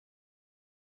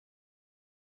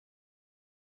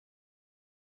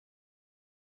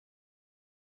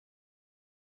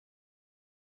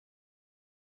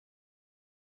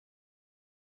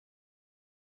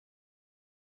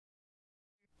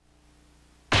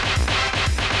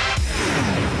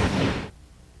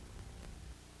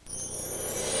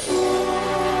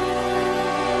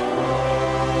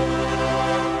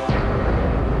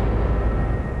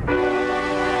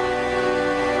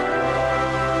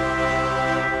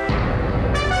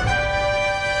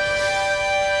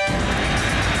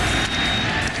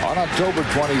October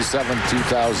 27,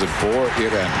 2004,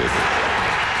 it ended.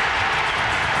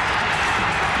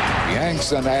 The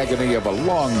angst and agony of a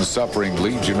long-suffering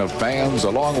legion of fans,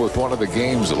 along with one of the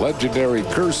game's legendary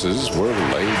curses, were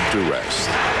laid to rest.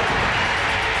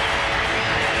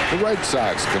 The Red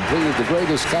Sox completed the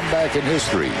greatest comeback in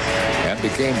history and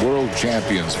became world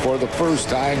champions for the first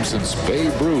time since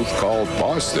Babe Ruth called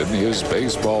Boston his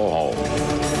baseball home.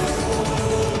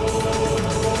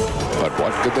 But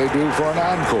what could they do for an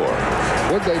encore?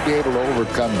 Would they be able to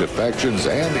overcome defections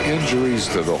and injuries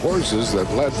to the horses that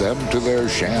led them to their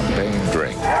champagne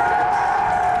drink?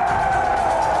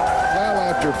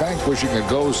 After vanquishing a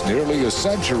ghost nearly a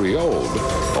century old,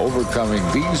 overcoming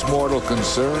these mortal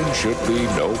concerns should be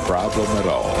no problem at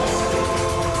all.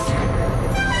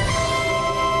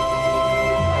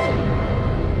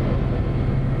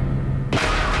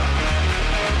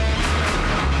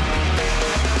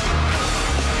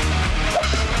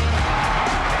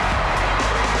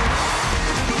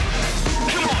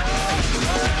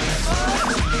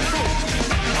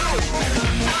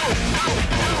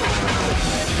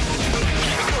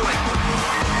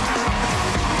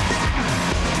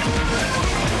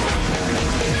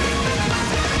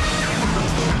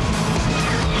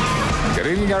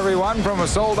 Everyone from a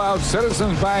sold-out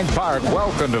Citizens Bank Park.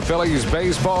 Welcome to Phillies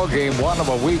baseball, game one of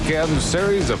a weekend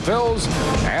series of Phils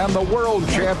and the world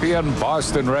champion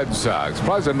Boston Red Sox.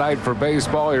 Pleasant night for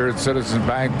baseball here at Citizens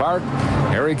Bank Park.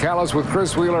 Harry Callis with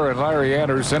Chris Wheeler and Larry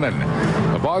Anderson, and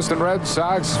the Boston Red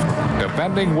Sox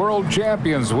defending world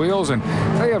champions, Wheels, and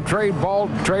they have trailed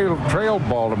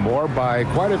Baltimore by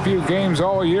quite a few games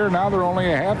all year. Now they're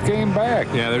only a half game back.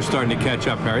 Yeah, they're starting to catch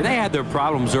up, Harry. They had their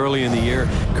problems early in the year.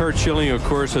 Curt Schilling, of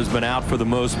course, has been out for the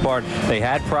most part. They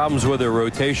had problems with their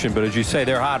rotation, but as you say,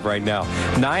 they're hot right now.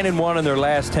 9-1 in their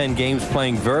last 10 games,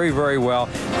 playing very, very well.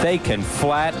 They can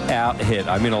flat out hit.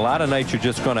 I mean, a lot of nights you're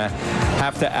just going to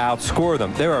have to outscore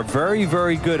them. They're a very,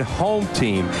 very good home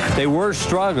team. They were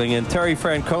struggling, and Terry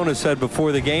Francona said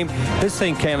before the game, this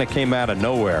thing kind of came out of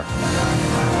nowhere.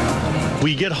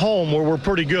 We get home where we're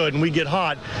pretty good and we get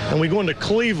hot, and we go into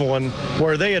Cleveland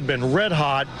where they had been red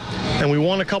hot, and we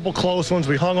won a couple close ones.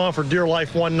 We hung on for dear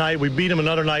life one night. We beat them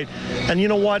another night. And you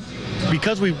know what?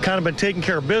 Because we've kind of been taking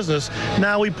care of business,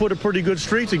 now we put a pretty good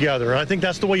streak together. And I think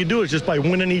that's the way you do it, is just by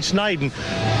winning each night. And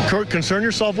concern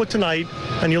yourself with tonight,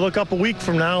 and you look up a week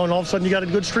from now, and all of a sudden you got a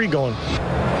good streak going.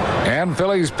 And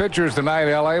Phillies pitchers tonight,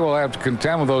 L.A. will have to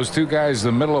contend with those two guys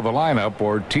in the middle of the lineup,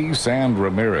 Ortiz and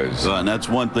Ramirez. And that's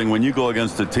one thing. When you go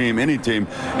against a team, any team,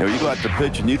 you go out to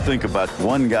pitch and you think about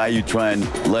one guy you try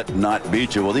and let not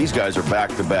beat you. Well, these guys are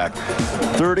back-to-back.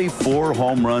 34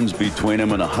 home runs between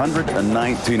them and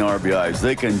 119 RBIs.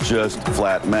 They can just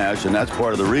flat mash, and that's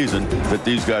part of the reason that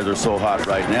these guys are so hot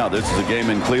right now. This is a game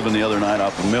in Cleveland the other night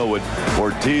off of Millwood.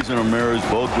 Ortiz and Ramirez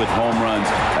both with home runs,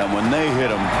 and when they hit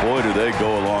them, boy, do they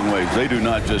go a long way. They do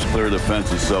not just clear the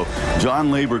fences. So Jon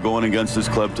Lieber going against this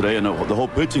club today, and the whole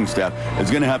pitching staff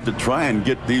is going to have to try and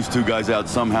get these two guys out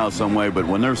somehow, some way. But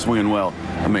when they're swinging well,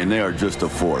 I mean, they are just a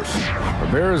force.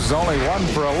 Ramirez is only 1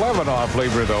 for 11 off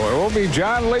Lieber, though. It will be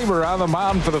Jon Lieber on the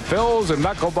mound for the Phils and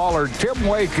knuckleballer Tim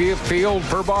Wakefield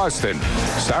for Boston.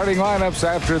 Starting lineups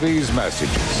after these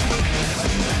messages.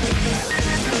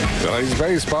 Phillies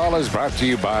baseball is brought to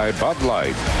you by Bud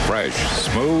Light. Fresh,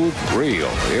 smooth, real.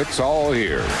 It's all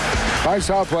here. By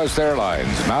Southwest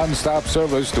Airlines. Non-stop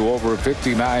service to over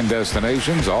 59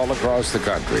 destinations all across the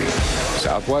country.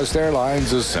 Southwest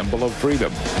Airlines, a symbol of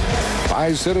freedom.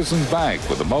 By Citizens Bank,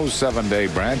 with the most 7-day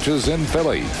branches in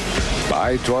Philly.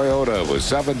 By Toyota, with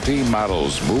 17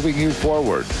 models moving you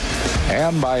forward.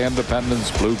 And by Independence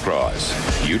Blue Cross.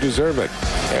 You deserve it.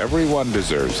 Everyone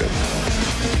deserves it.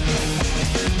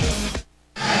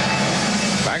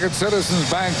 Back at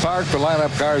Citizens Bank Park, the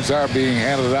lineup cards are being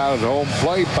handed out at home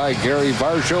plate by Gary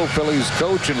Varsho, Phillies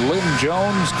coach, and Lynn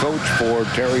Jones, coach for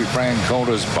Terry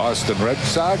Francona's Boston Red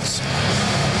Sox.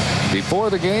 Before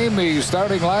the game, the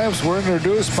starting lineups were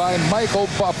introduced by Michael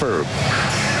Buffer,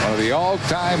 one of the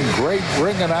all-time great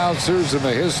ring announcers in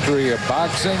the history of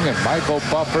boxing, and Michael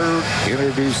Buffer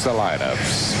introduced the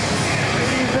lineups.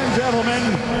 Ladies and gentlemen,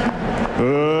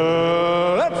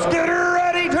 let's get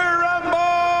ready to rumble!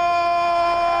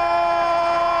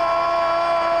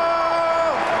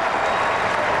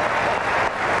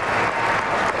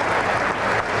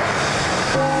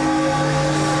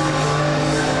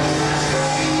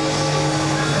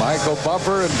 Michael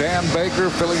Buffer and Dan Baker,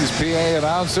 Phillies PA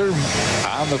announcer,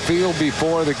 on the field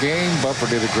before the game. Buffer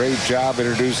did a great job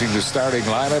introducing the starting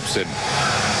lineups, and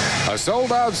a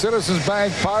sold-out Citizens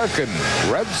Bank Park, and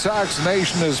Red Sox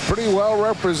Nation is pretty well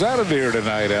represented here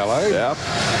tonight, L.A. Yep.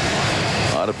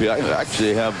 A lot of people. I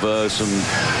actually have some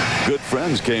good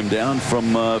friends came down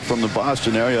from the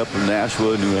Boston area up in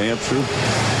Nashua, New Hampshire.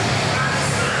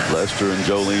 Lester and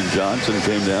Jolene Johnson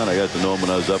came down. I got to know them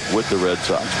when I was up with the Red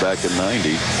Sox back in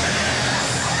 '90.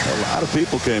 A lot of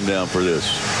people came down for this.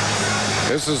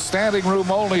 This is standing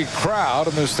room only crowd,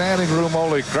 and the standing room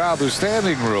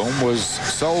was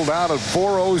sold out at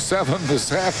 4:07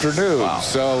 this afternoon. Wow.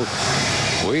 So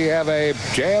we have a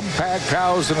jam-packed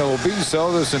house, and it will be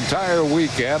so this entire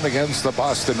weekend against the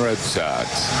Boston Red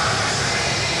Sox.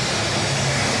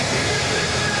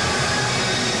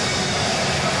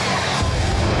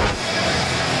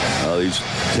 These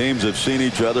teams have seen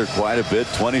each other quite a bit.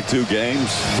 22 games.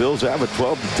 Phils have a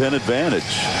 12-10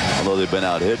 advantage, although they've been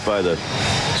out hit by the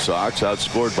Sox,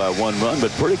 outscored by 1 run, but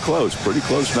pretty close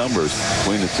numbers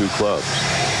between the two clubs.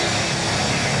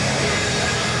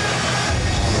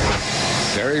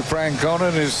 Terry Francona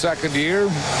in his second year.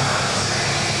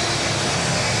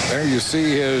 There you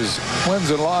see his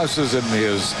wins and losses in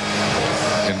his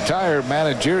entire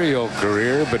managerial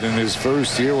career, but in his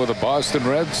first year with the Boston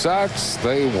Red Sox,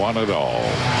 they won it all.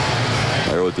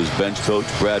 There with his bench coach,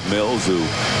 Brad Mills,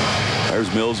 there's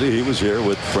Millsy. He was here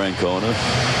with Francona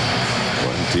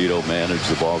when Tito managed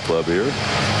the ball club here.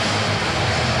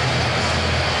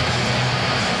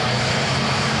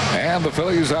 And the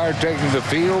Phillies are taking the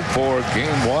field for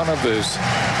game 1 of this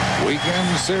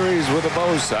weekend series with the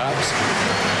Bo Sox.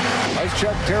 Let's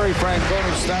check Terry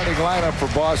Francona's starting lineup for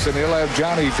Boston. He'll have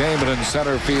Johnny Damon in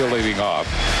center field leading off.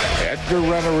 Edgar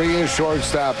Renteria,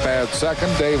 shortstop, bat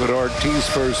second. David Ortiz,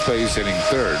 first base, hitting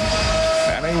third.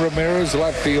 Manny Ramirez,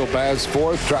 left field, bats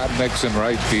fourth. Trot Nixon,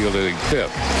 right field, hitting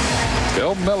fifth.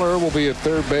 Bill Miller will be at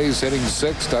third base, hitting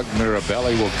sixth. Doug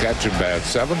Mirabelli will catch and bat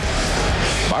seventh.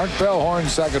 Mark Bellhorn,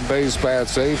 second base,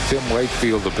 bats eighth. Tim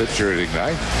Wakefield, the pitcher, hitting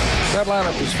ninth. That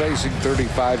lineup is facing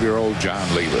 35-year-old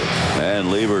Jon Lieber.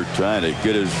 And Lieber trying to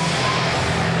get his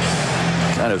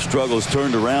kind of struggles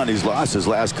turned around. He's lost his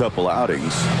last couple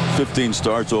outings. 15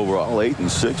 starts overall,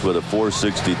 8-6 with a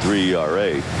 4.63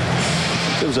 ERA.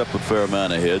 Gives up a fair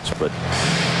amount of hits, but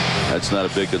that's not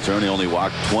a big concern. He only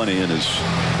walked 20 in his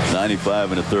 95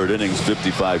 1/3 innings,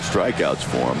 55 strikeouts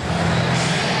for him.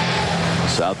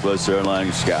 Southwest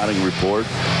Airlines scouting report.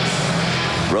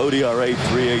 Road ERA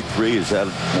 3.83. Has had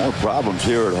more problems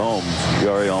here at home.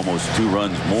 ERA almost 2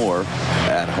 runs more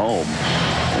at home.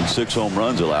 And 6 home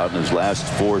runs allowed in his last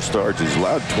 4 starts. He's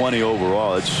allowed 20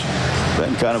 overall. It's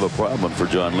been kind of a problem for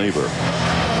Jon Lieber.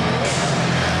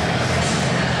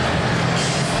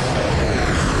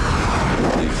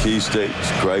 The Key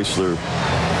States Chrysler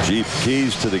Jeep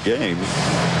keys to the game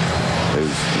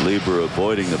is Lieber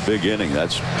avoiding the big inning.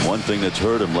 That's one thing that's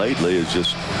hurt him lately, is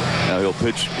just, you know, he'll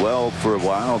pitch well for a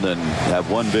while, then have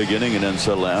one big inning and then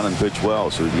settle down and pitch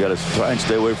well. So you got to try and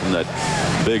stay away from that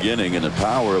big inning. And the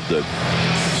power of the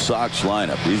Sox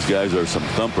lineup, these guys are some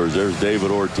thumpers. There's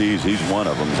David Ortiz. He's one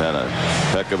of them. He's had a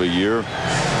heck of a year.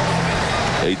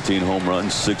 18 home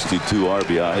runs, 62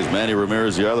 RBIs. Manny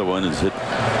Ramirez, the other one, has hit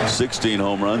 16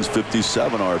 home runs,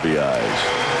 57 RBIs.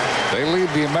 They lead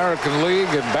the American League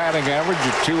in batting average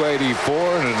at 284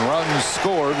 and in runs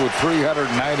scored with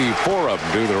 394 of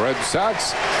them due to the Red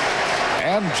Sox.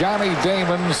 And Johnny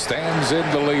Damon stands in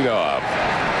to lead off.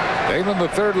 Damon, the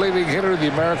third leading hitter of the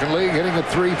American League, hitting at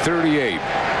 338.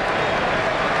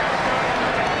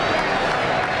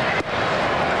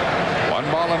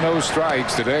 1 ball and no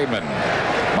strikes to Damon.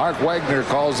 Mark Wagner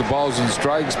calls the balls and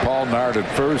strikes. Paul Nard at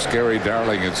first, Gary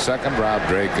Darling at second, Rob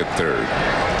Drake at third.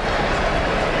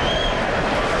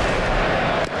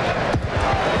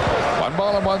 1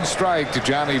 ball and 1 strike to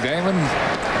Johnny Damon.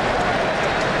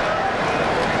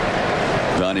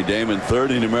 Johnny Damon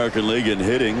third in the American League in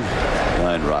hitting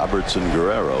behind Roberts and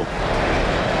Guerrero.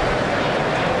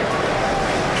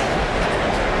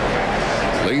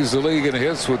 Leads the league in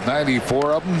hits with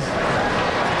 94 of them.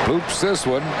 Loops this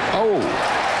one. Oh,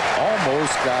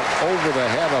 almost got over the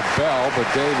head of Bell, but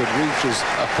David reaches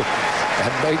up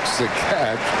and makes the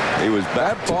catch. He was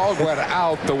back. That ball went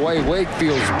out the way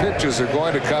Wakefield's pitches are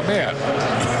going to come in,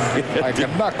 like a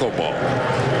knuckleball.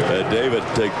 David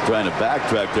trying to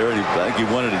backtrack there, and I think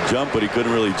he wanted to jump, but he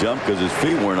couldn't really jump because his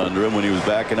feet weren't under him when he was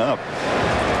backing up.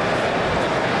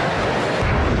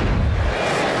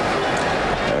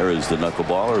 There is the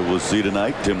knuckleballer we'll see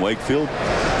tonight, Tim Wakefield.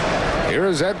 Here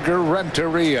is Edgar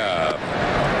Renteria.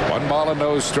 1 ball and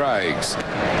no strikes.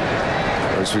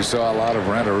 Of course, we saw a lot of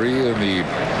Renteria in the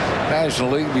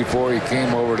National League before he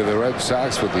came over to the Red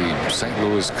Sox with the St.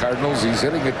 Louis Cardinals. He's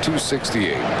hitting at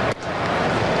 268.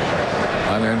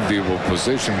 Unenviable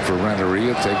position for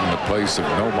Renteria, taking the place of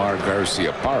Nomar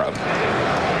Garciaparra.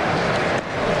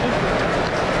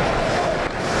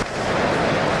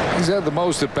 He's had the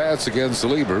most at bats against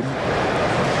Lieber.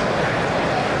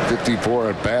 54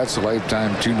 at bats, a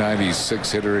lifetime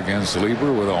 .296 hitter against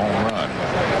Lieber with a home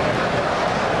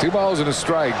run. 2 balls and a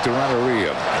strike to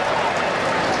Ramirez.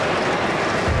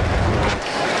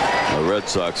 The Red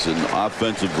Sox in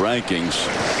offensive rankings.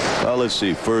 Well, let's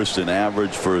see. First in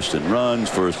average, first in runs,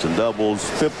 first in doubles,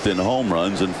 5th in home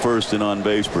runs, and 1st in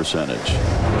on-base percentage.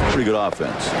 Pretty good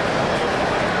offense.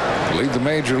 Lead the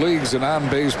major leagues in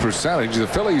on-base percentage. The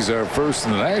Phillies are 1st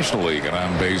in the National League in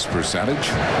on-base percentage.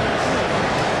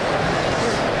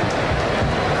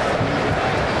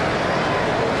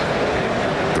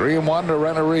 Three and one to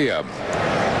Ramirez.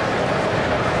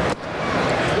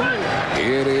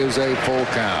 It is a full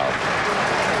count.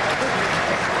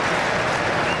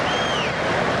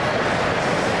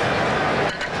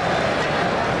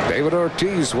 David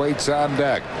Ortiz waits on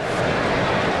deck.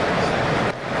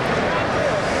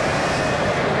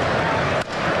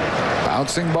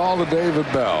 Bouncing ball to David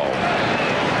Bell.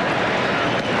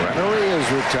 Ramirez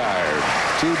is retired.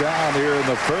 2 down here in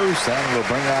the first, and it'll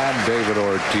bring on David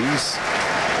Ortiz.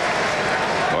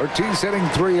 Ortiz hitting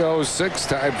 .306,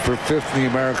 tied for 5th in the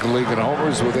American League in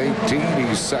homers with 18.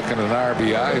 He's 2nd in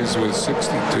RBIs with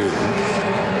 62.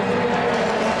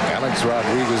 Alex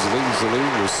Rodriguez leads the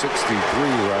league with 63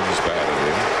 runs batted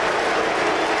in.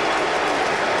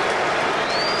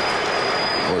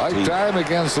 Lifetime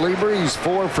against Lieber, he's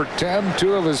 4 for 10.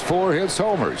 2 of his 4 hits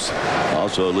homers.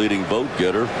 Also a leading vote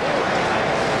getter.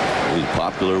 He's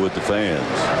popular with the fans.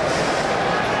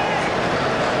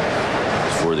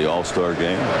 For the All-Star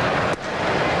game.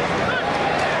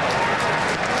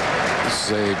 This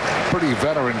is a pretty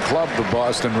veteran club, the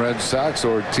Boston Red Sox.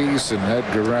 Ortiz and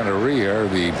Edgar Ramirez are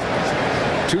the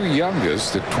 2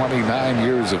 youngest at 29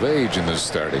 years of age in this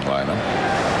starting lineup.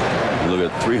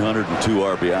 Look at 302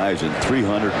 RBIs in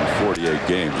 348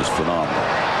 games. It's phenomenal.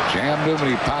 Jammed him, and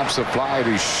he pops a fly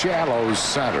to shallow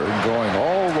center, going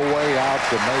all the way out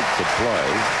to make the play.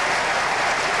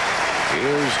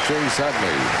 Here's Chase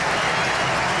Utley.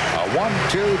 A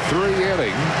 1-2-3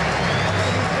 inning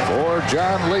for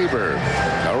Jon Lieber.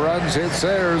 No runs, hits,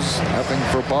 errors. Nothing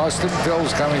for Boston.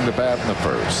 Phil's coming to bat in the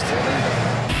first.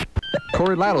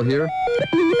 Corey Lytle here.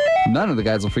 None of the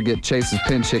guys will forget Chase's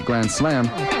pinch hit grand slam.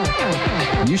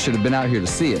 You should have been out here to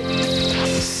see it.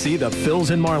 See the Phils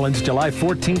and Marlins July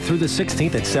 14th through the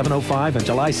 16th at 7:05 and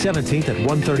July 17th at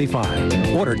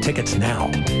 1:35. Order tickets now.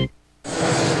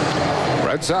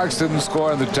 Red Sox didn't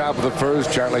score in the top of the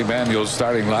first. Charlie Manuel's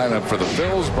starting lineup for the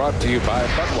Phils, brought to you by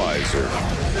Budweiser.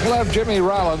 We'll have Jimmy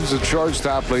Rollins at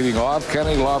shortstop leading off.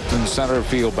 Kenny Lofton center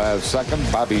field bat second.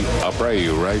 Bobby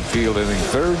Abreu right field inning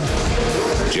third.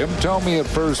 Jim Thome at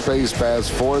first base bats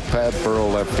fourth. Pat Burrell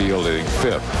left field hitting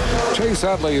fifth. Chase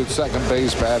Utley at second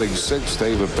base batting sixth.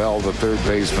 David Bell the third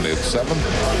baseman at seventh.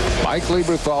 Mike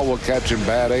Lieberthal will catch and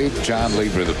bat eighth. Jon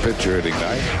Lieber the pitcher hitting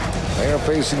ninth. They are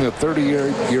facing the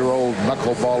 30-year-old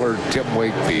knuckleballer Tim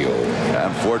Wakefield.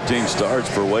 And 14 starts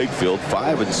for Wakefield,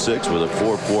 5-6 with a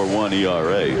 4.41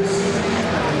 ERA.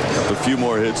 A few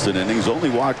more hits than innings. Only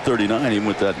walked 39, even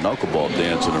with that knuckleball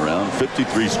dancing around.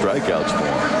 53 strikeouts for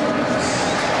him.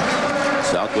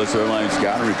 Southwest Airlines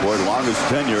scouting report, longest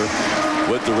tenure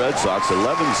with the Red Sox,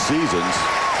 11 seasons.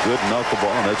 Good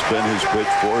knuckleball, and that's been his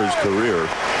pitch for his career.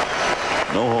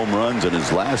 No home runs in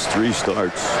his last 3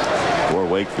 starts for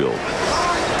Wakefield.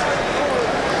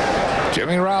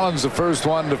 Jimmy Rollins the first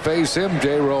one to face him.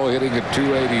 J-Roll hitting at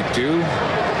 282.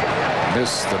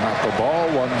 Missed the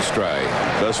knuckleball, 1 strike.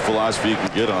 Best philosophy you can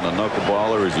get on a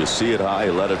knuckleballer is you see it high,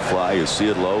 you let it fly. You see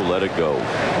it low, let it go.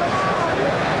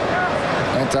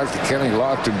 I talked to Kenny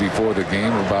Lofton before the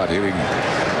game about hitting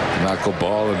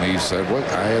knuckleball, and he said, "What?"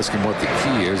 I asked him what the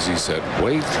key is. He said,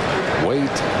 "Wait,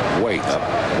 wait, wait.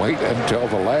 Wait until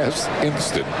the last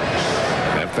instant.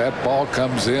 And if that ball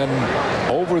comes in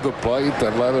over the plate,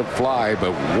 then let it fly.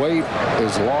 But wait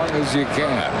as long as you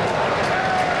can."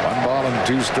 1 ball and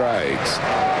 2 strikes.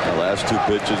 The last 2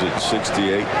 pitches at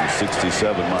 68 and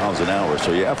 67 miles an hour,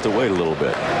 so you have to wait a little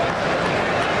bit.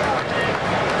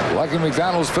 Lucky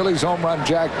McDonald's Phillies home run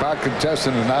jackpot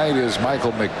contestant tonight is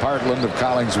Michael McPartland of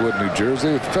Collingswood, New Jersey.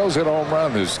 If Phil's hit a home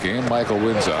run this game, Michael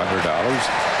wins $100.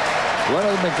 To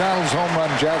enter the McDonald's home run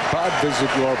jackpot,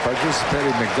 visit your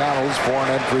participating McDonald's for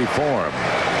an entry form.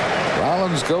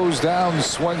 Rollins goes down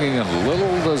swinging, and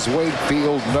little does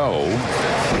Wakefield know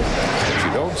that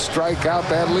you don't strike out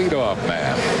that leadoff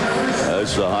man.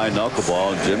 That's a high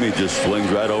knuckleball, and Jimmy just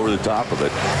swings right over the top of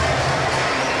it.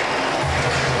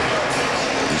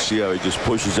 See how he just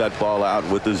pushes that ball out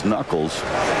with his knuckles.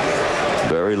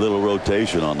 Very little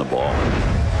rotation on the ball.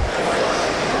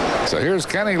 So here's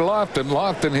Kenny Lofton.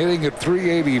 Lofton hitting at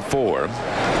 384.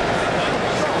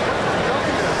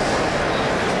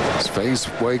 faced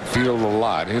Wakefield a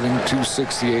lot, hitting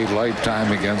 .268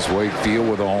 lifetime against Wakefield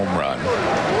with a home run.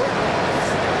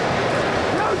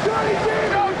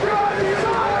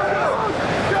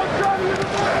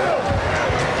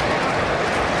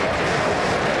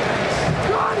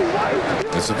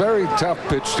 It's a very tough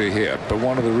pitch to hit, but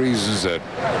one of the reasons that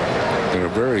there are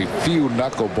very few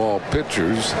knuckleball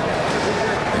pitchers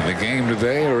in the game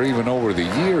today or even over the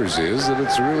years is that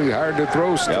it's really hard to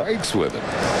throw strikes with it.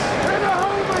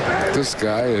 This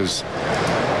guy has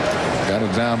got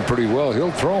it down pretty well. He'll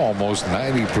throw almost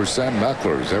 90%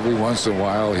 knucklers. Every once in a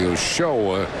while he'll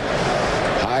show a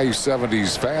high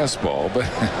 70s fastball, but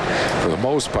for the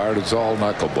most part it's all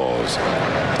knuckleballs.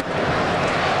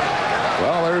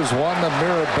 Well, there's one that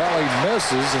Mirabelli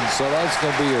misses, and so that's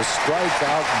going to be a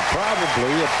strikeout and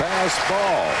probably a pass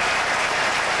ball.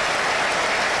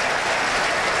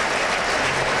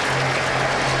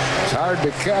 It's hard to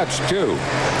catch, too.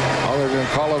 Oh, they're going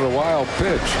to call it a wild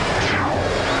pitch.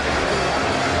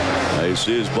 Now you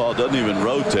see his ball doesn't even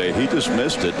rotate. He just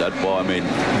missed it. That ball, I mean,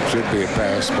 it should be a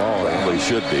pass ball. Probably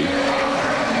should be.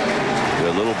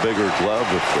 A little bigger glove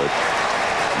with the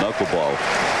knuckleball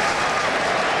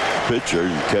pitcher.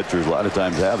 Catchers a lot of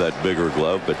times have that bigger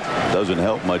glove, but it doesn't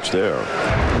help much there.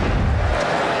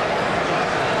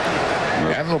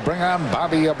 And it'll bring on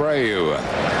Bobby Abreu.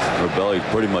 Mirabelli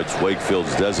pretty much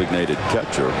Wakefield's designated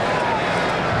catcher.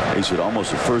 He should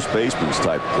almost a first baseman's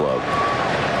type glove.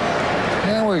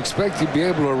 Yeah, we expect you to be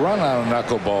able to run on a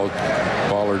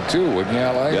knuckleballer too, wouldn't you,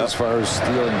 L.A., as far as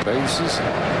stealing bases?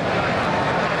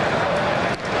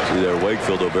 See there,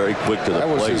 Wakefield, though, very quick to the plate.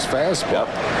 That was his fastball.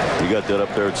 Yep. He got that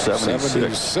up there at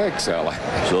 76. 76, L.A.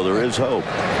 So there is hope.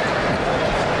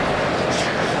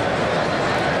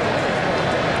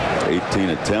 18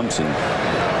 attempts and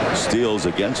steals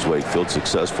against Wakefield.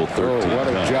 Successful 13. Oh, what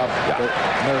a jump.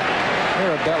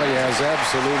 Mirabelli has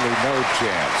absolutely no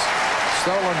chance.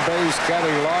 Stolen base,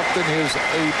 Kenny Lofton, his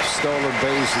 8th stolen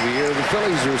base of the year. The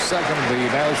Phillies are second in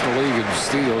the National League in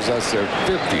steals. That's their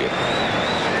 50th.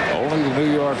 Only the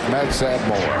New York Mets had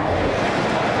more.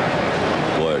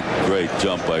 Boy, great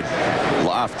jump by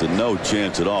Lofton. No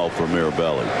chance at all for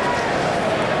Mirabelli.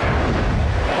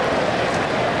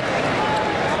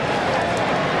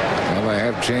 Well, they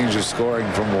have changed the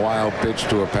scoring from a wild pitch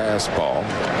to a pass ball.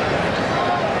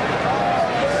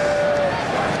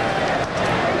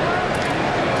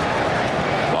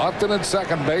 Lofton at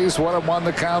second base. 1-1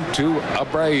 the count to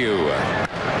Abreu.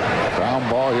 Ground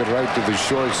ball hit right to the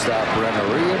shortstop,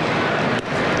 Ramirez.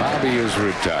 Bobby is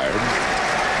retired.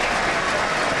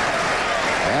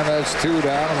 And that's 2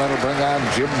 down, and that'll bring on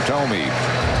Jim Thome.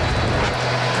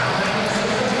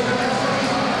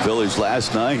 Phillies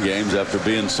last 9 games after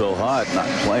being so hot, not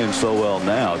playing so well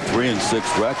now.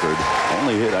 3-6 record.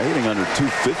 Only hitting under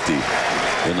 250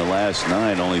 in the last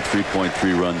 9. Only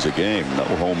 3.3 runs a game. No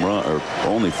home run, or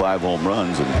only 5 home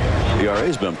runs, and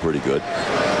ERA's been pretty good.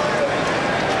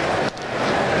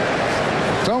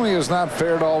 Thome has not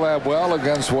fared all that well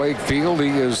against Wakefield. He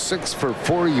is 6 for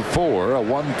 44, a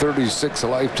 136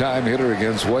 lifetime hitter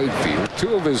against Wakefield.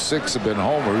 2 of his 6 have been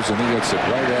homers, and he hits it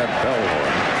right at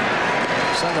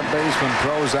Bellhorn. Second baseman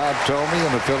throws out Thome,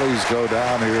 and the Phillies go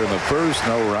down here in the first.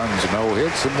 No runs, no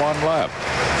hits, and 1 left.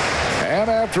 And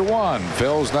after 1,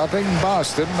 Phil's nothing,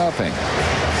 Boston nothing.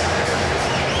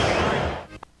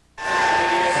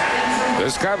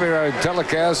 This copyright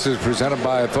telecast is presented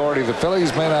by authority. The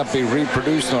Phillies may not be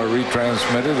reproduced nor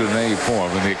retransmitted in any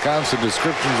form, and the accounts and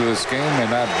descriptions of this game may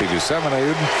not be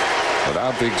disseminated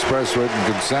without the express written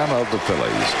consent of the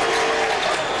Phillies.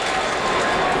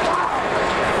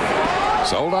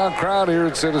 Sold out crowd here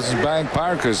at Citizens Bank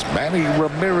Park as Manny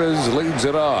Ramirez leads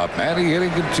it off. Manny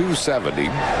hitting at .270.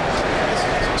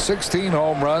 16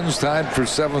 home runs, tied for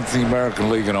 7th in the American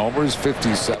League in homers,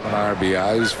 57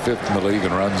 RBIs, 5th in the league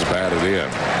in runs batted in.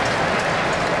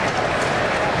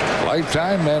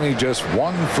 Lifetime, Manny just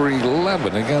 1 for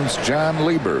 11 against Jon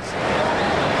Lieber.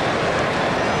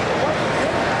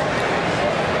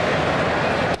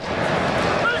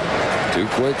 Two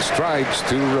quick strikes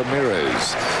to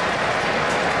Ramirez.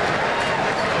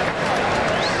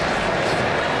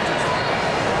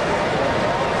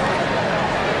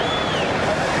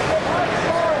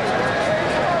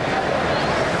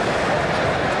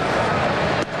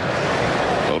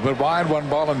 But wide, 1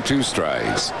 ball and 2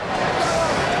 strikes.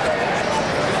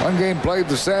 One game played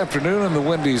this afternoon in the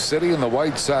Windy City, and the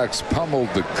White Sox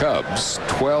pummeled the Cubs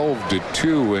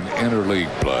 12-2 in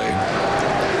interleague play.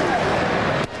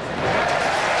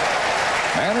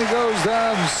 And he goes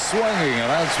down swinging,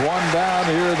 and that's 1 down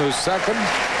here in the second.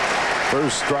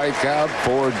 First strikeout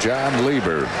for Jon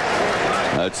Lieber.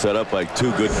 That's set up like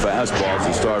two good fastballs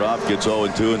to start off, gets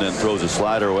 0-2, and then throws a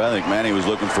slider away. I think Manny was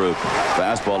looking for a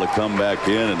fastball to come back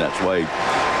in, and that's why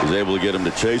he was able to get him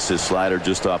to chase his slider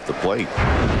just off the plate.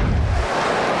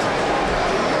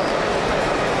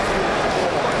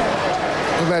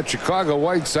 With that Chicago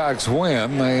White Sox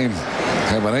win, they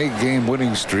have an 8-game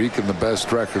winning streak and the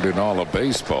best record in all of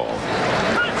baseball.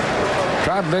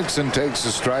 Trot Nixon takes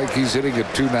a strike. He's hitting at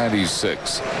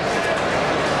 .296.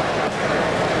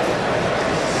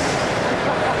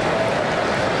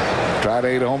 Trot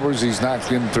 8 homers. He's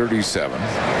knocked in 37.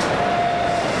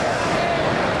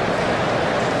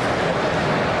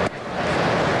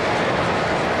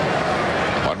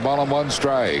 One ball and one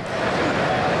strike.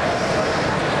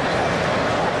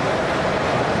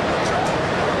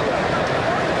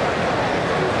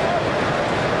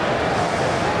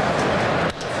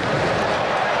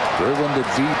 Driven to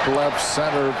deep left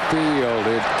center field.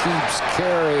 It keeps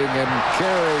carrying and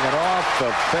off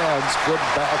the fence. Good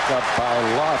backup by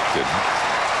Lofton.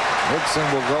 Nixon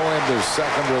will go into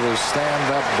second with a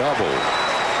stand-up double.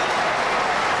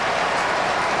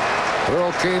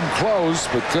 Burrell came close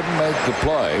but couldn't make the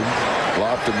play.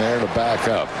 Lofton there to back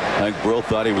up. I think Burrell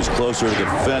thought he was closer to the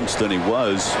fence than he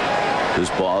was.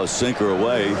 This ball is sinker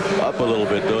away, up a little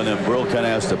bit though, and then Burrell kind of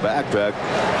has to backtrack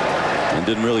and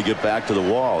didn't really get back to the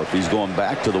wall. If he's going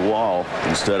back to the wall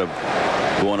instead of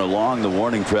going along the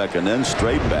warning track and then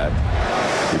straight back,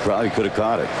 he probably could have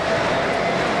caught it.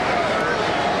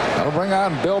 That'll bring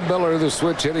on Bill Miller, the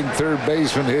switch hitting third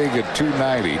baseman, hitting at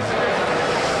 .290.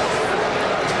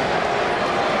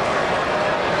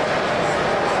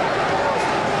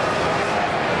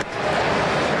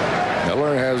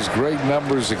 Miller has great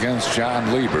numbers against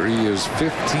Jon Lieber. He is 15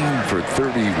 for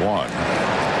 31.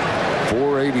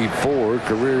 484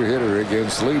 career hitter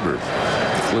against Lieber,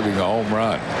 including a home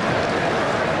run.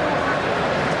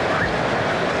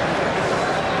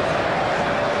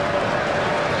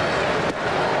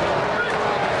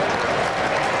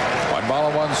 One ball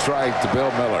and one strike to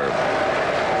Bill Miller.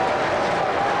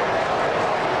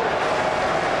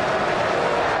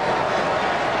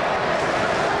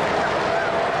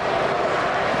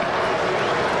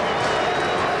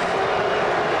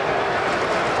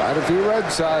 Quite a few Red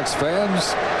Sox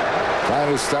fans trying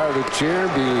to start a cheer,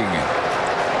 being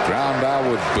drowned out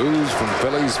with boos from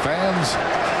Phillies fans.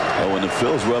 Oh, when the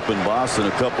Phils were up in Boston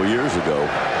a couple years ago,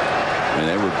 and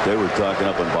they were talking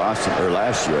up in Boston, or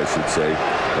last year I should say,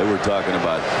 they were talking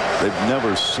about they've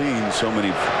never seen so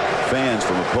many fans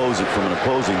from an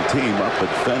opposing team up at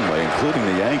Fenway, including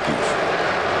the Yankees.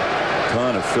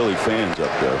 Ton of Philly fans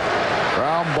up there.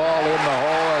 Ground ball in the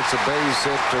hole. That's a base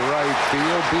hit to right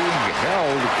field. Being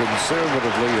held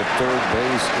conservatively at third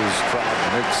base is Trot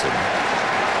Nixon.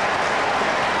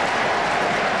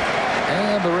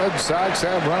 And the Red Sox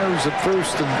have runners at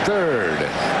first and third.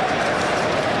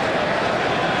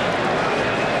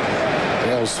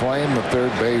 Dale Swain, the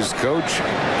third base coach,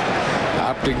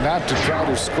 opting not to try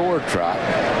to score Trot.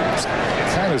 It's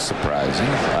kind of surprising.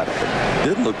 It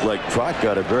didn't look like Trot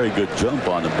got a very good jump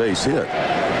on the base hit.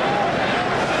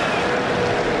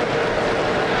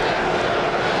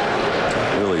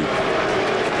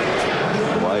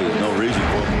 No reason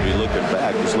for him to be looking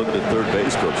back. Just look at the third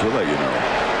base coach. He'll let you know.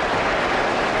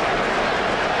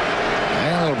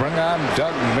 And they'll bring on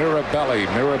Doug Mirabelli.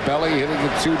 Mirabelli hitting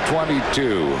at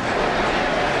 .222.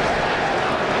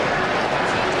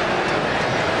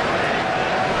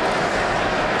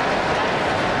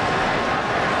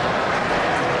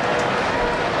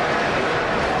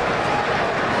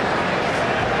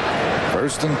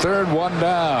 First and third, one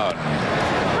down.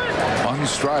 One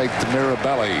strike to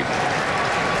Mirabelli.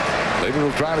 Leiber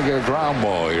will try to get a ground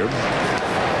ball here.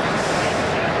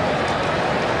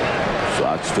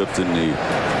 Sox fifth in the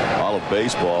all of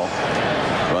baseball.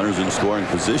 Runners in scoring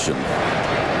position.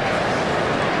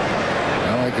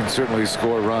 Well, they can certainly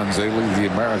score runs. They lead the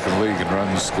American League in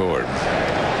runs scored.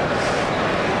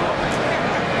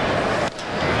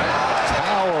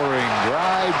 Towering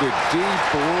drive to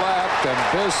deep left, and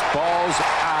this ball's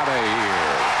out of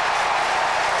here.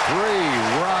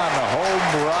 3-run home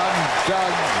run,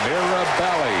 Doug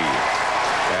Mirabelli.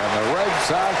 And the Red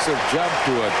Sox have jumped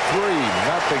to a 3-0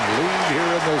 lead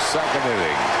here in the second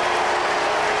inning.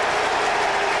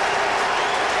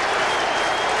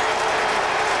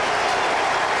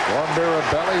 For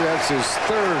Mirabelli, that's his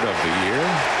third of the year.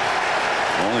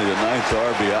 Only the 9th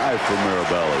RBI for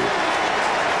Mirabelli.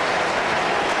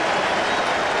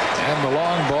 And the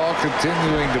long ball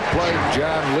continuing to plague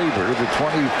Jon Lieber. The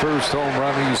 21st home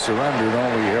run he surrendered.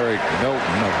 Only Eric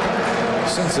Milton of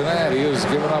Cincinnati has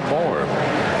given up more.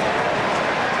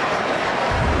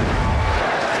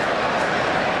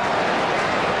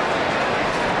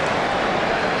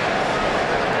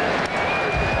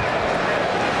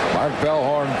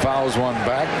 Bellhorn fouls one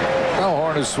back.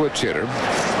 Bellhorn is switch hitter.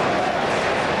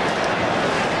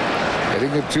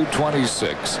 Hitting at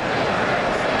 .226.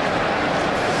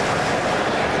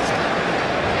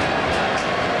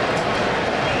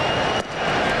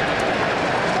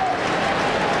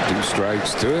 Two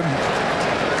strikes to him.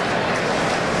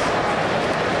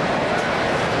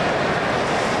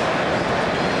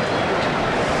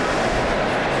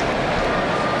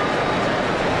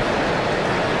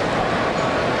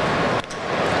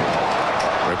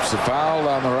 The foul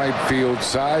on the right field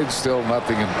side. Still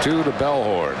 0-2 to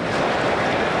Bellhorn.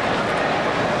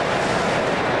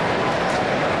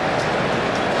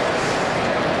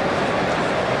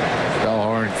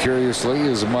 Bellhorn, curiously,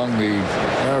 is among the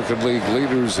American League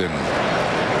leaders in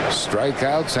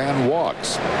strikeouts and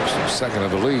walks. Second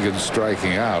of the league in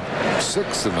striking out.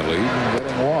 Sixth in the league in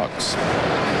getting walks.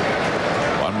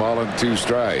 1 ball and 2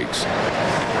 strikes.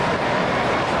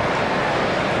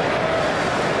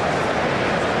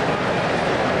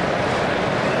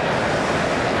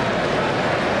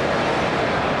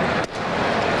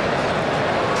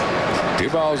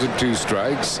 Balls and 2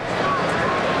 strikes. Bounce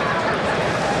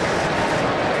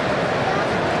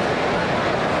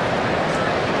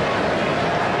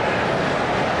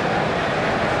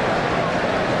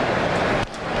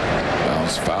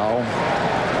foul.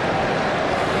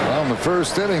 Well, in the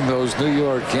first inning, those New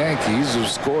York Yankees have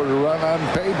scored a run on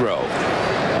Pedro.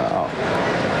 Wow.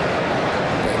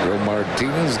 Pedro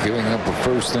Martinez giving up a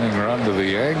first inning run to the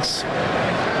Yanks.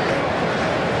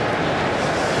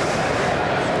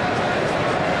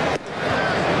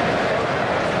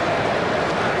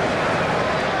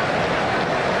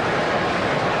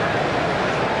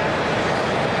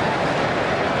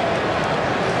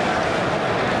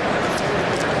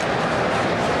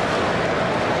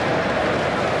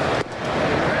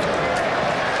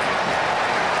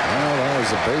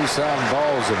 Base on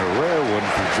balls and a rare one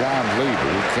for Jon Lieber,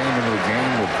 who came into the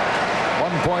game with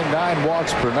 1.9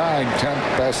 walks per 9,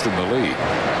 10th best in the league.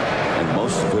 And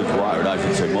most of his walks, or I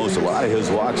should say a lot of his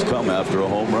walks come after a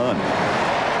home run.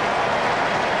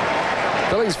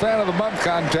 Phillies Fan of the Month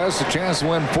contest, a chance to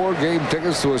win 4 game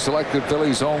tickets to a selected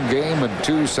Phillies home game and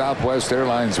 2 Southwest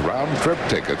Airlines round-trip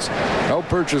tickets. No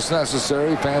purchase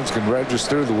necessary. Fans can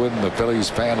register to win the Phillies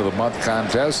Fan of the Month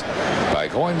contest by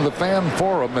going to the fan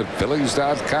forum at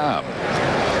Phillies.com.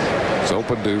 It's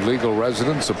open to legal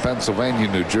residents of Pennsylvania,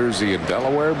 New Jersey, and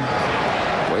Delaware.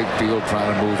 Wakefield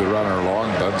trying to move the runner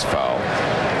along. Duns foul.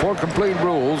 For complete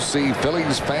rules, see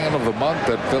Phillies Fan of the Month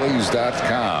at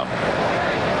Phillies.com.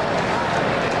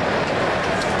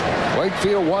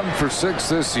 Wakefield 1 for 6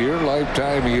 this year.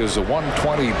 Lifetime, he is a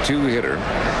 .122 hitter.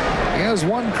 He has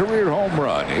 1 career home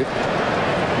run. Hit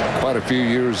quite a few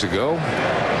years ago.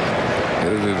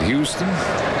 Hit it at Houston.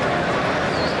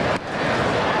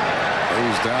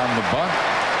 Goes down the bunt.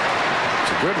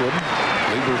 It's a good one.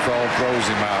 Lieberthal throws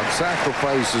him out.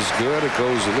 Sacrifice is good. It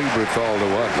goes to Lieberthal to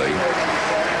Utley.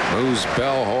 Moves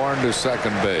Bellhorn to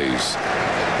second base.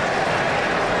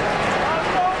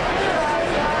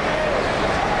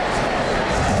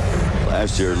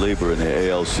 Last year, Lieber in the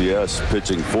ALCS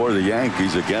pitching for the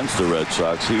Yankees against the Red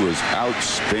Sox. He was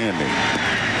outstanding.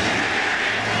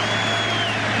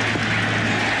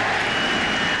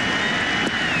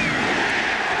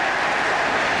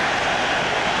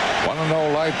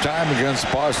 Lifetime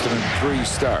against Boston in 3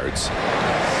 starts.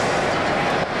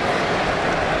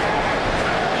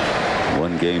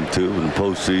 1 game 2 in the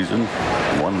postseason.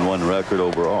 1-1 record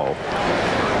overall.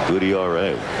 Good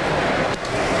ERA.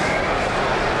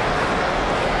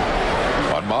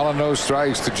 1 ball and no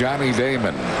strikes to Johnny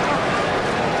Damon.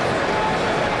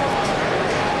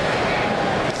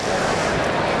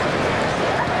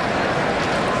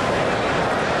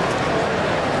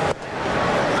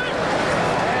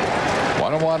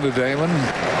 To Damon. The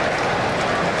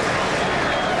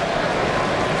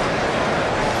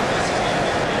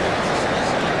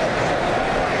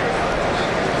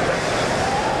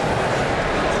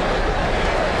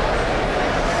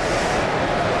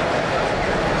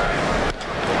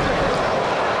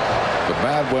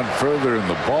bat went further in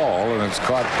the ball, and it's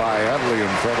caught by Utley in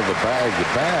front of the bag. The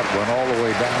bat went all the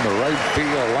way down the right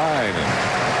field line. And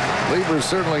Lieber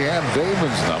certainly had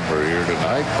Damon's number here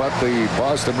tonight, but the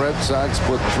Boston Red Sox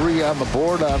put 3 on the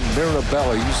board on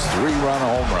Mirabelli's 3-run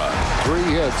home run. 3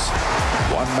 hits,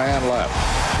 1 man left.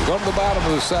 We go to the bottom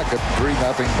of the second,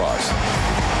 3-0 Boston.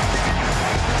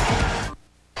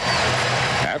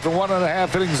 After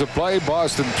 1.5 innings of play,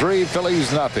 Boston 3, Phillies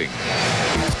 0.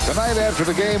 Tonight after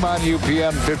the game on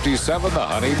UPN57, the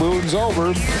honeymoon's over.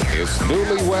 It's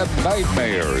Newlywed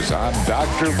Nightmares on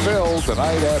Dr. Phil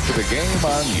tonight after the game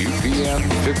on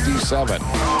UPN57.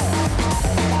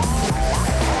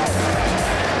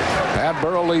 Pat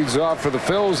Burrell leads off for the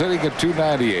Phils, hitting at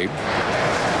 .298.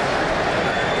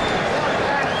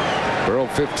 Burrell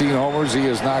 15 homers. He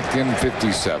has knocked in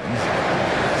 57.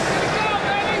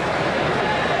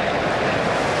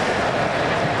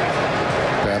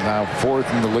 Pat now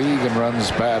 4th in the league and runs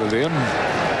batted in.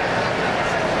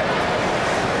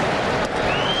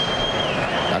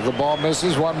 Knuckleball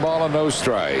misses. 1 ball and no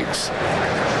strikes.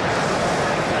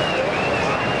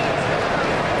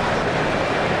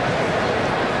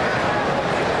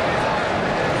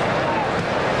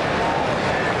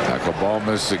 Ball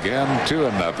miss again,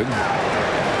 2-0.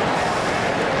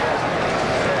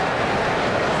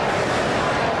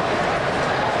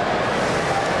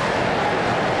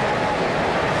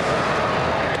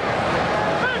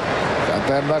 Got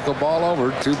that knuckleball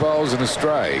over. 2 balls and a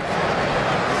strike.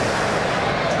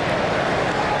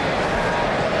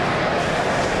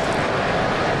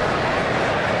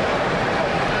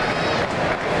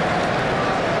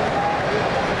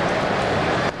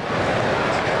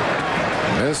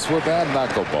 With that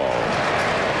knuckleball.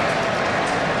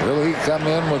 Will he come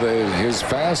in with his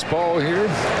fastball here?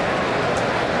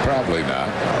 Probably not.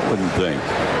 I wouldn't think.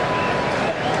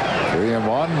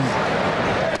 3-1.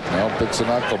 Nope, it's a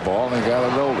knuckleball and he got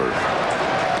it over.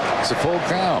 It's a full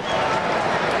count.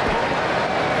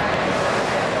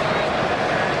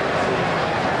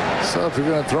 So if you're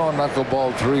going to throw a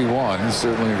knuckleball 3-1,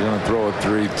 certainly you're going to throw it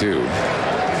 3-2.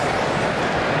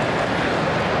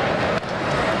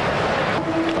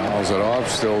 It off,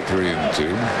 still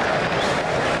 3-2.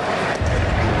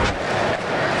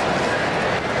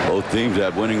 Both teams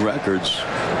have winning records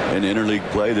in interleague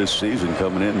play this season.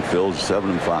 Coming in, Phil's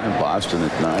 7-5, Boston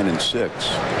at 9-6. There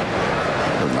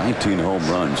are 19 home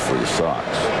runs for the Sox.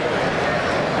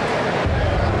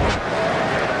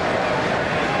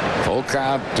 Full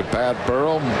count to Pat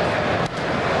Burrell.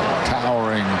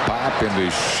 Towering pop into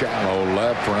shallow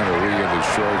left. Rennery of the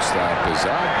shortstop is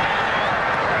up.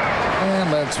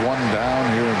 And that's 1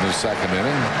 down here in the 2nd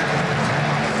inning.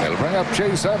 It'll bring up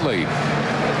Chase Utley.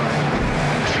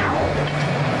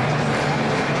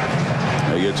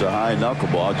 He gets a high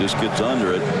knuckleball, just gets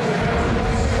under it.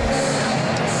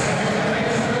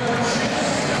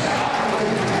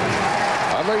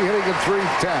 Utley hitting at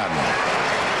 .310.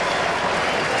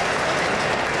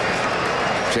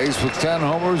 Chase with 10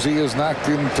 homers. He has knocked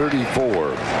in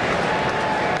 34.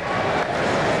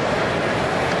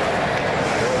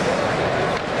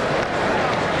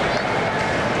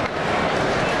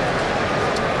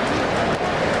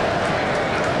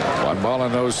 Ball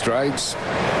and no strikes.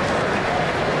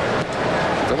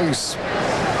 Phillies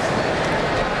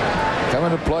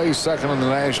coming to play 2nd in the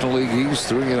National League East,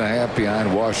 3.5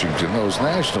 behind Washington. Those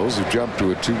Nationals have jumped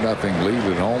to a 2-0 lead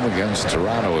at home against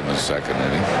Toronto in the 2nd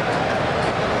inning.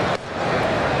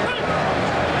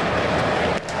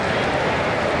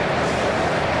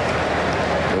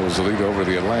 Those lead over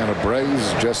the Atlanta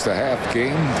Braves, just a half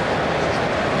game.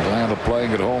 Atlanta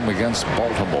playing at home against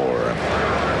Baltimore.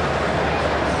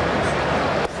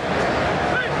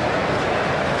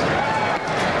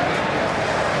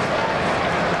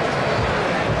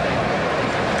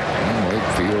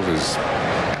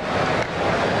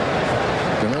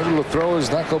 Been able to throw his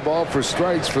knuckleball for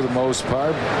strikes for the most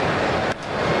part.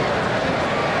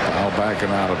 Now backing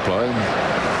out of play.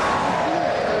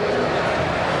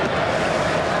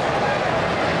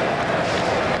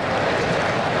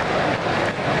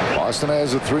 Boston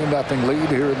has a 3-0 lead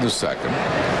here in the 2nd.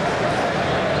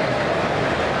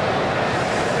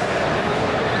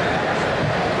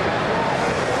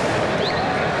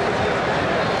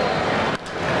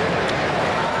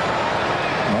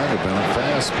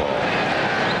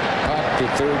 Popped to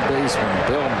 3rd baseman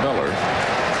Bill Miller.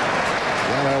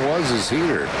 Well, that was his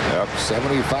heater. Yep.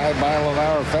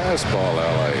 75-mile-an-hour fastball,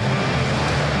 L.A.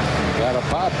 Got a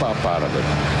pop-up out of it.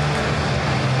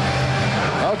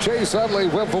 Well, Chase Utley,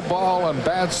 wiffle ball and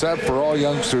bat set for all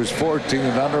youngsters 14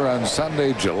 and under on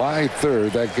Sunday, July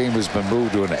 3rd. That game has been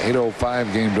moved to an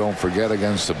 8:05 game, don't forget,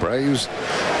 against the Braves.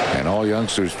 And all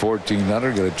youngsters 14 and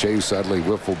under get a Chase Utley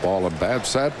wiffle ball and bat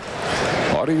set.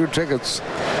 Order your tickets.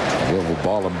 Wiffle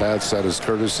ball and bat set is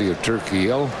courtesy of Turkey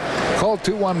Hill. Call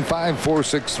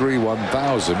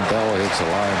 215-463-1000. Bell hits a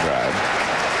line drive.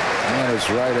 And it's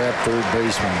right at 3rd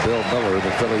baseman Bill Miller.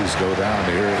 The Phillies go down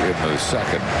here in the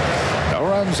 2nd. No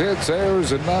runs, hits,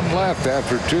 errors, and none left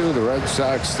after 2. The Red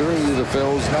Sox 3, the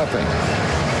Phils nothing.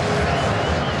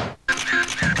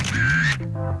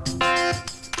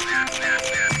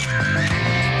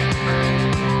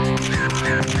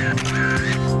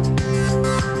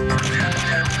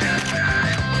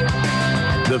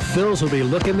 The Phils will be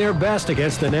looking their best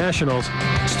against the Nationals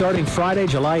starting Friday,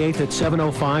 July 8th at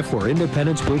 7:05 for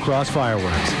Independence Blue Cross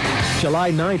Fireworks.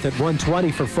 July 9th at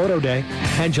 1:20 for Photo Day,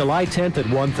 and July 10th at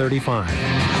 1:35.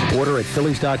 Order at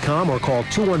Phillies.com or call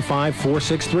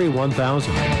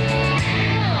 215-463-1000.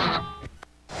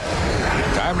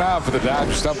 Time now for the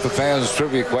Dodge Stump the Fans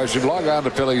trivia question. Log on to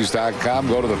Phillies.com.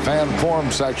 Go to the fan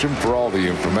forum section for all the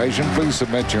information. Please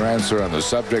submit your answer on the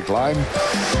subject line.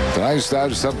 Tonight's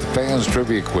Dodge Stump the Fans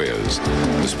trivia quiz.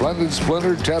 The splendid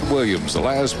splinter Ted Williams, the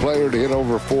last player to hit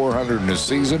over 400 in a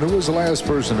season. Who was the last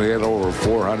person to hit over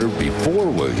 400 before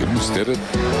Williams did it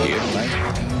in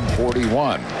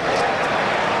 1941?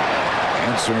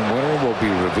 Answer and winner will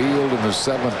be revealed in the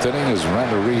 7th inning as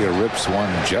Renteria rips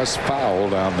one just foul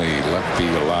down the left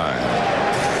field line.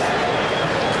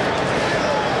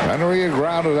 Renteria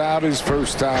grounded out his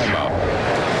first time up.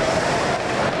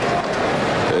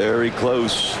 Very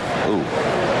close. Ooh,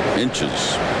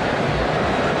 inches.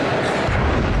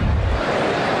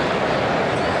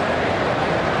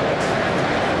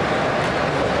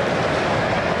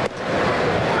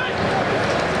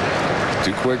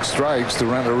 Two quick strikes to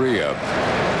Renteria.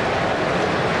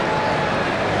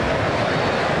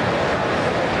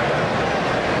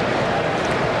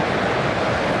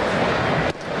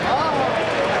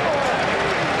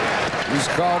 He's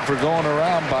called for going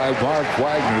around by Mark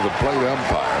Wagner, the plate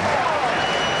umpire.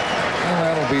 And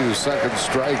that'll be the second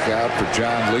strikeout for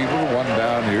Jon Lieber. One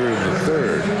down here in the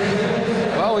third.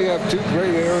 Well, we have two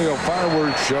great aerial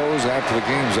fireworks shows after the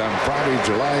games on Friday,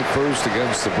 July 1st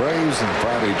against the Braves and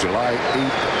Friday, July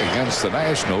 8th against the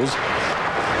Nationals.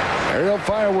 Aerial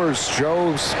fireworks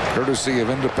shows courtesy of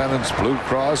Independence Blue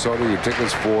Cross. Order your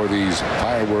tickets for these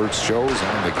fireworks shows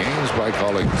and the games by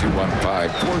calling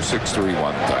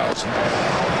 215-463-1000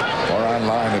 or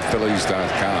online at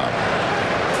Phillies.com.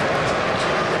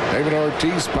 David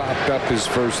Ortiz popped up his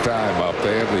first time up.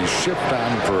 They have the shift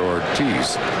on for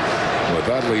Ortiz, with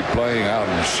Utley playing out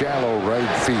in shallow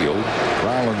right field.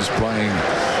 Rollins playing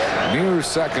near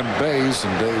second base,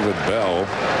 and David Bell,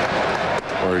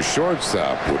 where a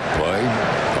shortstop would play.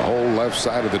 The whole left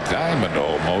side of the diamond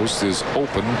almost is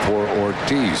open for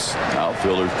Ortiz.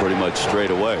 Outfielder's pretty much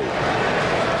straight away.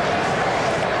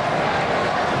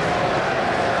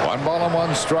 1 ball and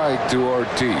 1 strike to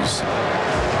Ortiz.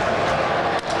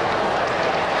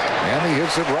 And he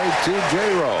hits it right to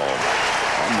J-Roll.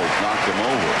 Almost knocked him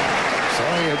over. So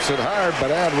he hits it hard,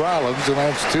 but add Rollins, and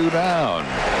that's 2 down.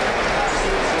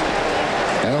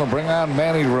 And it'll bring on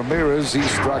Manny Ramirez. He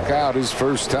struck out his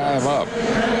first time up.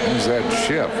 He's that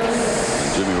shift.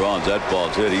 And Jimmy Rollins, that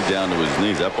ball's hit. He's down to his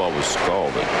knees. That ball was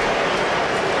scalded.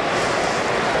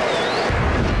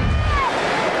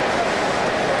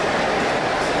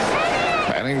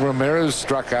 Manny Ramirez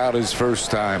struck out his first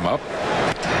time up.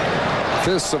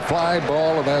 Fists a fly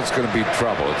ball, and that's going to be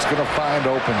trouble. It's going to find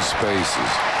open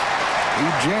spaces. He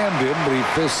jammed him, but he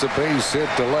fists a base hit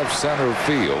to left center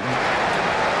field.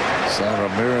 So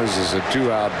Ramirez is a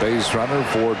 2-out base runner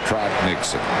for Trot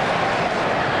Nixon.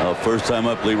 First time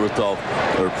up, Lieber threw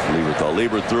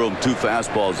him 2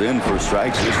 fastballs in for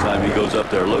strikes. This time he goes up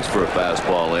there, looks for a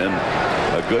fastball in.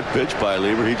 A good pitch by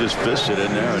Lieber. He just fished it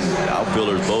in there, and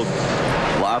outfielders both,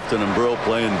 Lofton and Burrell,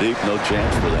 playing deep. No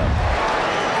chance for them.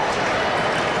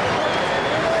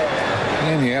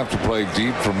 And you have to play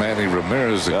deep for Manny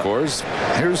Ramirez, of course.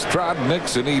 Here's Trot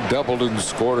Nixon. He doubled and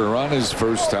scored a run his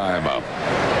first time up.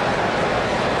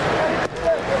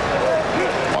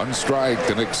 1 strike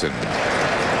to Nixon.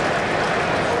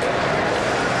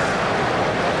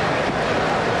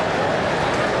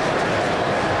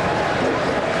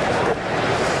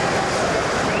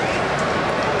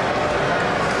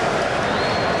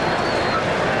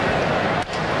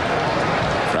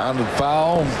 Grounded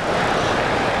foul.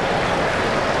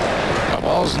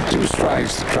 Balls and 2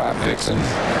 strikes to Trot Nixon.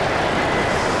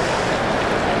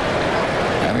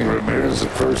 Manny Ramirez at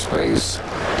first base.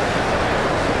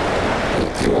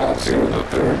 With 2 outs here in the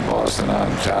third. Boston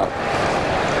on top.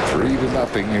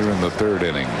 3-0 here in the third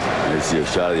inning. I see a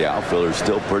shot of the outfielder,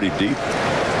 still pretty deep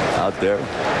out there.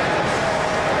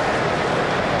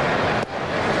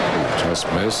 Just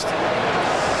missed.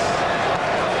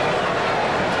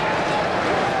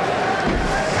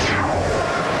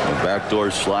 Backdoor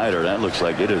slider. That looks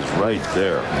like it is right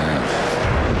there. Man.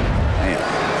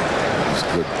 That's a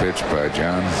good pitch by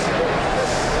John.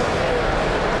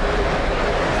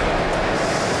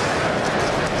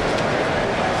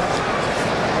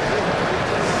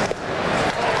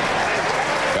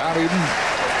 Got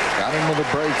him with a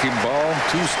breaking ball.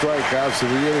 2 strikeouts of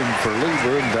the inning for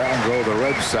Lieber, and down go the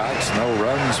Red Sox. No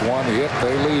runs, 1 hit.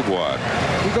 They lead 1.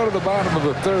 We go to the bottom of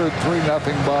the third.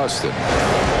 3-0 Boston.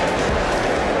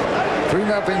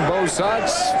 3-0 Bo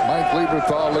Sox. Mike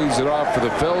Lieberthal leads it off for the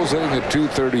Phils, hitting at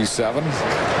 .237.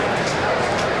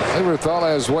 Lieberthal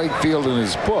has Wakefield in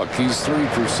his book. He's 3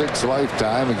 for 6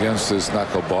 lifetime against this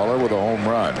knuckleballer with a home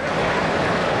run.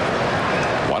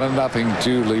 1-0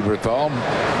 to Lieberthal.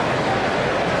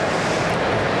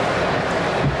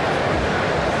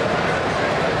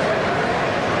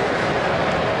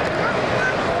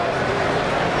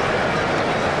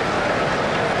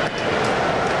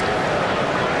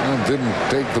 Didn't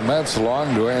take the Mets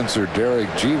long to answer Derek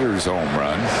Jeter's home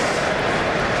run.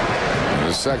 In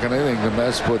the second inning, the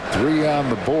Mets put 3 on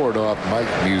the board off Mike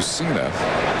Mussina.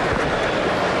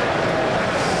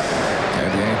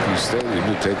 And Yankee Stadium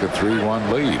to take a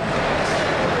 3-1 lead.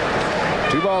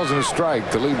 2 balls and a strike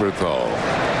to Lieberthal.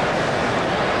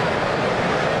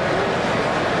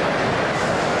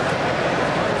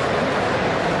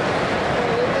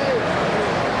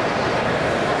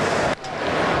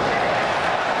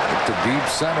 Deep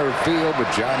center field,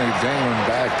 but Johnny Damon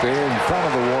back there in front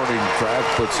of the warning track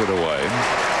puts it away.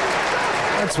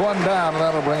 That's 1 down, and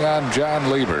that'll bring on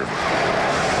Jon Lieber.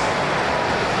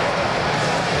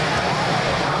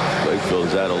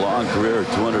 Wakefield's had a long career,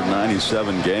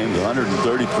 297 games,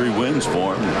 133 wins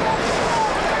for him.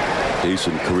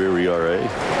 Decent career ERA.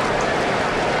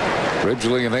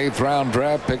 Originally an 8th round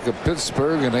draft pick of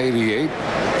Pittsburgh in '88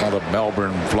 out of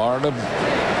Melbourne, Florida.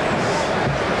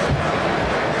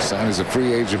 Signed as a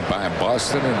free agent by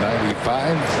Boston in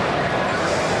 '95.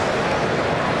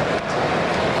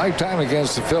 Lifetime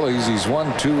against the Phillies, he's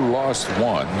won 2, lost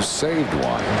 1, saved 1.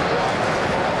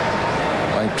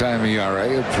 Lifetime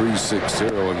ERA of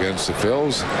 3.60 against the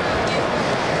Phils.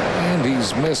 And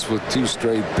he's missed with 2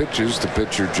 straight pitches to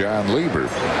pitcher Jon Lieber.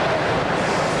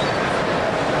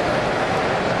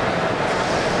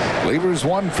 Lieber's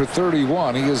 1 for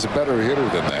 31. He is a better hitter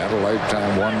than that, a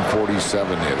lifetime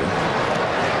 147 hitter.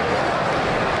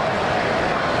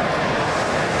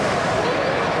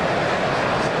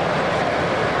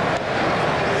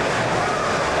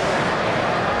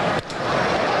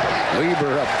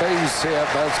 Lieber, a base hit.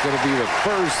 That's going to be the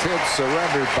first hit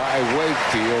surrendered by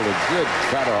Wakefield. A good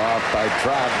cutoff by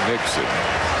Trot Nixon.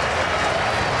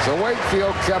 So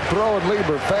Wakefield kept throwing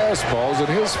Lieber fastballs, and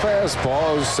his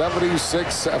fastball is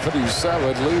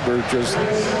 76-77. Lieber just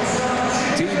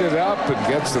teed it up and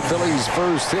gets the Phillies'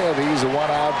 first hit. He's a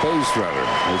 1-out base runner.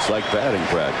 It's like batting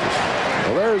practice.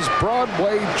 Well, there's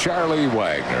Broadway Charlie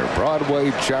Wagner.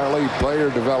 Broadway Charlie, player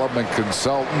development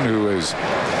consultant who has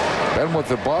been with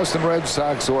the Boston Red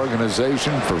Sox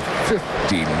organization for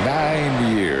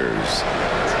 59 years.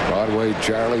 Broadway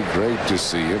Charlie, great to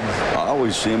see him. I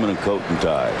always see him in a coat and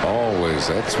tie. Always.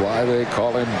 That's why they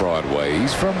call him Broadway.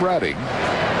 He's from Reading.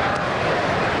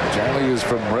 Charlie is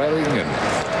from Reading, and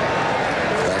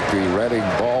back the Reading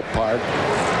ballpark.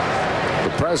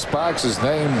 The press box is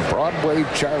named Broadway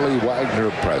Charlie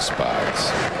Wagner Press Box.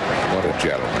 What a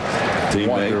gentleman. Teammate.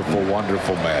 Wonderful,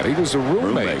 wonderful man. He was a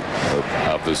roommate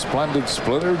of the splendid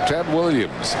splinter Ted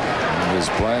Williams in his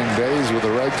playing days with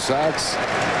the Red Sox.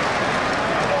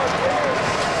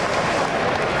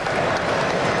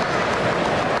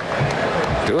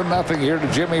 Doing nothing here to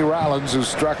Jimmy Rollins, who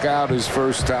struck out his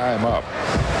first time up.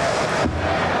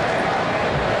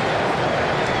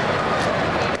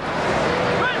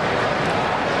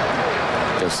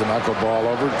 Gets the knuckleball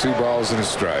over, 2 balls and a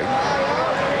strike.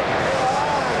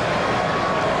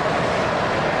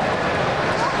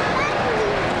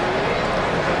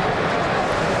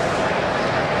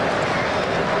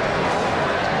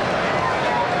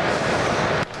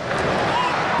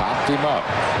 Popped him up.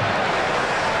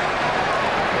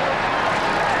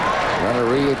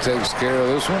 Ramirez takes care of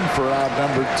this one for out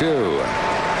number 2.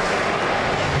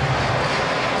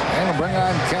 And bring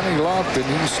on Kenny Lofton.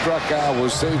 He struck out,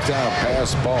 was safe down a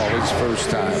pass ball his first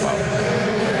time up.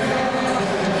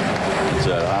 It's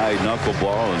that high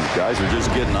knuckleball, and guys are just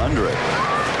getting under it.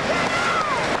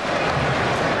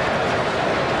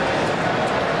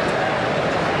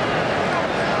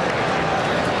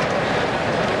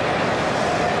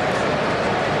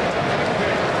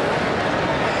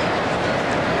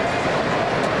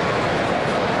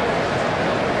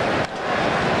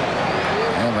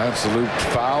 That's a looped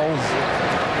foul.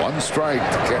 1 strike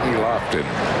to Kenny Lofton.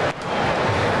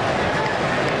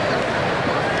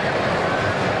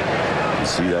 You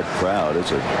see that crowd.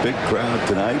 It's a big crowd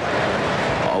tonight,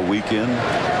 all weekend.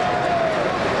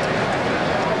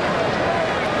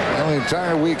 Well, the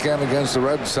entire weekend against the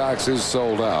Red Sox is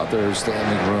sold out. There's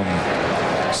standing room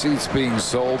seats being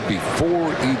sold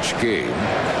before each game.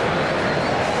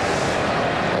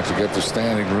 To get the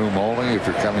standing room only if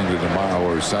you're coming to tomorrow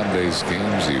or Sunday's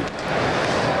games. You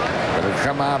better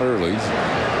come out early.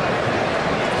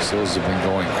 Sales have been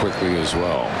going quickly as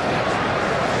well.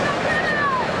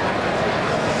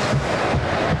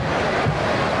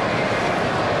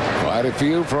 Quite a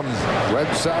few from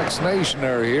Red Sox Nation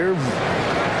are here.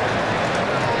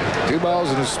 2 balls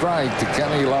and a strike to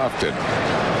Kenny Lofton.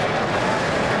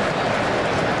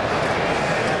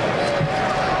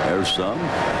 There's some.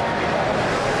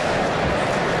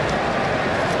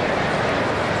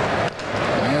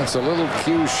 And it's a little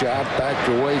cue shot back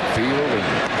to Wakefield, and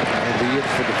that'll be it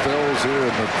for the Phils here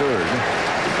in the 3rd.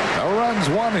 No runs,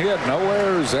 1 hit, no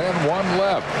errors, and 1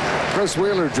 left. Chris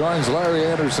Wheeler joins Larry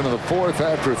Anderson in the 4th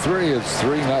after 3. It's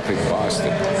 3-0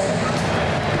 Boston.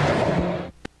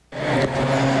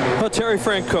 Well, Terry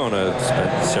Francona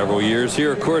spent several years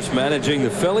here, of course, managing the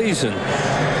Phillies, and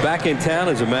back in town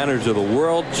as a manager of the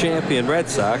world champion Red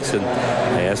Sox, and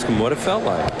I asked him what it felt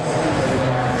like.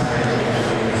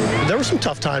 There were some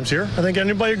tough times here. I think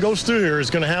anybody who goes through here is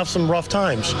going to have some rough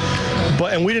times.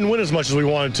 And we didn't win as much as we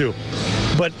wanted to.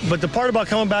 But the part about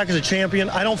coming back as a champion,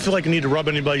 I don't feel like you need to rub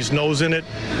anybody's nose in it.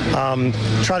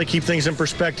 Try to keep things in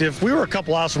perspective. We were a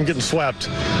couple outs from getting swept,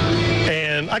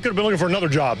 and I could have been looking for another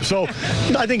job. So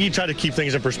I think he tried to keep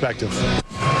things in perspective.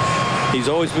 He's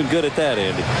always been good at that,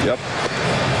 Andy. Yep.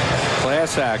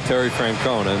 Class act, Terry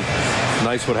Francona.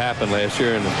 Nice what happened last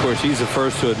year, and of course he's the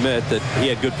first to admit that he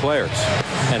had good players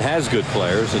and has good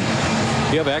players, and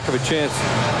you have a heck of a chance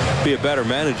to be a better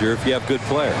manager if you have good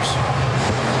players.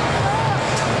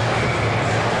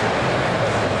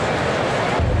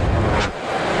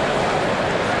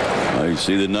 You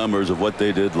see the numbers of what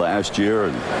they did last year,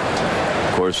 and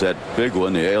of course that big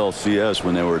one, the ALCS,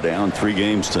 when they were down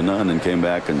 3-0 and came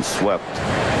back and swept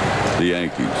the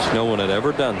Yankees. No one had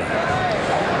ever done that.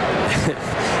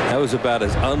 That was about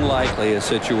as unlikely a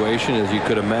situation as you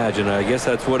could imagine. I guess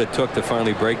that's what it took to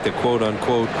finally break the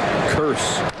quote-unquote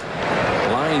curse.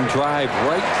 Line drive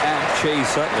right at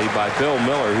Chase Utley by Bill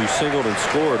Miller, who singled and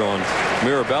scored on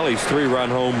Mirabelli's 3-run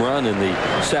home run in the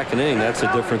 2nd inning. That's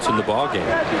the difference in the ballgame.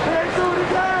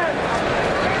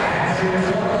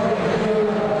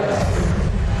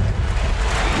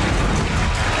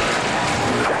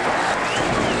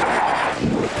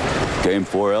 Game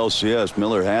 4 LCS.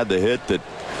 Miller had the hit that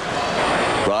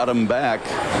brought him back.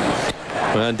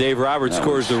 And Dave Roberts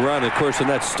scores the run. Of course, and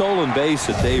that stolen base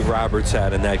that Dave Roberts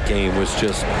had in that game was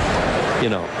just, you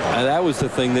know, that was the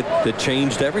thing that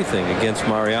changed everything against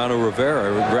Mariano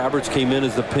Rivera. Roberts came in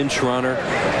as the pinch runner,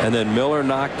 and then Miller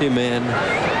knocked him in.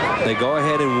 They go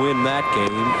ahead and win that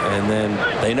game, and then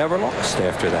they never lost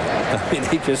after that. I mean,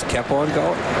 they just kept on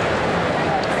going.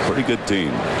 Pretty good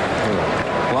team.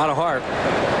 A lot of heart.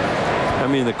 I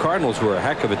mean, the Cardinals were a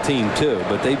heck of a team, too,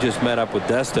 but they just met up with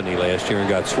destiny last year and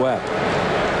got swept.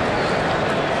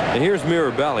 And here's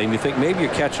Mirabelli, and you think maybe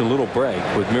you're catching a little break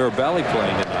with Mirabelli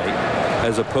playing tonight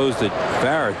as opposed to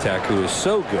Varitek, who is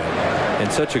so good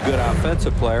and such a good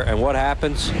offensive player. And what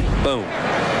happens? Boom.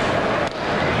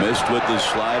 Missed with the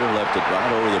slider, left it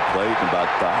right over the plate and about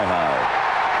thigh high.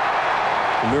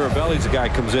 And Mirabelli's the guy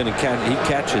who comes in and he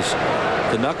catches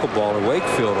the knuckleballer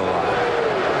Wakefield a lot.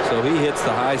 So he hits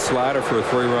the high slider for a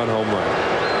 3-run home run.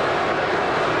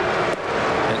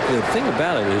 And the thing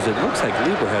about it is it looks like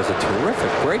Lieber has a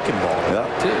terrific breaking ball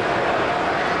too.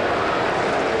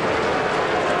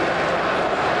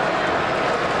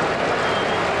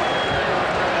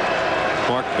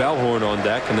 Mark Bellhorn on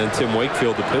deck, and then Tim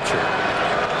Wakefield, the pitcher.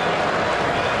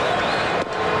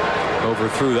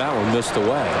 Overthrew that one, missed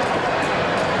away.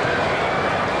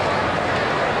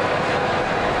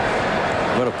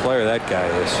 What a player that guy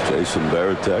is. Jason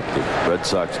Varitek, the Red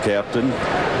Sox captain,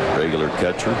 regular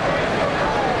catcher.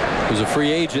 He was a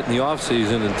free agent in the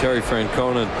offseason, and Terry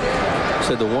Francona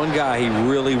said the one guy he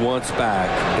really wants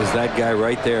back is that guy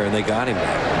right there, and they got him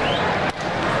back.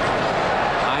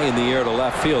 High in the air to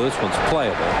left field. This one's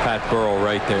playable. Pat Burrell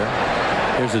right there.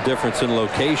 Here's the difference in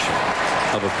location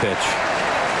of a pitch.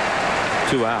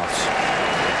 2 outs.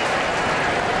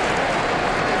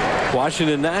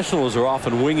 Washington Nationals are off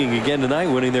and winging again tonight,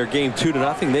 winning their game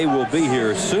 2-0. They will be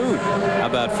here soon. How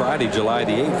about Friday, July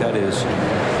the 8th? That is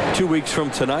 2 weeks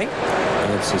from tonight.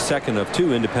 And it's the second of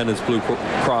 2 Independence Blue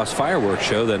Cross fireworks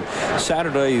show. Then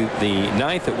Saturday the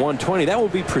 9th at 1:20. That will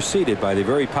be preceded by the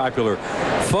very popular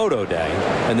Photo Day.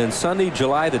 And then Sunday,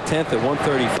 July the 10th at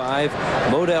 1:35.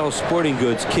 Modell Sporting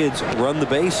Goods Kids Run the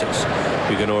Bases.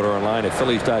 You can order online at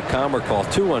Phillies.com or call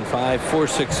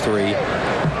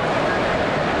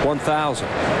 215-463-1000.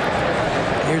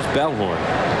 Here's Bellhorn.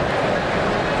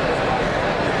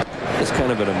 It's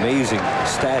kind of an amazing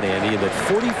stat, Andy, that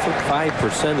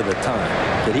 45% of the time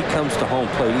that he comes to home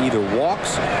plate either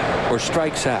walks or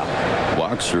strikes out.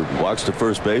 Walks to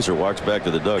first base or walks back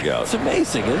to the dugout. It's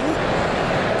amazing, isn't it?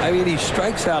 I mean, he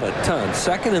strikes out a ton,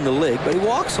 second in the league, but he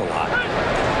walks a lot.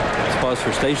 Let's pause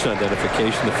for station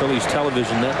identification, the Phillies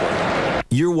Television Network.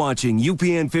 You're watching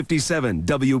UPN57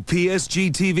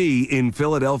 WPSG TV in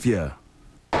Philadelphia.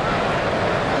 1-2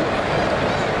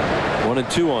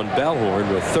 on Bellhorn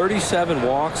with 37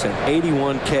 walks and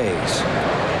 81 Ks.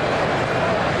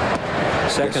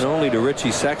 Second only to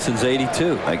Richie Sexton's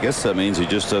 82. I guess that means he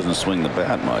just doesn't swing the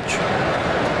bat much.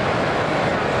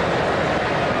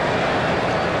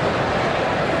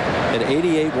 At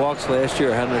 88 walks last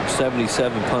year,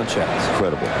 177 punch outs.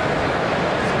 Incredible.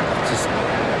 Just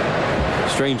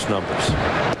strange numbers.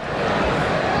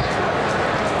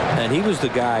 And he was the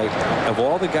guy, of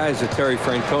all the guys that Terry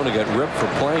Francona got ripped for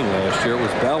playing last year, it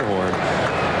was Bellhorn.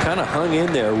 Kind of hung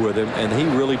in there with him, and he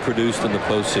really produced in the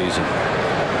postseason.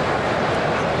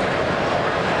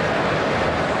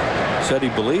 Said he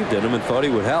believed in him and thought he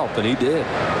would help, and he did.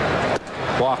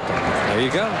 Walked him. There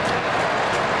you go.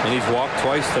 And he's walked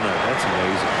twice tonight. That's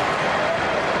amazing.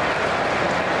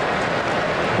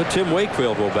 But Tim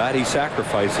Wakefield will bat. He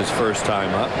sacrificed his first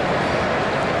time up.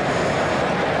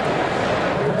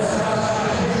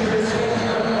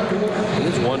 He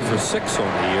is 1 for 6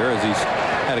 on the year, as he's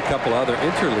had a couple other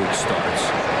interleague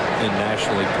starts in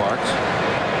National League parks.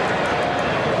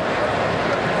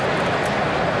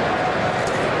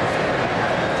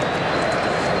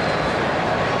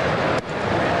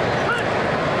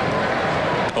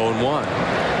 One.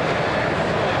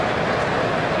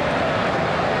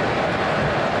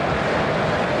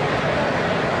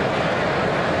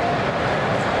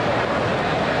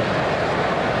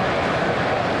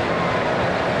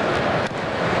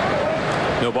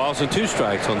 No balls and 2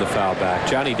 strikes on the foul back.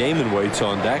 Johnny Damon waits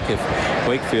on deck if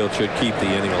Wakefield should keep the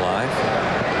inning alive.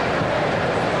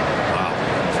 Wow,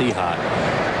 is he hot.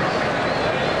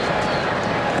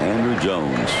 Andrew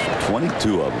Jones,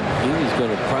 22 of them. He's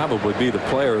going to probably be the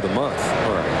player of the month,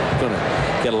 or going to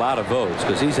get a lot of votes,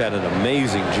 because he's had an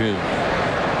amazing June.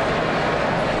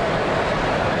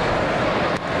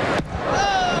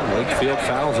 Wakefield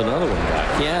fouls another one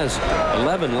back. He has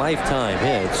 11 lifetime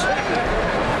hits.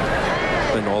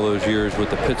 Spent all those years with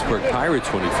the Pittsburgh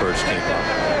Pirates when he first came up.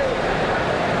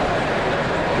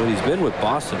 But he's been with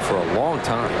Boston for a long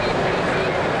time.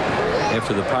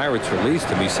 After the Pirates released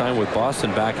him, he signed with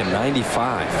Boston back in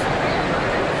 '95.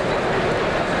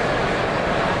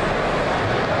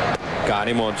 Got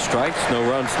him on strikes. No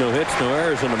runs, no hits, no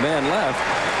errors, and a man left.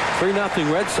 3-0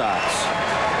 Red Sox.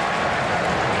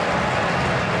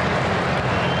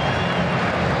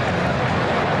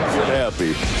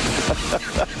 Happy.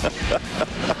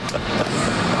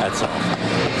 That's all.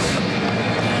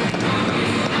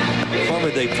 Why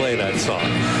would they play that song?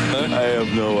 Huh? I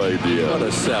have no idea. What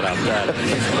a setup that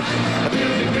is.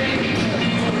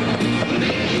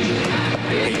 I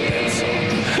hate that song.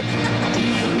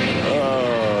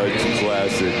 Oh, it's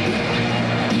classic.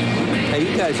 Hey,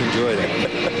 you guys enjoy that.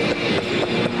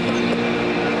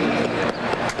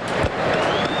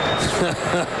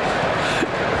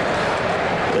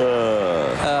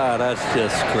 That's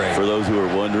just great. For those who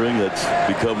are wondering, that's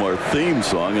become our theme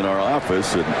song in our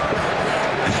office, and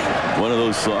one of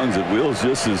those songs that Will's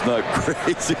just is not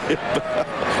crazy about.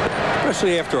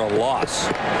 Especially after a loss.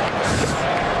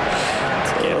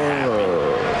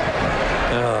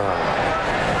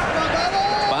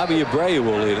 Bobby Abreu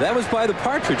will lead. That was by the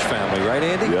Partridge Family, right,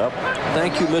 Andy? Yep.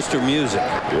 Thank you, Mr. Music.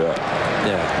 Yeah.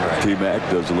 Yeah, right. T-Mac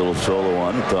does a little solo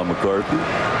on it, Tom McCarthy.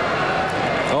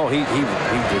 Oh, he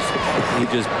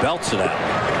just belts it out.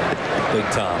 Big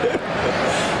Tom.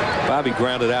 Bobby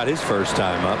grounded out his first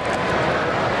time up.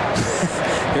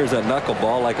 Here's a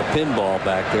knuckleball like a pinball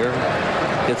back there.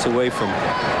 Gets away from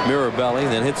Mirabelli,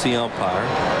 then hits the umpire.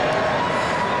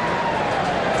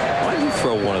 Why did you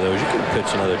throw one of those? You could have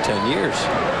pitched another 10 years.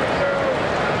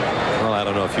 Well, I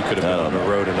don't know if you could have been on the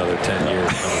road another 10 years.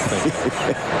 I don't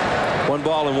think. 1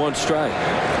 ball and 1 strike.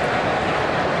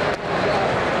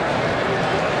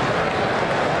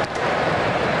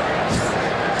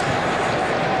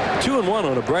 2-1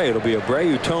 on Abreu. It'll be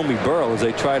Abreu, Tommy Burrell as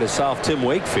they try to solve Tim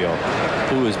Wakefield,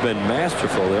 who has been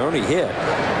masterful. Their only hit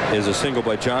is a single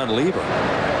by Jon Lieber.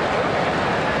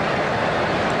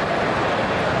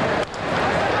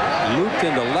 Looped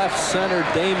into left center.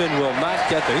 Damon will not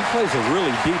get there. He plays a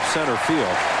really deep center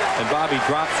field, and Bobby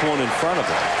drops one in front of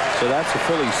him. So that's the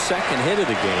Phillies' second hit of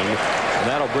the game, and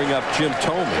that'll bring up Jim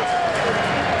Thome.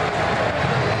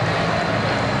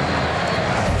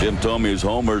 Jim Thome has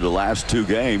homered the last 2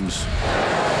 games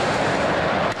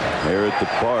here at the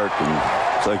park, and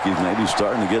it's like he's maybe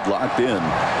starting to get locked in.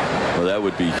 Well, that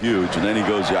would be huge. And then he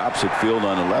goes the opposite field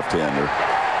on a left-hander.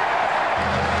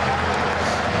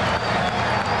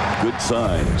 Good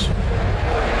signs.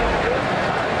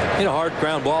 Hit a hard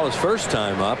ground ball his first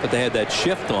time up, but they had that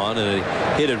shift on, and it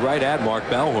hit it right at Mark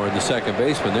Bellhorn, the second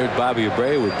baseman. There's Bobby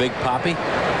Abreu with Big Poppy.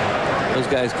 Those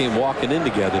guys came walking in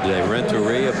together today.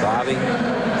 Renteria, Bobby,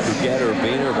 Huguet,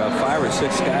 Urbina, about 5 or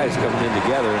 6 guys coming in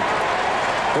together.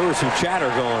 There was some chatter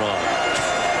going on.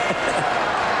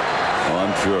 Oh,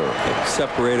 I'm sure.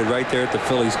 Separated right there at the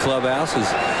Phillies clubhouse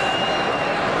as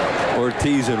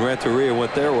Ortiz and Renteria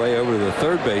went their way over to the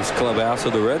third base clubhouse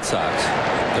of the Red Sox.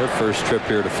 Their first trip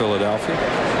here to Philadelphia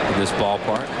in this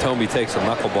ballpark. Tomey takes a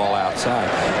knuckleball outside.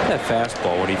 That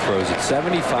fastball when he throws it,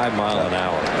 75 miles an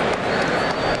hour.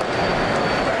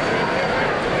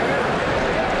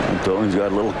 Tomey's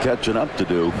got a little catching up to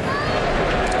do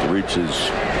to reach his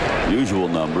usual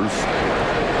numbers.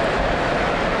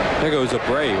 There goes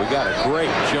Abreu. We got a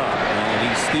great jump, and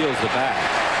he steals the bag.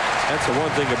 That's the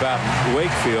one thing about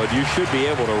Wakefield. You should be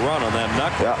able to run on that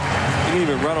knuckle. Yeah. You can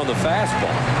even run on the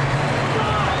fastball.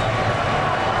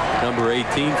 Number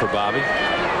 18 for Bobby.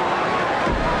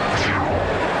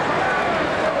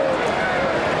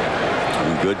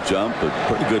 Good jump, but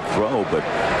pretty good throw, but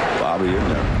Bobby in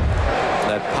there.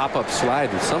 That pop-up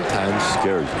slide that sometimes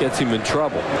scares, gets him in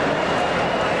trouble.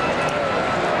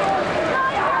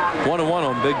 1-1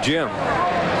 on Big Jim,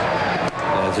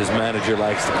 as his manager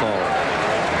likes to call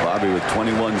him. Bobby with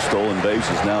 21 stolen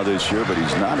bases now this year, but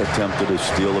he's not attempted a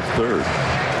steal of third.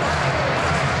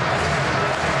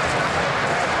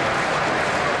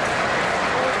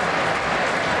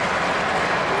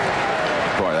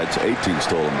 Boy, that's 18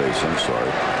 stolen bases. I'm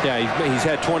sorry. Yeah, he's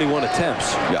had 21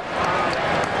 attempts. Yeah.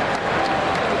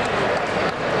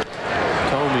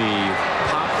 Tomey,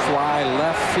 pop fly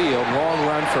left field, long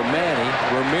run for Manny.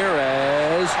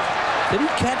 Ramirez, did he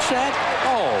catch that?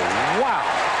 Oh, wow.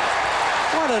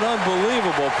 What an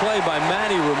unbelievable play by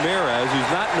Manny Ramirez,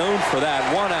 who's not known for that.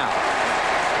 1 out.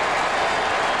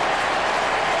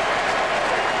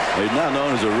 He's not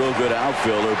known as a real good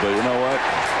outfielder, but you know what?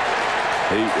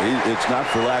 It's not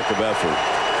for lack of effort.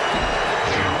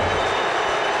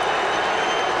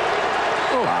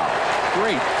 Oh, wow.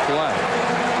 Great play.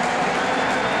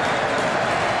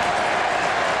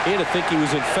 He had to think he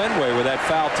was in Fenway with that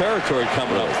foul territory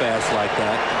coming up fast like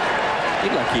that.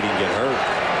 He'd like he didn't get hurt.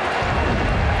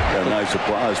 Got a nice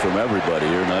applause from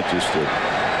everybody here, not just the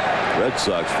Red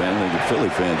Sox fans. I think the Philly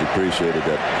fans appreciated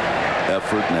that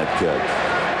effort and that catch.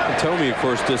 And Tomey, of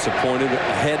course, disappointed.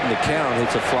 Ahead in the count,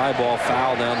 hits a fly ball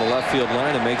foul down the left field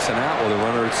line and makes an out with a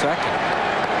runner at second.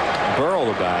 Burrell,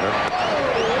 the batter.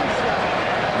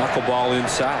 Knuckleball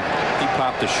inside. He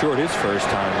popped a short his first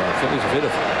time. Phillies hit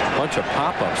a bunch of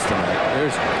pop-ups tonight.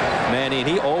 There's Manny, and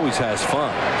he always has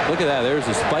fun. Look at that. There's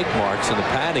the spike marks and the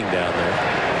padding down there.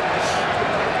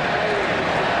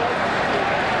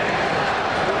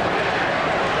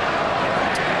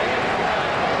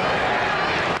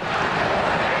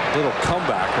 Little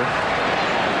comebacker.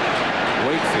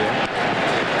 Wakefield.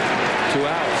 2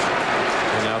 outs.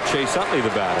 And now Chase Utley, the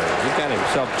batter. He got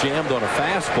himself jammed on a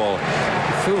fastball.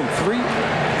 He threw him 3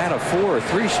 out of 4 or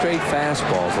 3 straight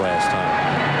fastballs last time.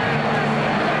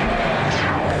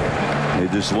 Hey,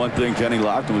 just one thing Kenny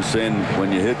Lofton was saying,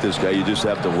 when you hit this guy, you just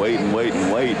have to wait and wait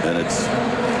and wait, and it's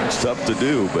tough to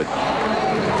do, but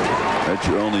that's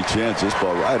your only chance. This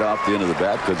ball right off the end of the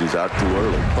bat because he's out too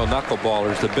early. Well,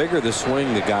 knuckleballers, the bigger the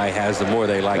swing the guy has, the more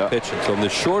they like pitching. So the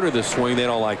shorter the swing, they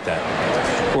don't like that.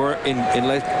 Or in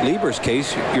Lieber's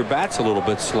case, your bat's a little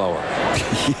bit slower.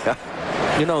 Yeah.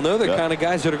 You know, they're the kind of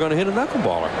guys that are going to hit a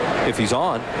knuckleballer if he's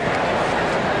on.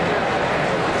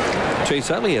 Chase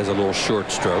Utley has a little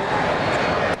short stroke.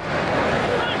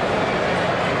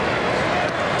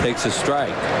 Takes a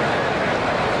strike.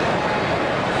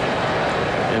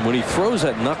 And when he throws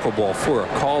that knuckleball for a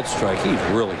called strike, he's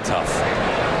really tough.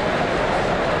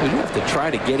 You have to try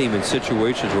to get him in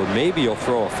situations where maybe he'll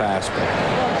throw a fastball,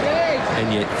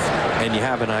 and you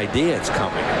have an idea it's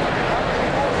coming.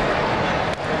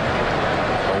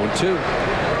 0-2.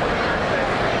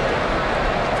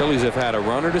 Phillies have had a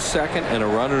runner to second and a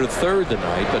runner to third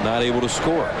tonight, but not able to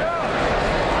score.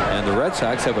 And the Red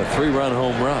Sox have a 3-run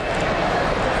home run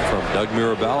from Doug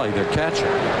Mirabelli, their catcher.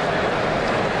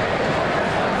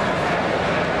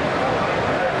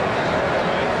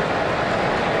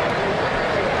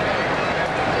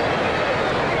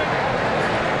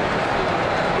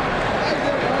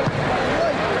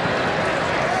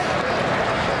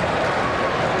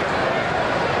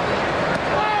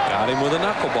 With a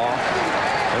knuckleball.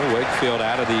 And Wakefield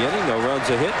out of the inning. No runs,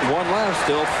 a hit, 1 left.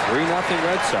 Still 3-0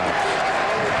 Red Sox.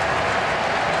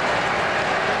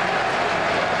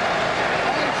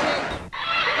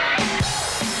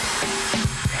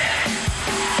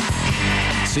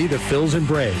 see the Phils and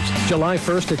Braves. July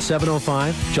 1st at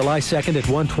 7:05, July 2nd at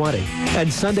 1:20,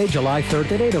 and Sunday, July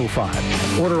 3rd at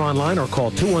 8:05. Order online or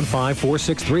call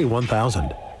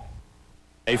 215-463-1000.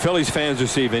 Hey, Phillies fans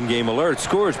receive in-game alerts,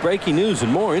 scores, breaking news,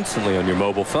 and more instantly on your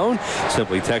mobile phone.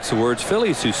 Simply text the words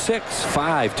Phillies to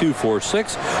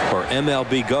 65246 or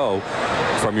MLB Go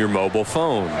from your mobile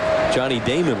phone. Johnny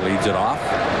Damon leads it off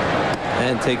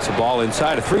and takes the ball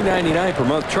inside. A $3.99 per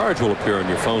month charge will appear on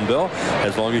your phone bill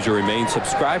as long as you remain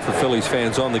subscribed. For Phillies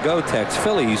fans on the go, text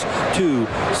Phillies to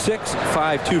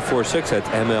 65246. That's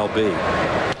MLB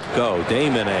Go.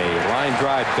 Damon, a line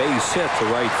drive base hit to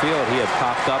right field. He had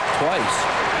popped up twice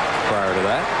prior to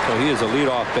that, so he is a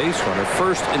leadoff base runner,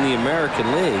 first in the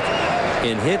American League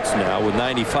in hits now with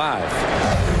 95.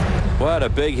 What a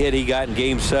big hit he got in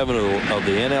Game 7 of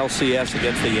the NLCS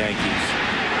against the Yankees.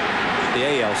 The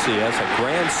ALCS, a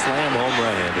grand slam home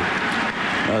run, Andy.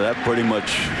 Well, that pretty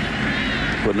much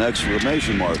put an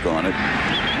exclamation mark on it.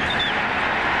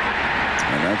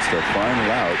 And that's the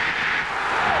final out.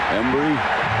 Embry,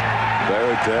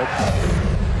 Baratek.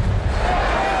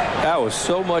 That was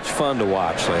so much fun to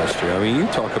watch last year. I mean, you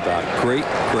talk about great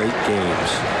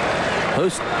games.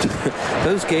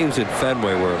 Those games in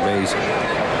Fenway were amazing.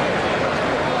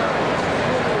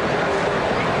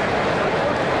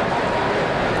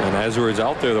 And as a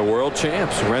result, they're the world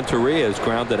champs. Renteria is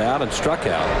grounded out and struck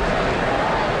out.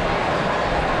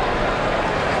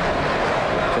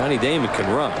 Johnny Damon can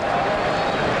run.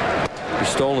 He's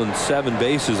stolen 7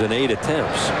 bases in 8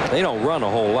 attempts. They don't run a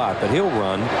whole lot, but he'll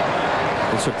run.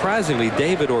 And surprisingly,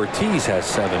 David Ortiz has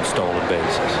 7 stolen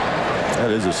bases.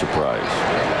 That is a surprise.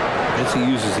 As he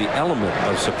uses the element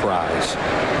of surprise.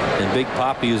 And Big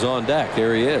Papi is on deck.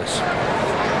 There he is.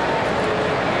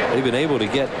 They've been able to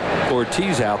get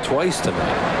Ortiz out twice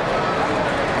tonight.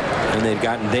 And they've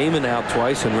gotten Damon out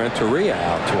twice and Renteria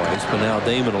out twice. But now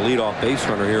Damon, a leadoff base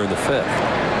runner here in the 5th.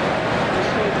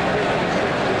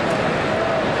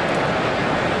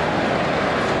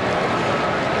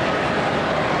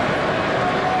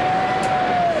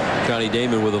 Johnny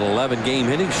Damon with an 11-game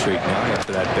hitting streak now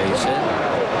after that base hit.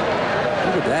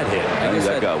 Look at that hit. I guess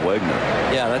that got Wegner.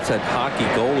 Yeah, that's that hockey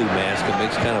goalie mask. It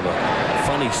makes kind of a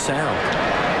funny sound.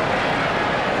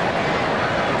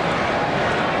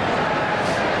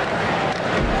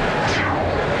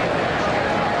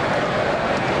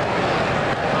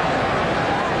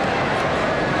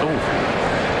 Oh,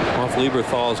 off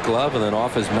Lieberthal's glove and then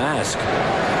off his mask.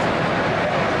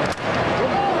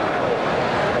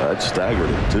 That staggered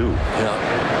him too. Yeah.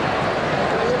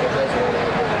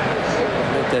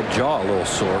 Make that jaw a little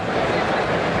sore.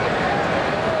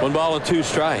 1 ball and 2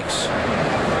 strikes.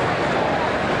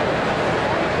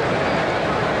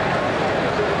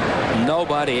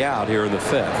 Nobody out here in the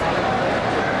 5th.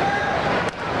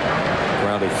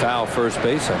 Grounded foul first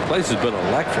base. That place has been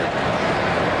electric.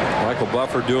 Michael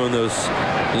Buffer doing those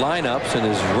lineups in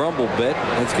his rumble bit.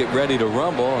 Let's get ready to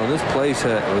rumble. And this place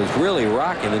was really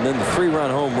rocking. And then the 3-run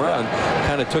home run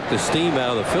kind of took the steam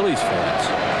out of the Phillies fans.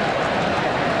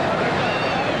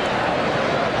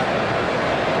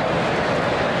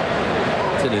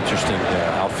 It's an interesting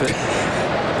outfit.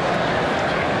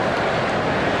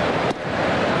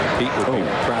 Pete would be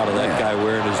proud of that guy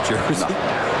wearing his jersey.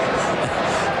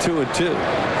 2-2.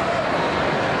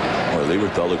 Well,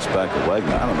 Lieberthal looks back at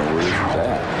Wegner. I don't know where he's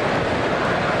at.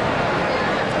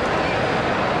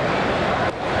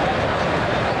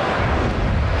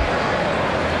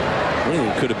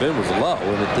 Anything it could have been was low,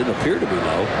 and it didn't appear to be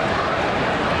low.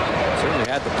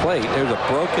 Certainly had the plate. There's a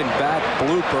broken bat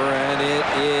blooper, and it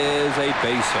is a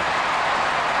base hit.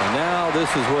 And now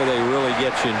this is where they really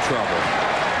get you in trouble.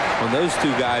 When those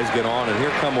two guys get on, and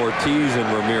here come Ortiz and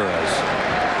Ramirez.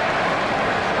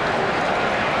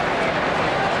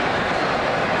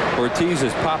 Ortiz has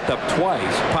popped up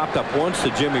twice. Popped up once to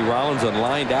Jimmy Rollins and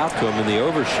lined out to him in the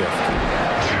overshift.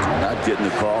 Not getting the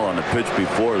call on the pitch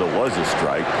before there was a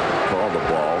strike. Called the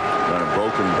ball. Then a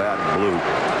broken bat bloop.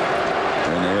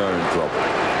 And they are in trouble.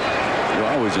 You're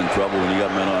always in trouble when you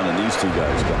got men on and these two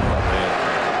guys coming up.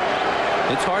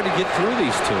 Man. It's hard to get through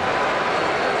these two.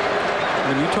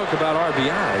 When you talk about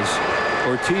RBIs,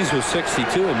 Ortiz was 62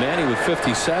 and Manny with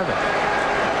 57.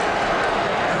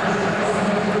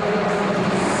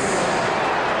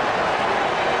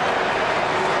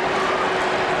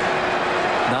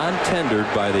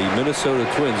 Non-tendered by the Minnesota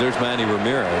Twins, there's Manny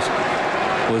Ramirez,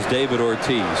 was David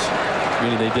Ortiz.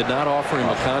 Meaning they did not offer him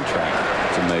a contract.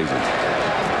 It's amazing.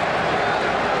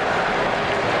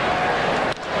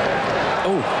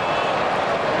 Oh.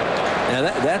 Now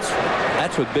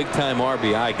that's what big-time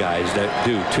RBI guys that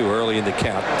do too early in the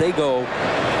count. They go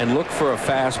and look for a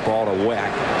fastball to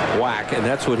whack, and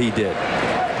that's what he did.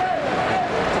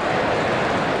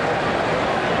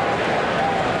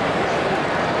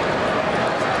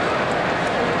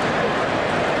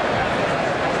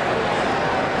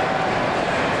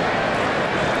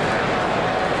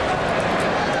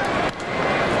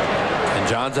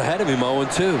 Jon's ahead of him 0-2.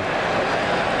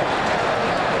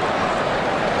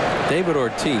 David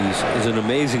Ortiz is an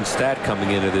amazing stat coming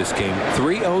into this game.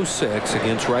 306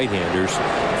 against right-handers,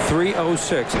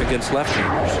 306 against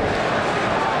left-handers.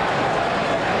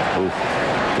 Oh,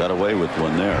 got away with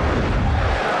one there.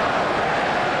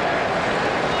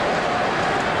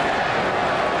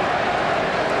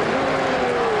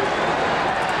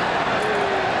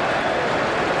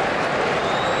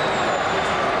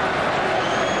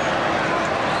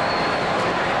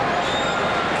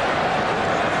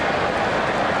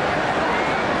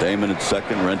 Damon at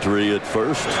second, Renteria at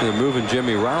first. They're moving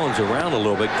Jimmy Rollins around a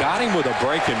little bit. Got him with a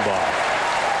breaking ball.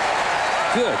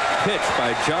 Good pitch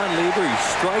by Jon Lieber. He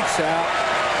strikes out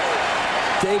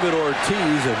David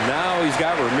Ortiz, and now he's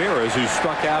got Ramirez, who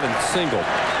struck out and singled.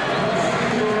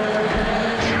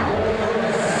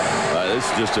 This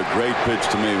is just a great pitch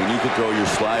to me. When you could throw your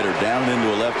slider down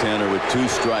into a left-hander with 2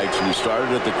 strikes, and you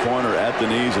started at the corner at the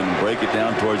knees and break it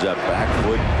down towards that back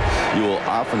foot, you will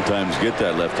oftentimes get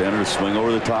that left-hander to swing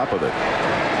over the top of it.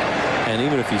 And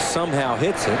even if he somehow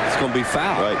hits it, it's going to be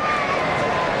foul. Right.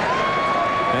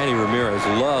 Manny Ramirez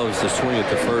loves to swing at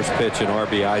the first pitch in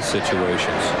RBI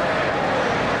situations.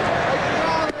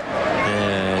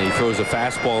 And he throws a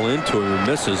fastball into him and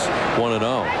misses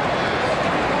 1-0.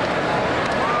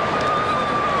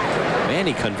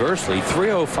 Manny, conversely,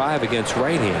 305 against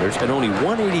right-handers and only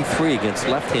 183 against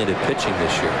left-handed pitching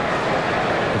this year.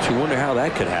 But you wonder how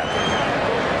that could happen.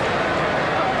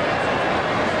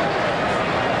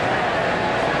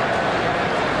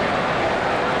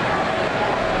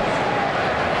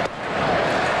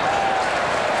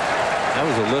 That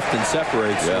was a lift and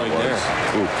separate swing there.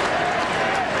 Ooh.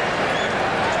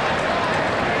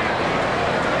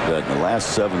 In the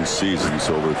last 7 seasons,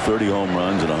 over 30 home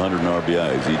runs and 100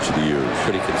 RBIs each of the years.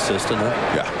 Pretty consistent, huh?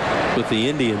 Yeah. With the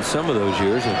Indians some of those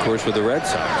years, and of course with the Red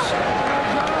Sox.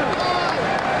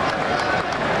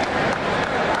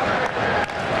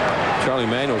 Charlie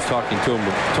Manuel's talking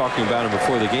about him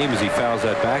before the game as he fouls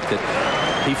that back, that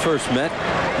he first met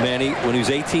Manny when he was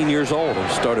 18 years old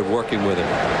and started working with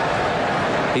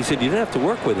him. He said you didn't have to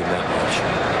work with him that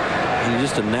much. He's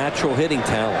just a natural hitting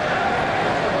talent.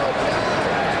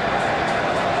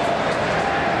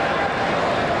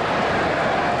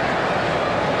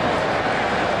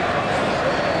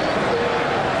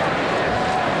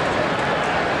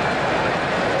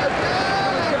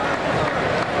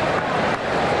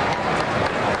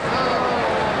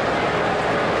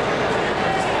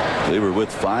 With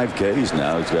 5 Ks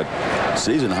now. He's got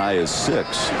season high as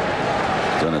 6.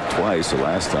 Done it twice. The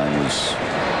last time was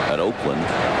at Oakland.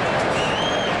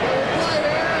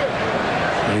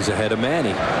 He's ahead of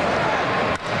Manny.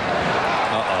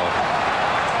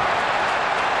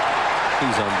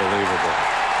 He's unbelievable.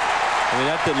 I mean,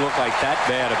 that didn't look like that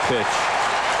bad a pitch.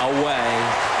 Away.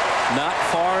 Not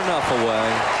far enough away.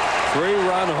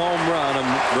 3-run home run.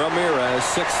 Ramirez,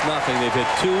 6-0. They've hit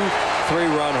 2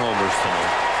 3-run homers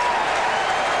tonight.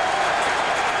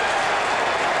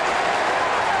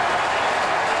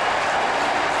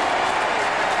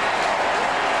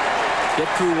 Get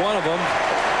through one of them,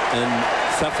 and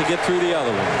it's tough to get through the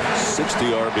other one. 60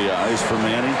 RBIs for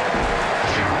Manny.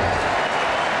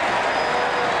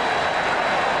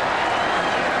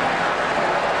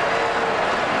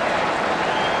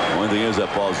 The only thing is that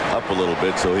ball's up a little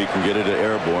bit so he can get it to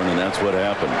airborne, and that's what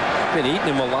happened. Been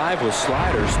eating him alive with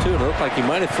sliders, too. It looked like he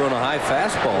might have thrown a high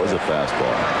fastball. It was a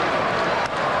fastball.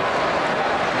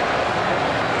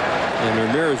 And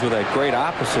Ramirez, with that great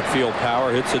opposite field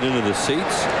power, hits it into the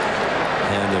seats.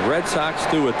 And the Red Sox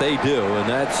do what they do, and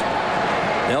that's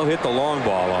they'll hit the long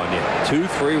ball on you. 2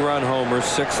 3-run homers,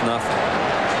 6-0.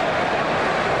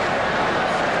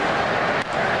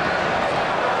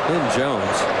 Lynn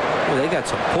Jones, well, they got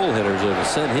some pull hitters that have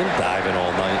sent him diving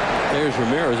all night. There's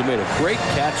Ramirez, who made a great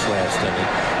catch last inning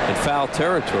in foul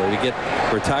territory to get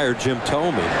retired Jim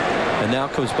Thome, and now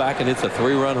comes back and hits a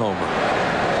 3-run homer.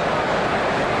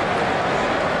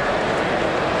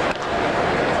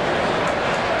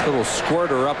 Little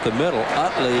squirter up the middle.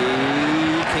 Utley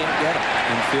can't get it.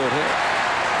 Infield hit.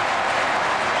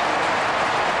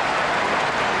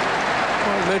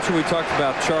 Well, I mentioned we talked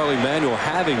about Charlie Manuel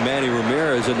having Manny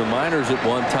Ramirez in the minors at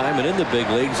one time and in the big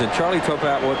leagues, and Charlie talked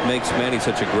about what makes Manny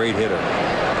such a great hitter.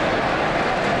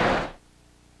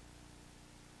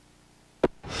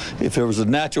 If there was a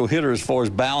natural hitter as far as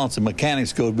balance and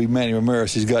mechanics go, it'd be Manny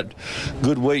Ramirez. He's got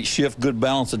good weight shift, good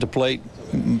balance at the plate,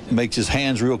 makes his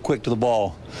hands real quick to the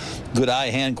ball. Good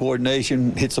eye-hand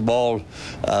coordination, hits the ball,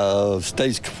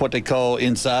 stays what they call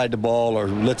inside the ball, or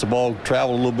lets the ball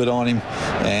travel a little bit on him,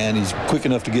 and he's quick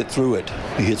enough to get through it.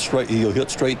 He'll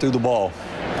hit straight through the ball.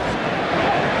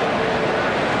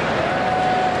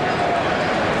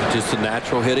 just a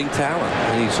natural hitting talent,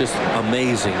 and he's just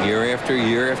amazing year after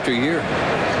year after year.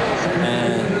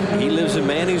 And he lives in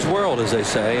Manny's world, as they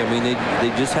say. I mean, they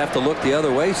just have to look the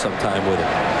other way sometime with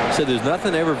him. So there's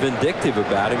nothing ever vindictive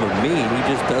about him or mean. He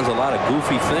just does a lot of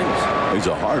goofy things. He's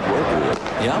a hard worker.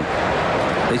 Yeah.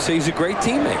 They say he's a great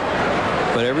teammate,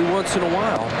 but every once in a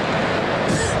while,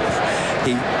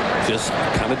 he just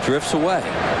kind of drifts away.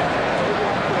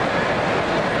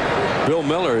 Bill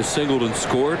Miller has singled and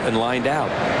scored and lined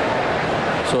out.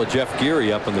 So Jeff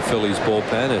Geary up in the Phillies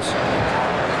bullpen is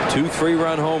 2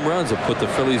 3-run home runs have put the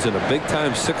Phillies in a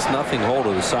big-time 6-0 hold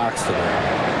of the Sox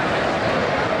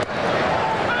tonight.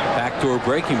 Backdoor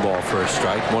breaking ball for a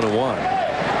strike, 1-1.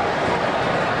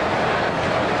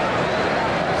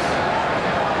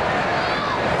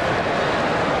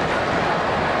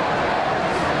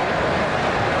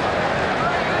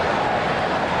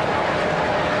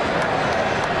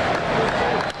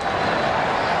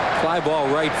 Fly ball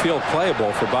right field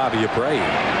playable for Bobby Abreu.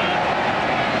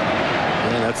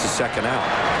 And that's the second out.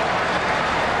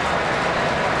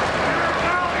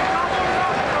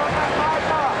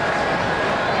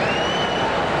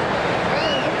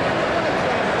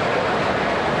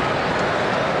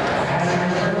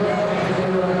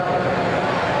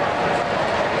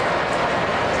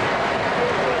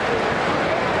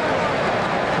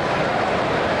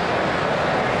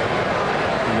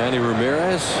 Manny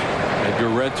Ramirez, Edgar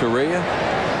Renteria.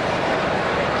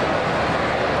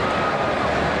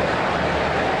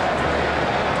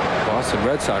 Boston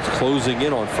Red Sox closing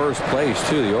in on first place,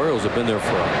 too. The Orioles have been there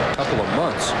for a couple of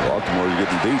months. Baltimore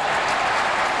getting beat.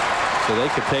 So they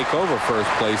could take over first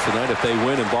place tonight if they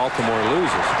win and Baltimore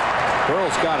loses.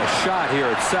 Burrell's got a shot here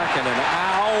at second, and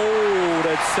out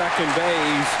at second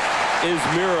base is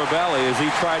Mirabelli as he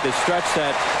tried to stretch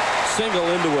that single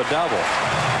into a double.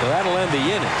 So that'll end the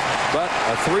inning. But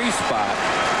a 3-spot,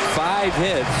 5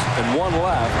 hits, and 1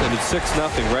 left, and it's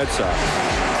 6-0 Red Sox.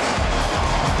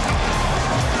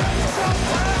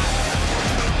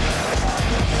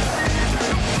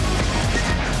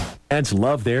 Fans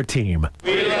love their team.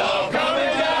 We love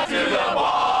coming down to the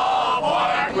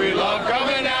ballpark. We love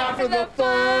coming out for the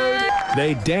third.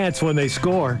 They dance when they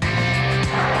score.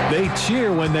 They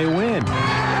cheer when they win.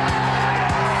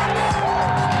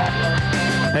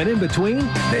 And in between,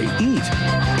 they eat.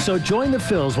 So join the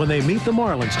Phils when they meet the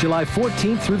Marlins July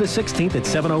 14th through the 16th at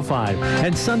 7:05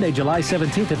 and Sunday, July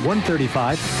 17th at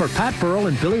 1:35 for Pat Burrell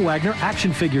and Billy Wagner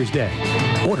Action Figures Day.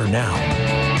 Order now.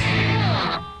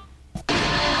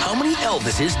 How many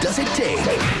Elvises does it take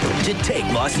to take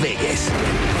Las Vegas?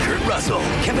 Kurt Russell,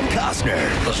 Kevin Costner.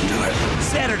 Let's do it.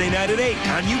 Saturday night at 8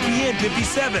 on UPN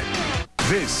 57.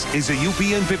 This is a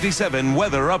UPN 57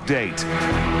 weather update.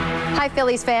 Hi,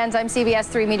 Phillies fans. I'm CBS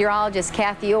 3 meteorologist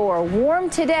Kathy Orr. Warm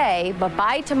today, but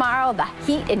by tomorrow, the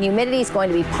heat and humidity is going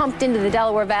to be pumped into the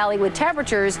Delaware Valley with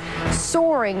temperatures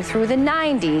soaring through the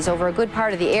 90s over a good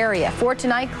part of the area. For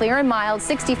tonight, clear and mild,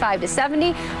 65 to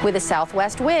 70 with a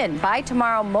southwest wind. By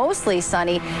tomorrow, mostly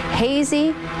sunny,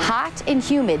 hazy, hot and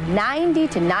humid, 90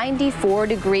 to 94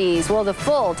 degrees. Well, the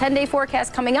full 10-day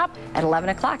forecast coming up at 11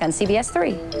 o'clock on CBS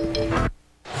 3.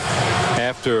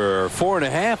 After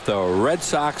 4.5, though, Red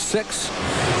Sox 6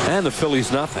 and the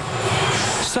Phillies nothing.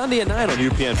 Sunday at 9 on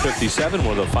UPN 57,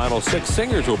 one of the final 6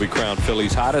 singers will be crowned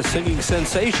Philly's hottest singing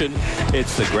sensation.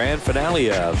 It's the grand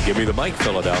finale of Give Me the Mic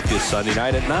Philadelphia, Sunday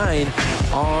night at 9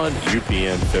 on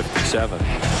UPN 57.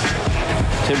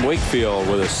 Tim Wakefield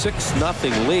with a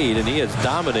 6-0 lead, and he has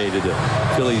dominated the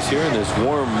Phillies here in this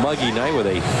warm, muggy night with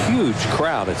a huge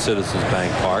crowd at Citizens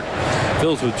Bank Park.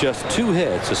 Phillies with just 2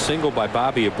 hits, a single by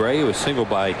Bobby Abreu, a single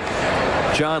by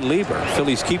Jon Lieber.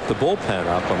 Phillies keep the bullpen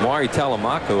up. Amari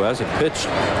Telemaco hasn't pitched.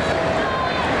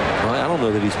 Well, I don't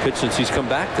know that he's pitched since he's come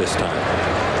back this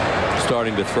time.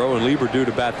 Starting to throw, and Lieber due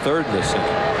to bat third in this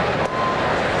inning.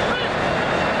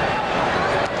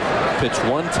 Pitched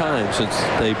 1 time since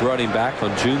they brought him back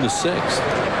on June the 6th.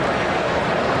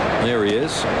 There he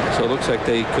is. So it looks like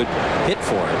they could hit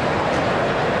for him.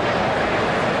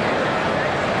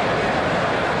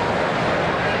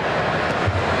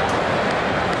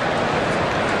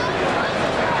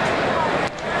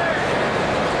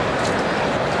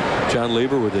 Jon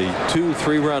Lieber with the 2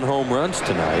 3-run home runs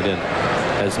tonight and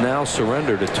has now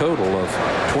surrendered a total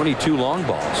of 22 long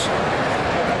balls.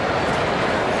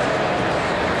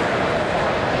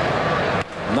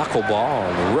 Knuckleball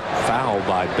and rip foul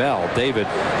by Bell. David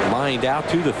lined out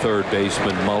to the third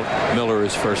baseman. Miller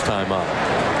his first time up.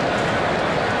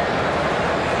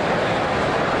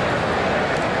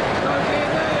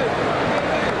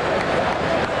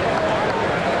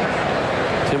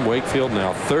 Tim Wakefield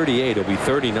now 38. He'll be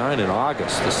 39 in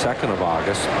August, the 2nd of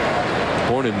August.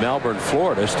 Born in Melbourne,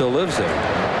 Florida, still lives there.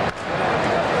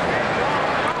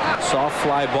 Soft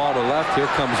fly ball to left. Here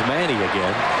comes Manny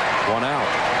again. 1 out.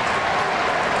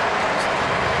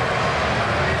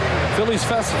 Phillies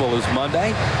Festival is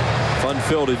Monday.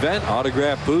 Fun-filled event,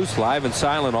 autograph booths, live and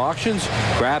silent auctions,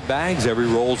 grab bags. Every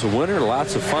roll's a winner.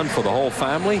 Lots of fun for the whole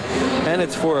family, and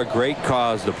it's for a great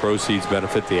cause. The proceeds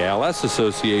benefit the ALS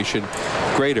Association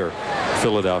Greater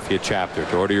Philadelphia chapter.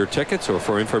 To order your tickets or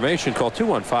for information, call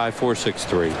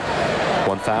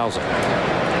 215-463-1000.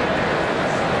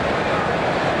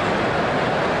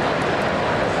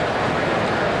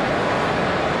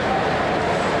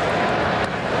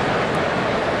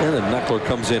 And the knuckler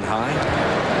comes in high.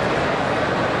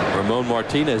 Ramon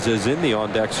Martinez is in the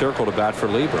on-deck circle to bat for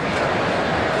Lieber.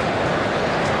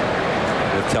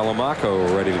 With Telemaco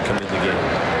ready to come in the game.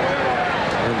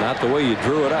 And not the way you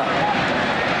drew it up.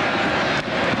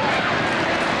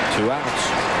 2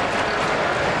 outs.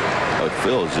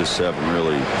 Phillies just haven't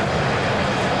really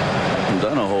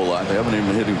done a whole lot. They haven't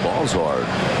even hitting balls hard.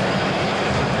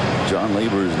 Jon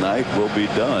Lieber's night will be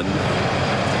done.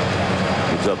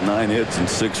 He's up 9 hits and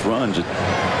 6 runs.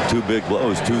 2 big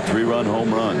blows, 2 3-run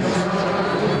home runs.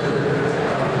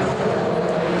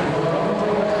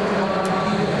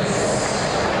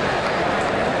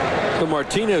 So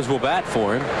Martinez will bat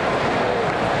for him.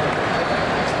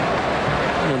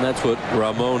 And that's what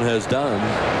Ramon has done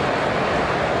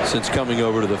since coming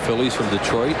over to the Phillies from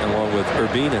Detroit, along with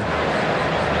Urbina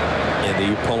in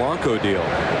the Polanco deal.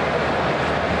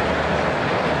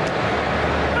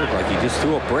 Looked like he just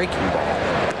threw a breaking ball.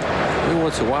 Every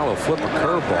once in a while, he'll flip a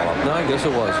curveball. No, I guess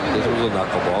it wasn't. I guess it was a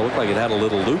knuckleball. Looked like it had a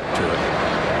little loop to it.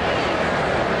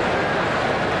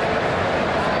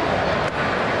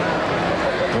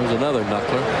 There's another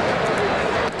knuckler.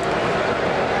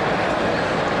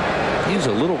 He uses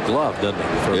a little glove, doesn't he,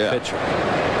 for a pitcher?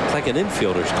 It's like an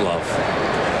infielder's glove.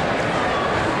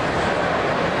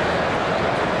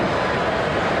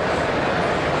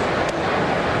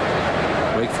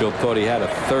 Wakefield thought he had a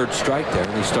 3rd strike there,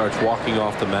 and he starts walking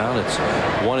off the mound. It's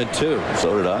 1-2.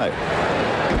 So did I.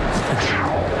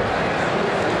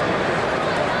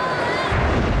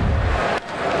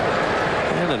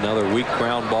 And another weak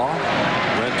ground ball.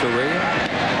 Renteria,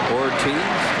 Ortiz, 3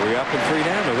 up and 3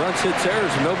 down. The runs hits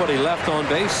errors, nobody left on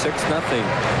base. 6-0.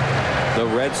 The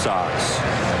Red Sox.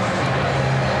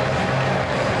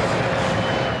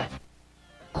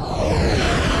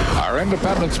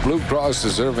 Independence Blue Cross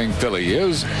deserving Philly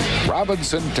is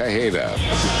Robinson Tejeda.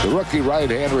 The rookie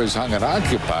right-hander has hung an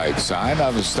occupied sign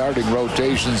on the starting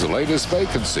rotation's latest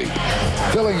vacancy.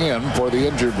 Filling in for the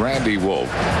injured Randy Wolf,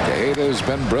 Tejeda has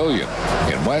been brilliant.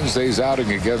 In Wednesday's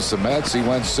outing against the Mets, he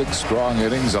went 6 strong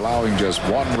innings, allowing just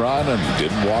 1 run and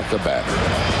didn't walk a batter.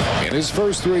 In his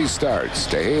first 3 starts,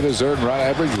 Tejeda's earned run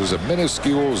average was a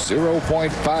minuscule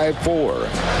 0.54.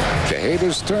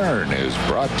 Tejeda's turn is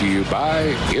brought to you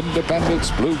by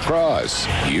Independence Blue Cross.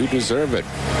 You deserve it.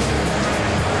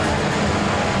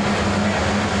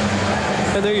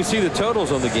 And there you see the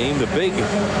totals on the game. The big 2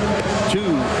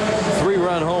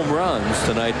 3-run home runs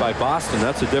tonight by Boston.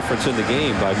 That's the difference in the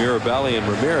game by Mirabelli and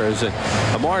Ramirez. And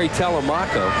Amari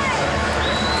Telemaco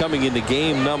coming into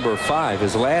game number 5.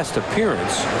 His last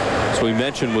appearance, as we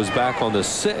mentioned, was back on the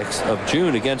 6th of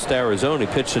June against Arizona.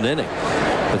 He pitched an inning.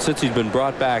 But since he's been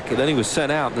brought back, and then he was sent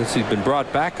out, and since he's been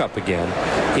brought back up again,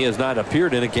 he has not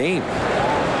appeared in a game.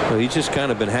 So he's just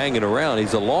kind of been hanging around.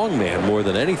 He's a long man more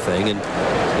than anything, and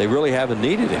they really haven't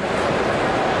needed him.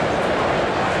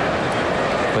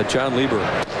 But Jon Lieber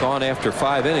gone after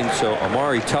 5 innings, so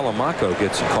Amari Telemaco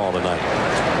gets a call tonight.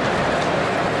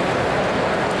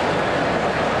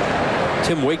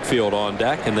 Tim Wakefield on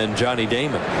deck, and then Johnny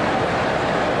Damon.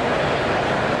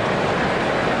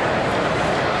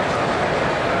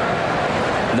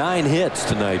 Nine hits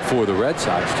tonight for the Red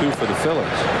Sox, 2 for the Phillies.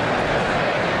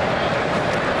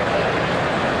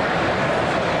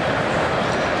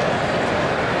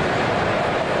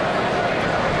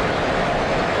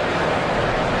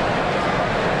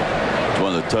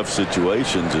 One of the tough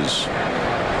situations is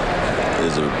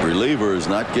a reliever is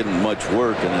not getting much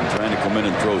work and then trying to come in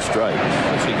and throw strikes.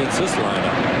 Especially against this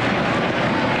lineup.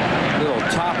 Little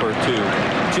topper to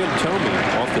Jim Thome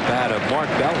off the bat of Mark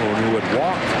Bellhorn, who had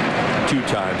walked 2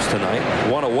 times tonight,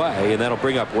 1 away, and that'll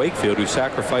bring up Wakefield, who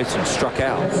sacrificed and struck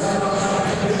out.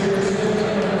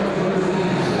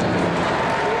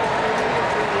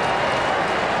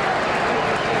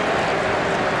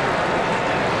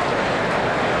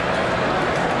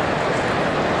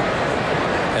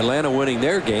 Atlanta winning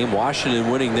their game, Washington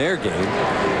winning their game,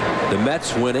 the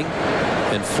Mets winning,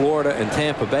 And Florida and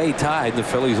Tampa Bay tied. The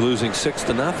Phillies losing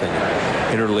 6-0.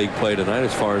 Interleague play tonight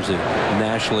as far as the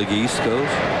National League East goes.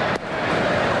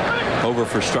 Over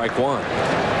for strike one.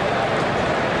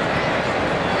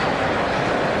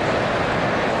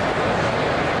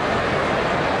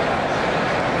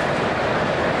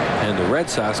 And the Red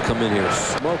Sox come in here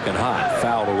smoking hot,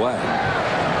 fouled away.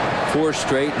 4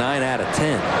 straight, 9 out of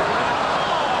 10.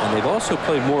 And they've also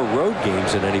played more road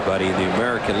games than anybody in the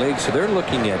American League, so they're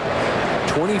looking at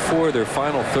 24 of their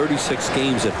final 36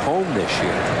 games at home this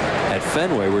year at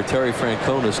Fenway, where Terry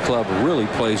Francona's club really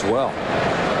plays well.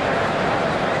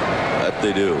 That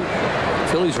they do.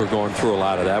 Phillies were going through a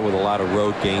lot of that with a lot of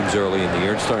road games early in the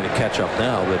year and starting to catch up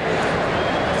now. But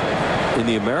in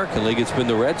the American League, it's been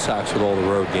the Red Sox with all the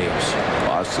road games.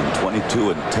 Boston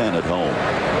 22-10 at home.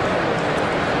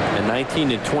 And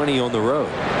 19-20 on the road.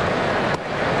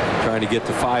 Trying to get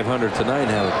to 500 tonight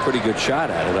and have a pretty good shot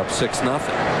at it, up 6-0.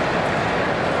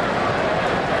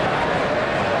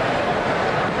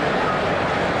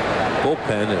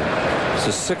 Bullpen, and it's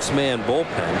a 6-man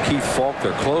bullpen. Keith Falk,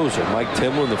 their closer. Mike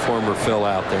Timlin, the former Phil,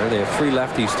 out there. They have 3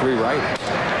 lefties, 3 righties.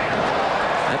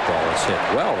 That ball is hit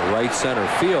well to right center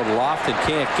field. Lofton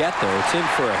can't get there. It's in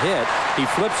for a hit. He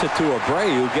flips it to Abreu,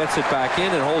 who gets it back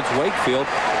in and holds Wakefield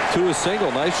to a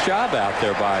single. Nice job out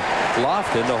there by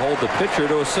Lofton to hold the pitcher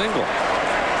to a single.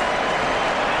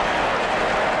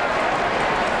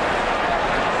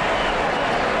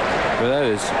 But that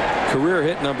is career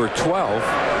hit number 12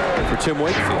 for Tim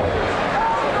Wakefield.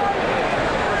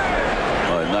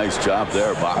 A nice job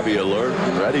there. Bobby alert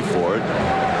and ready for it.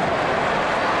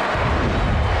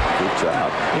 Good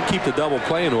job. And keep the double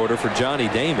play in order for Johnny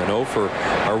Damon. 1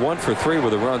 for 3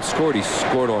 with a run scored. He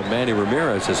scored on Manny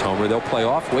Ramirez's homer. They'll play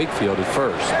off Wakefield at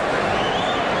first.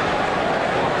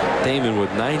 Damon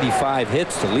with 95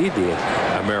 hits to lead the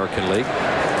American League.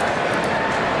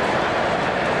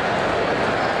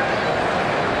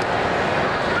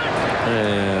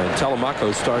 And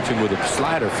Telemaco starts him with a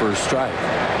slider for a strike.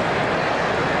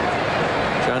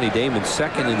 Johnny Damon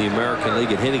second in the American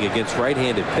League at hitting against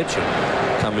right-handed pitching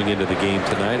coming into the game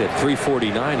tonight. At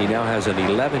 .349, he now has an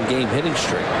 11-game hitting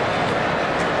streak.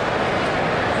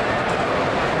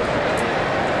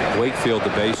 Wakefield, the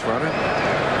base runner,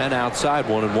 and outside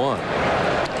 1-1.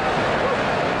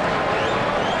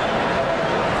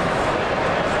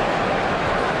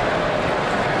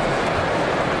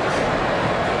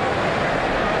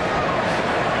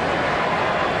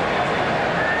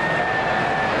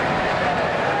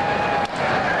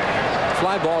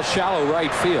 Fly ball shallow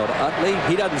right field. Utley,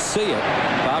 he doesn't see it.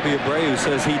 Bobby Abreu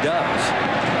says he does.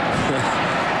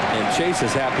 And Chase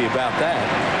is happy about that.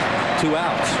 2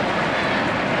 outs.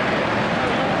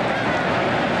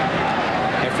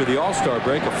 After the All-Star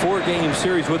break, a 4-game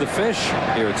series with the Fish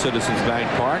here at Citizens Bank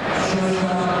Park.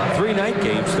 3 night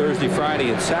games, Thursday, Friday,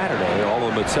 and Saturday, all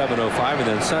of them at 7:05, and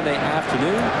then Sunday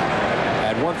afternoon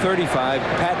at 1:35,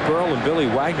 Pat Burrell and Billy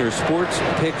Wagner's Sports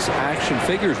Picks action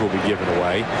figures will be given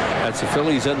away. That's the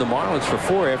Phillies and the Marlins for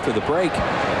 4 after the break.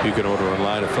 You can order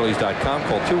online at Phillies.com.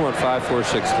 Call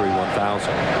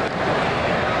 215-463-1000.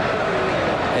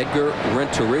 Edgar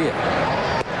Renteria.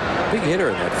 Big hitter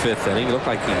in that 5th inning. Looked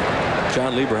like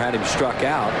Jon Lieber had him struck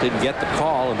out. Didn't get the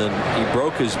call, and then he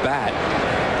broke his bat.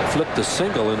 Flipped a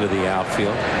single into the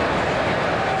outfield.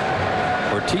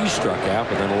 Ortiz struck out,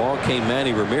 but then along came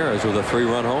Manny Ramirez with a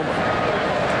 3-run homer.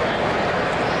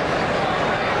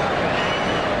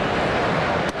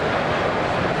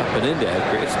 Up and into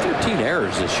Edgar. It's 13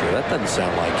 errors this year. That doesn't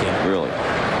sound like him. Really?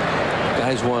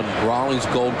 Guy's won Rawlings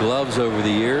Gold Gloves over the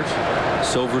years.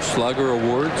 Silver Slugger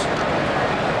awards.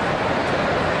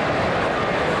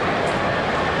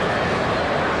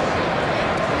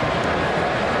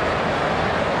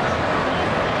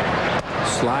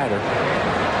 Slider.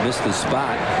 Missed the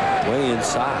spot. Way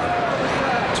inside.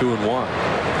 2-1.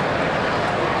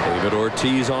 David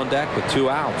Ortiz on deck with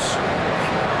 2 outs.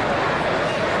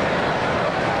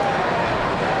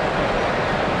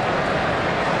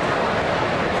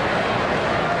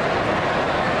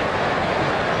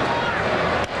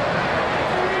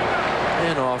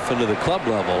 And off into the club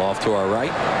level, off to our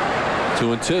right.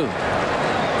 2-2.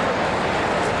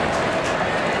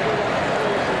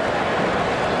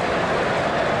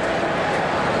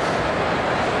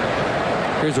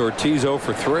 Here's Ortiz 0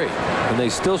 for 3, and they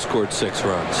still scored 6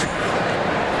 runs.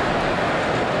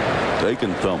 They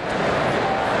can thump.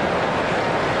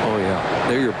 Oh, yeah.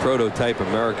 They're your prototype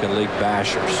American League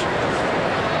bashers.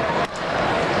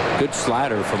 Good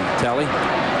slider from Telly.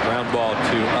 Ground ball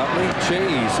to Utley.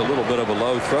 Chase, a little bit of a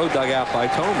low throw, dug out by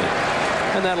Tomey.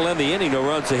 And that'll end the inning. No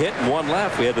runs a hit and 1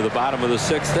 left. We head to the bottom of the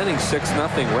 6th inning.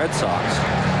 6-0 Red Sox.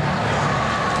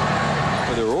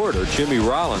 of their order, Jimmy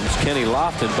Rollins, Kenny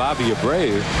Lofton, Bobby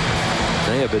Abreu,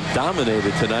 they have been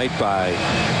dominated tonight by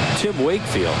Tim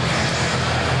Wakefield,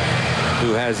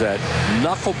 who has that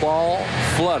knuckleball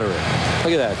fluttering.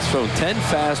 Look at that. It's thrown 10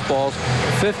 fastballs,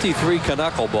 53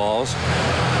 knuckleballs,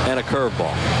 and a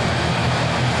curveball.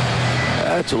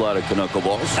 That's a lot of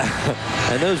knuckleballs.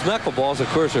 And those knuckleballs, of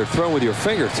course, are thrown with your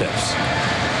fingertips.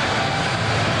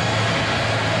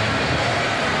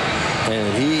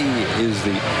 And he is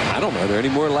the, I don't know, are there any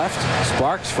more left?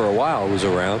 Sparks for a while was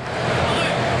around,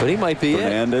 but he might be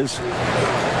Fernandez.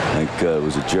 I think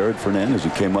was it Jared Fernandez who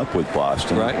came up with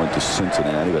Boston, right? Went to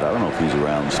Cincinnati, but I don't know if he's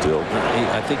around still.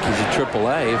 I think he's a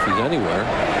AAA if he's anywhere.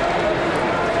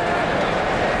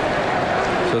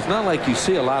 So it's not like you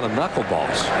see a lot of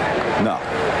knuckleballs. No.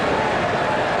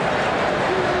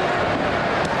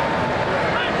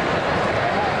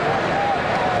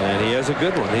 And he has a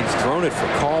good one. He's thrown it for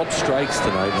called strikes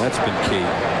tonight, and that's been key.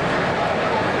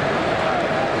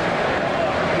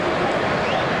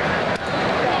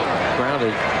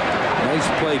 Grounded. Nice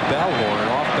play, Bellhorn,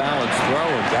 off balance throw,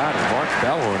 and got it. Mark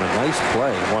Bellhorn, a nice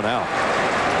play, 1 out.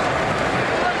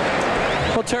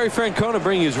 Well, Terry Francona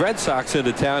bringing his Red Sox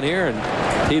into town here,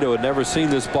 and Tito had never seen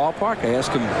this ballpark. I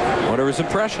asked him what are his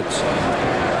impressions.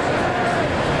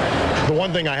 The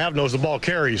one thing I have known is the ball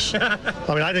carries. I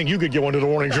mean, I think you could get one to the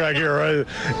warning track here. Right?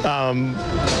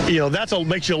 You know, that's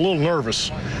makes you a little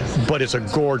nervous, but it's a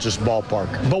gorgeous ballpark.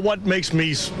 But what makes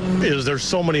me is there's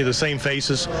so many of the same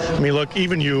faces. I mean, look,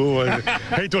 even you,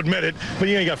 hate to admit it, but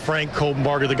you got Frank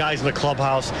Kopenbarger, the guys in the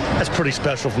clubhouse. That's pretty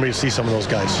special for me to see some of those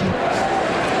guys.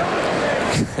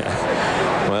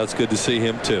 Well, it's good to see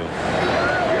him, too.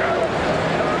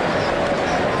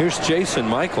 Here's Jason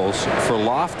Michaels for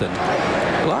Lofton.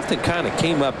 Lofton kind of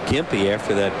came up gimpy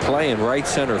after that play in right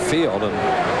center field, and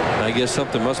I guess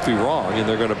something must be wrong, and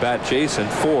they're going to bat Jason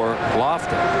for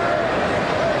Lofton.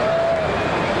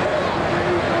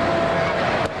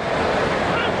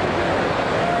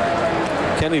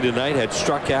 Kenny tonight had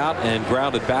struck out and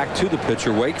grounded back to the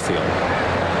pitcher Wakefield.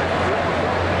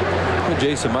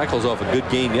 Jason Michaels off a good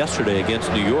game yesterday against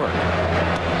New York.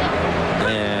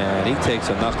 And he takes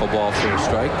a knuckleball for a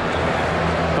strike.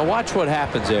 Now watch what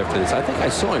happens after this. I think I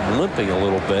saw him limping a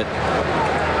little bit.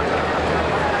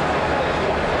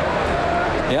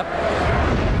 Yep.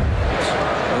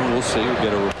 And we'll see. We'll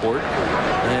get a report.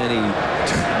 And he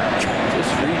just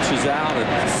reaches out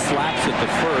and slaps it to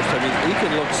first. I mean, he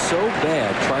can look so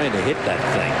bad trying to hit that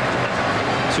thing.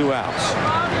 2 outs.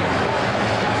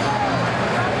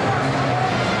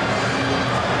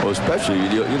 Well, especially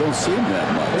you don't see him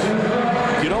that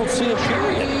much. You don't see him,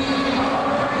 period.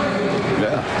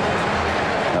 Yeah.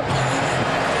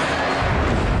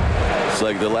 It's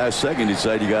like the last second you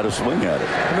decide you got to swing at it.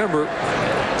 Remember,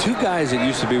 2 guys that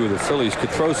used to be with the Phillies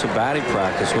could throw some batting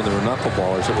practice when they were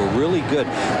knuckleballers that were really good.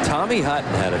 Tommy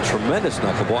Hutton had a tremendous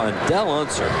knuckleball, and Del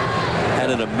Unser had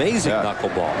an amazing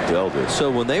knuckleball. Del did. So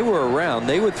when they were around,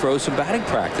 they would throw some batting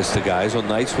practice to guys on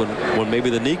nights when maybe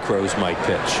the Necros might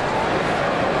pitch.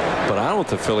 But I don't know if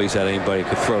the Phillies had anybody who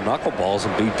could throw knuckleballs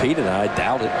and beat Pete, and I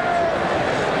doubt it.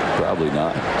 Probably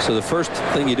not. So the first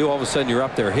thing you do, all of a sudden you're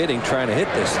up there hitting, trying to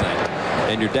hit this thing,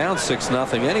 and you're down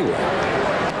 6-0 anyway.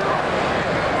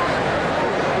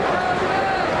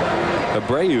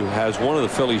 Abreu has one of the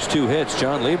Phillies' 2 hits.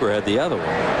 Jon Lieber had the other one.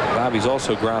 Bobby's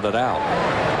also grounded out.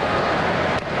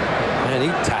 And he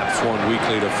taps one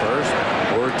weakly to first.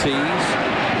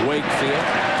 Ortiz,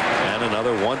 Wakefield.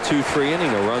 Another 1-2-3 inning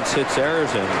of runs, hits,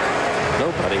 errors, and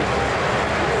nobody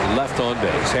left on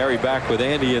base. Harry back with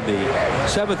Andy in the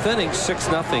 7th inning,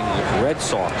 6-0 Red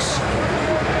Sox.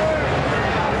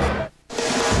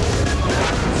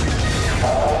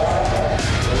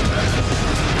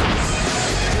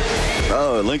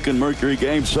 Oh, Lincoln Mercury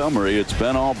game summary. It's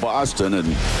been all Boston,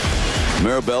 and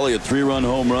Mirabelli a 3-run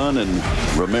home run, and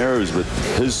Ramirez with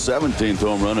his 17th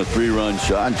home run, a 3-run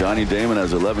shot. Johnny Damon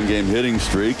has an 11-game hitting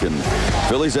streak, and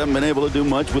Phillies haven't been able to do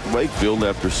much with Wakefield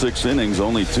after 6 innings,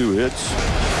 only 2 hits.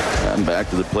 And back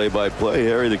to the play-by-play,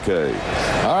 Harry the K.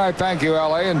 All right, thank you,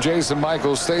 L.A. And Jason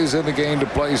Michaels stays in the game to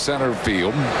play center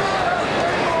field.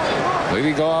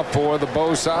 Leading off for the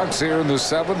Bo Sox here in the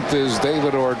 7th is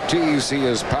David Ortiz. He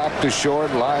has popped to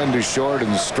short, lined to short,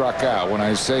 and struck out. When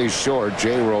I say short,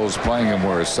 J-Roll's playing him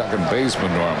where a second baseman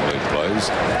normally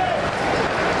plays.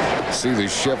 See the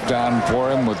shift on for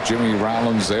him with Jimmy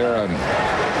Rollins there, and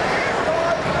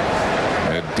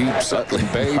a deep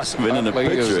second base. Utley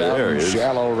is out in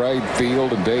shallow right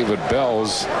field, and David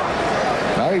Bell's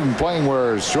not even playing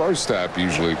where his shortstop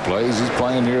usually plays. He's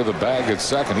playing near the bag at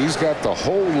second. He's got the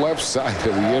whole left side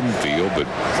of the infield, but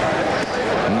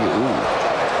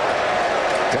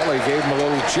Kelly gave him a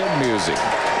little chin music.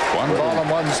 1 ball and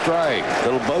 1 strike.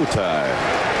 Little bow tie.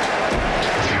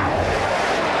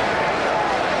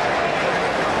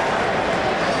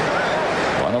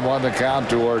 1-1 the count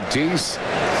to Ortiz.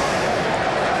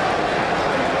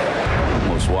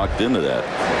 Almost walked into that.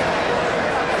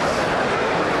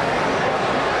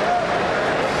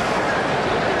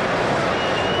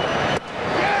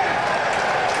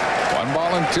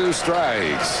 And 2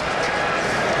 strikes.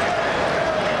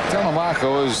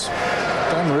 Telemaco has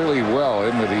done really well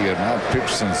in that he had not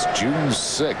pitched since June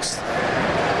 6th.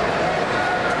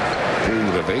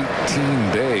 Period of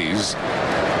 18 days.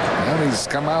 And he's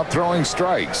come out throwing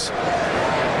strikes.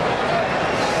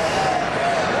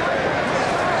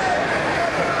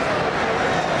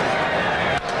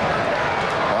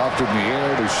 Off in the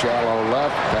air to shallow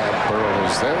left. Pat Burrell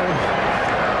is there.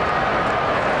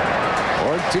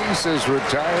 Ortiz is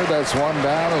retired. That's 1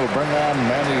 down. It'll bring on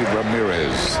Manny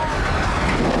Ramirez.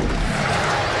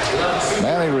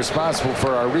 Manny responsible for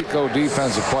our Rico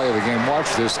defensive play of the game.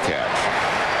 Watch this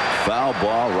catch. Foul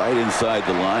ball right inside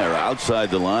the line or outside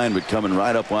the line, but coming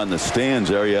right up on the stands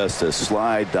there. He has to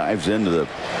slide, dives into the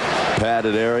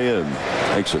padded area, and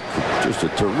makes just a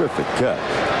terrific catch.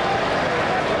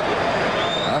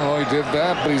 Not only did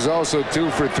that, but he's also 2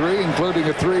 for 3, including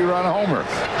a 3-run homer.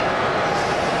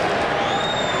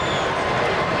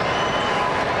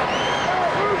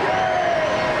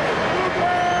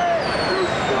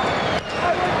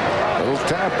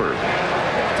 Tapper.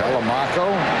 Telemaco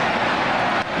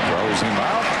throws him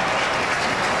out.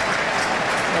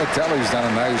 Well, Telly's done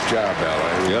a nice job,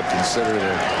 L.A. Yep. Consider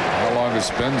how long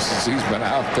it's been since he's been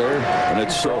out there. And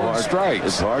it's so hard. Strikes.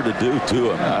 It's hard to do,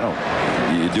 too.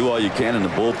 I mean, you do all you can in the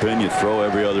bullpen. You throw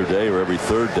every other day or every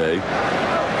 3rd day.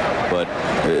 But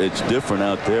it's different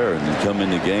out there. And you come in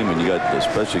the game and you got,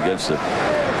 especially against the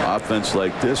offense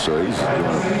like this, so he's doing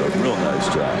a real nice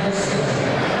job.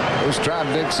 It was Trot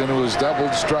Nixon who was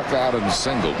doubled, struck out, and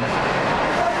singled.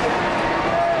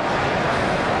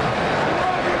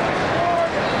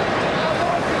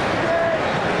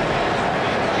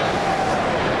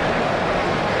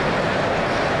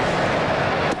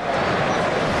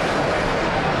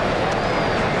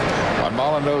 One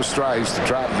ball and no strikes to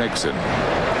Trot Nixon.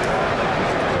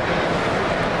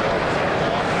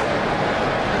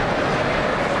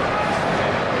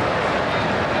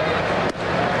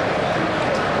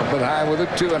 High with it,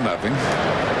 2-0.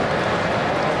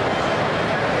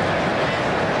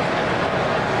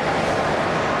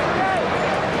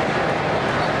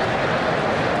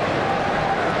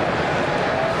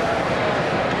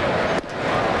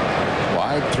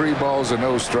 Wide, 3 balls and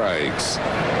no strikes.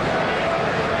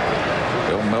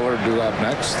 Bill Miller due up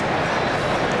next.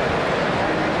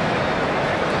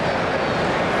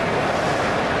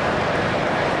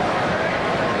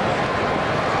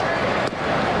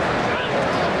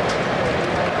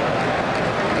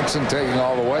 Taking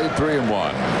all the way,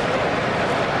 3-1.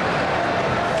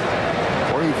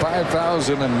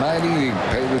 45,090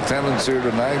 paid attendance here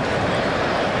tonight.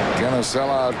 Again, a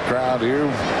sellout crowd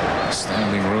here.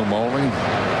 Standing room only.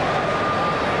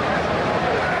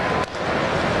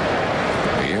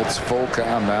 It's full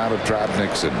count now to Trot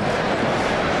Nixon.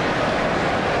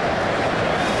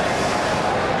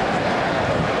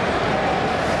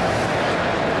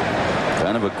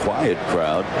 Kind of a quiet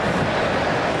crowd.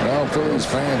 Well, Phillies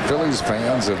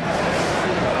fans have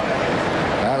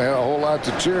not had a whole lot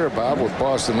to cheer about with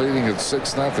Boston leading at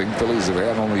 6-0. Phillies have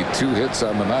had only 2 hits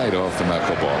on the night off the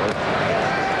knuckleballer.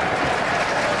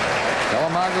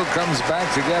 Telemaco comes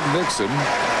back to get Nixon.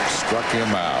 Struck him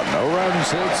out. No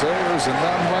runs, hits, errors, and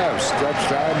none left. Stretch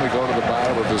time. We go to the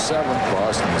bottom of the 7th.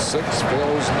 Boston 6,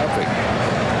 Phillies nothing.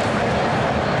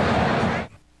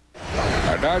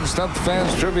 Dodge Stump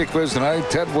Fans Trivia Quiz tonight.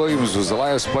 Ted Williams was the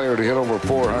last player to hit over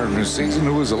 400 in a season.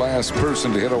 Who was the last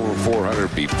person to hit over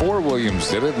 400 before Williams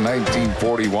did it in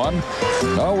 1941?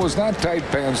 No, it was not Tight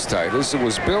Pants Titus. It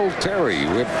was Bill Terry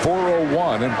who hit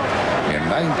 401 in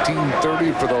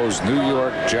 1930 for those New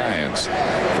York Giants.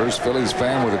 First Phillies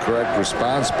fan with a correct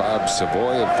response, Bob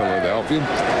Savoy of Philadelphia.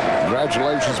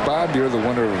 Congratulations, Bob. You're the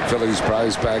winner of the Phillies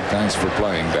prize pack. Thanks for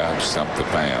playing Dodge Stump the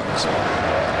Fans.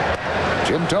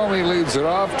 Jim Thome leads it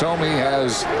off. Thome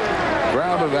has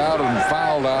grounded out and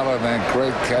fouled out on that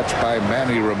great catch by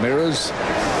Manny Ramirez.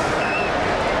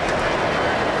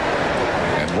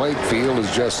 And Wakefield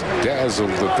has just dazzled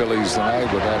the Phillies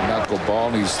tonight with that knuckleball,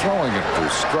 and he's throwing it for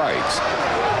strikes.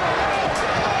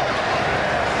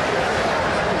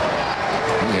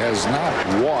 He has not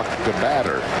walked the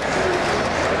batter.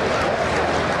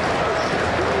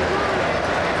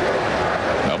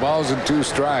 No balls and 2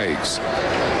 strikes.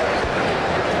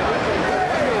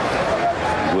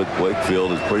 with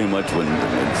Wakefield is pretty much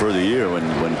for the year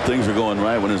when things are going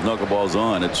right, when his knuckleball's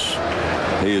on,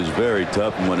 he is very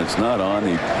tough, and when it's not on,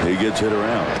 he gets hit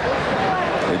around.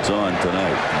 It's on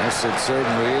tonight. Yes, it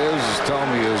certainly is.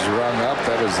 Tommy is rung up.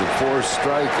 That is the 4th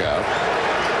strikeout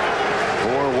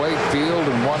for Wakefield,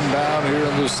 and 1 down here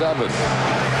in the 7th.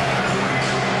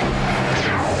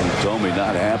 Tommy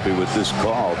not happy with this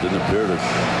call. Didn't appear to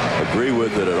agree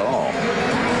with it at all.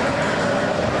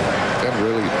 That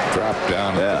really dropped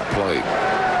down at the plate. Look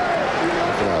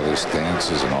at how this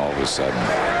dances, and all of a sudden,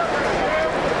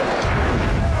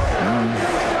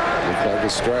 looked like a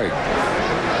strike.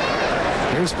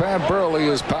 Here's Pat Burley,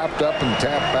 has popped up and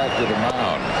tapped back to the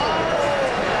mound.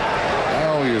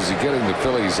 Not only is he getting the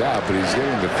Phillies out, but he's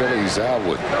getting the Phillies out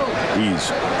with ease.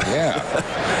 Yeah.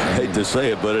 Hate to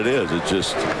say it, but it is. It's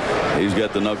just he's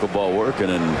got the knuckleball working,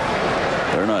 and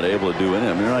they're not able to do anything.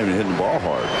 I mean, they're not even hitting the ball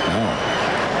hard. No.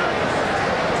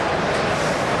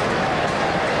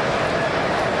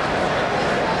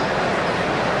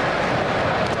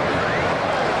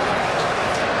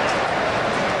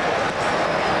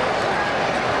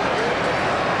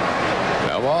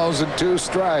 And 2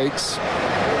 strikes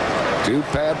to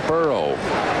Pat Burrow.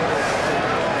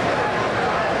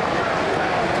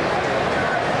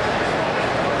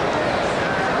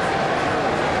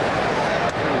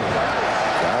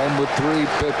 Time with 3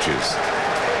 pitches.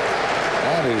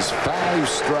 That is 5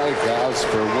 strikeouts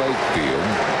for Wakefield.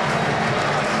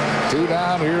 2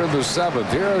 down here in the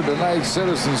 7th. Here are tonight's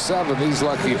Citizens 7. These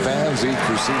lucky fans each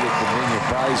receive a convenient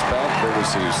prize pack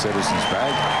courtesy of Citizens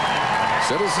Bank.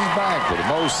 Citizens Bank with the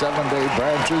most 7-day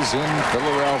branches in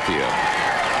Philadelphia.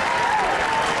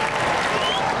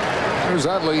 Here's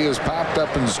Utley, has popped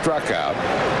up and struck out.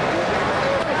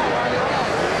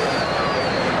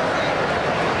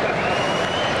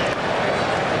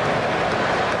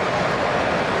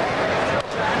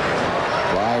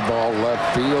 Fly ball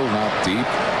left field, not deep.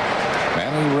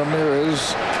 Manny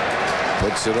Ramirez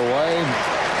puts it away.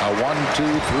 A 1-2-3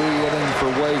 inning for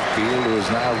Wakefield, who is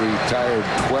now retired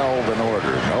 12 in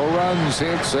order. No runs,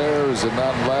 hits, errors, and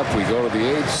none left. We go to the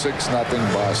 8th,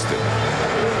 6-0 Boston.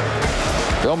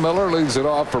 Bill Miller leads it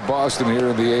off for Boston here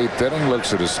in the 8th inning.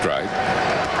 Looks at a strike.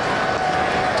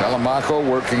 Telemaco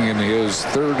working in his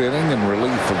 3rd inning in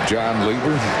relief of Jon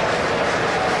Lieber.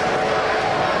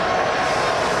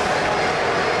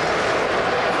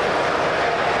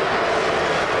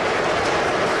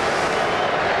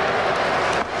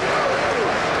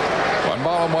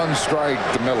 One strike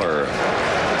to Miller.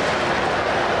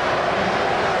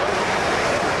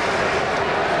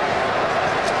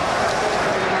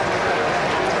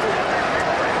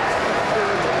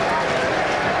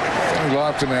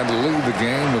 Lofton had to lead the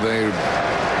game with a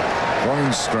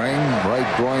groin strain,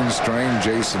 right groin strain.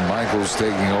 Jason Michaels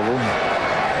taking over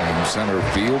in center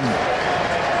field.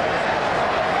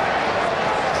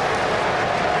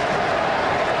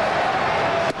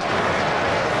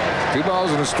 Two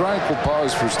balls and a strike. Will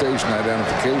pause for station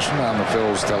identification on the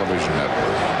Phillies television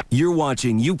network. You're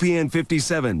watching UPN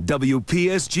 57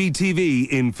 WPSG TV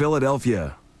in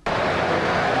Philadelphia.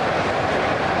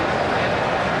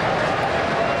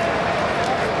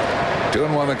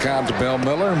 2-1 the count to Bill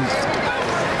Miller.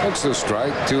 Looks a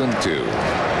strike, 2-2.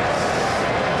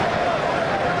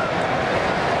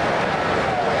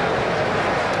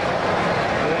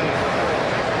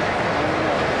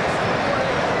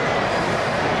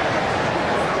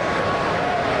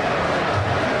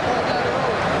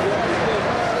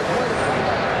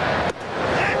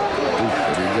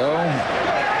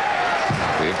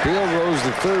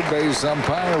 Third base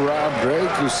umpire Rob Drake,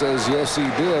 who says yes he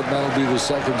did. That'll be the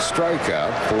 2nd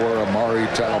strikeout for Amari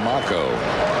Telemaco.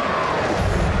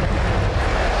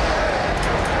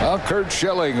 Well, Curt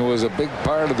Schilling, who was a big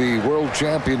part of the World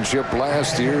Championship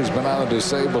last year, has been on the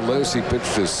disabled list. He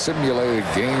pitched a simulated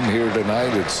game here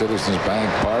tonight at Citizens Bank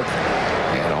Park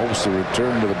and hopes to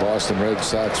return to the Boston Red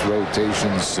Sox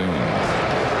rotation soon.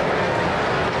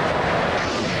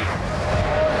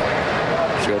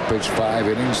 Pitched 5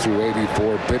 innings through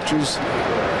 84 pitches.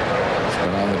 He's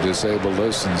been on the disabled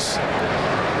list since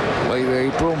late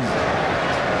April.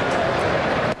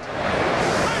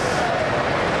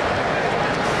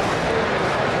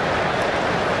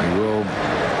 He will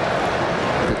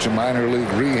pitch a minor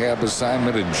league rehab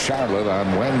assignment in Charlotte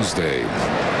on Wednesday.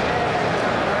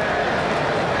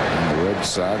 And the Red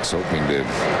Sox hoping to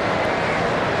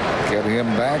get him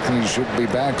back, and he should be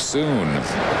back soon.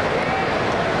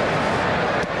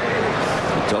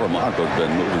 Telemaco's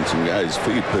been moving some guys'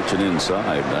 feet, pitching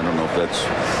inside. I don't know if that's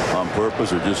on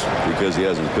purpose or just because he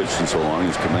hasn't pitched in so long.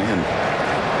 His command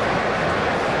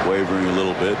wavering a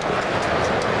little bit, but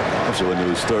also into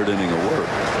his 3rd inning of work.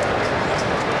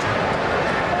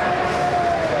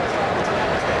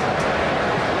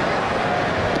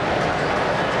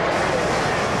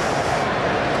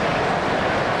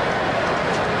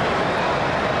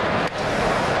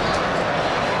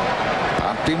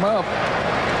 picked him up.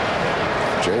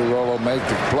 J-Roll will make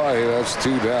the play. That's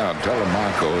 2 down.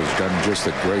 Telemaco has done just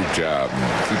a great job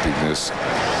keeping this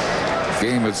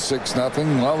game at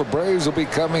 6-0. Well, the Braves will be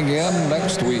coming in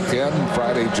next weekend,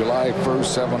 Friday, July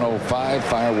 1st, 7:05.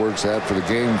 Fireworks out for the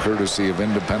game, courtesy of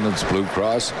Independence Blue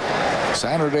Cross.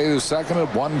 Saturday the 2nd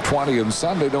at 1:20, and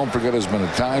Sunday, don't forget, has been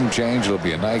a time change. It'll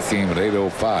be a night game at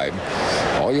 8:05.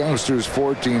 All youngsters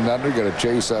 14 under get a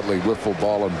Chase Utley wiffle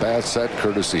ball and bat set,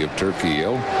 courtesy of Turkey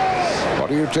Hill.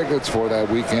 Order your tickets for that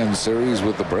weekend series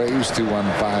with the Braves,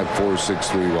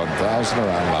 215-463-1000, or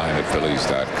online at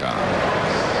Phillies.com.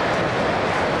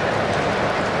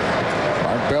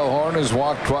 Bellhorn has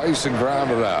walked twice and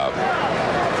grounded out.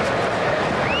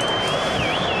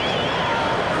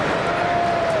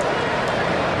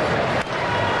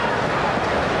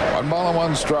 One ball and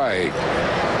one strike.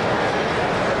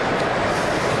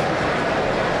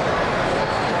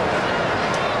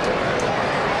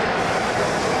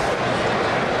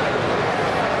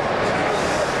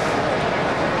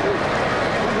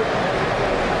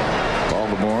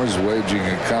 Baltimore's waging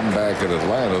a comeback at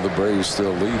Atlanta. The Braves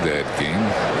still lead that game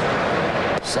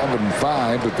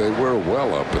 7-5, but they were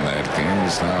well up in that game.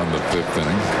 It's now in the 5th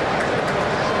inning.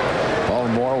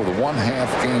 Baltimore with a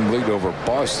 1/2 game lead over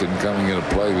Boston coming into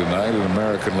play tonight in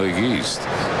American League East.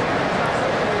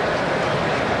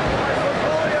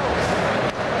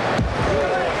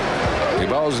 He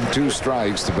balls in 2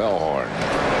 strikes to Bellhorn.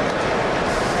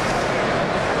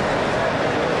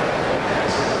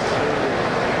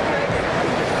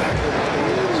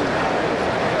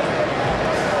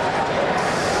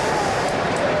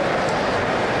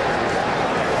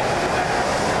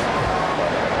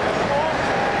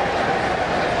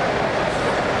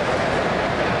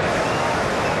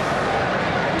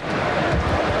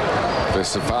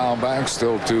 It's a foul back,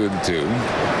 still 2-2.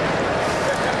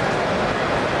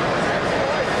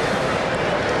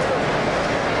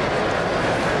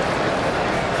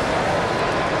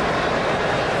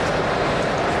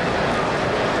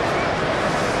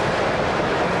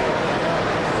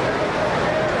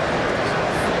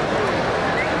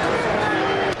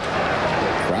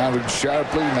 Grounded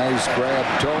sharply, nice grab,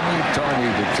 Tony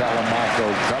to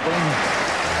Telemaco covering.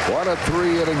 What a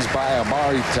 3 innings by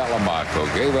Amari Telemaco.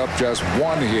 Gave up just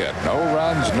 1 hit. No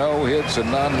runs, no hits,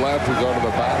 and none left. We go to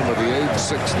the bottom of the 8th,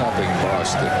 6-0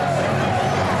 Boston.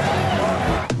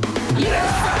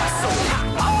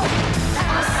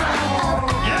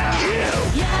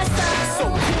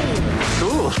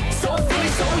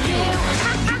 So you.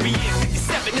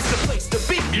 UPN57 is the place to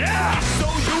be. Yeah. So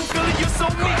you feel it, you're so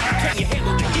me. Can you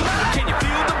handle the heat? Can you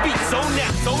feel the beat? So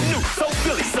now, so new, so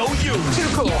Philly, so you. Too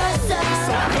cool. Yes, sir.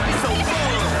 So pretty, so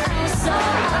fun. So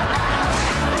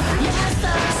yes,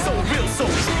 sir. So real, so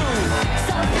true.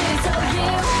 So Philly, so you.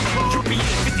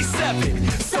 UPN57.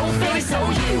 So Philly, so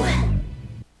you.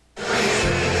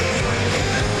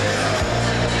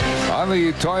 On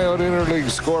the Toyota Interleague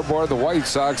scoreboard, the White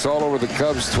Sox all over the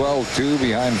Cubs 12-2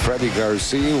 behind Freddie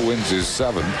Garcia, who wins his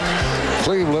 7th.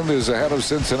 Cleveland is ahead of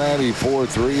Cincinnati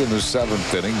 4-3 in the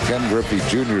 7th inning. Ken Griffey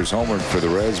Jr. is homered for the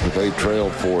Reds, but they trail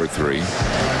 4-3.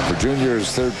 Virginia's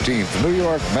 13th. New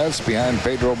York Mets behind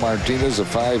Pedro Martinez, a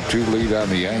 5-2 lead on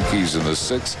the Yankees in the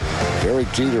 6th.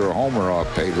 Derek Jeter a homer off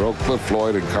Pedro. Cliff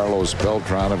Floyd and Carlos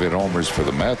Beltran have hit homers for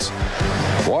the Mets.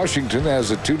 Washington has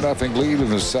a 2-0 lead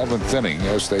in the 7th inning.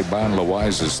 Esteban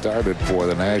Loaiza started for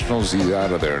the Nationals. He's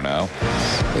out of there now.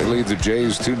 They lead the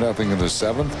Jays 2-0 in the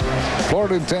 7th.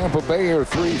 Florida and Tampa Bay are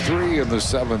 3-3 in the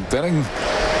 7th inning.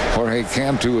 Jorge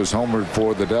Cantu is homered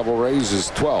for the Devil Rays,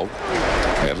 his 12th.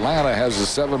 Atlanta has a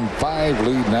 7-5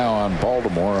 lead now on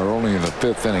Baltimore. Only in the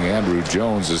 5th inning, Andrew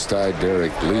Jones has tied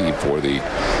Derek Lee for the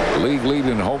league lead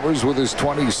in homers with his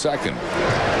 22nd.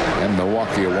 And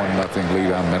Milwaukee a 1-0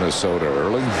 lead on Minnesota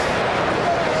early.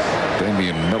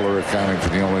 Damian Miller accounting for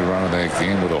the only run of that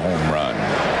game with a home run.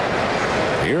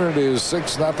 Here it is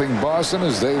 6-0 Boston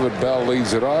as David Bell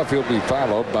leads it off. He'll be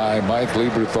followed by Mike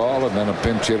Lieberthal and then a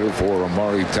pinch hitter for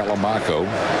Amari Telemaco.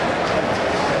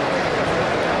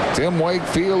 Tim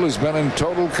Wakefield has been in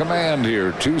total command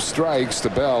here. 2 strikes to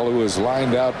Bell, who is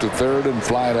lined out to third and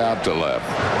flied out to left.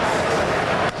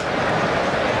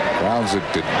 Rounds it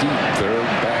to deep third,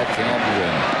 backhanded,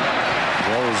 and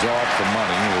throws off the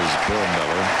money is Bill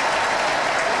Miller.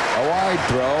 A wide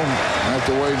throw. Have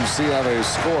to wait and see how they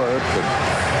score it, but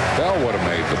Bell would have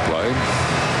made the play.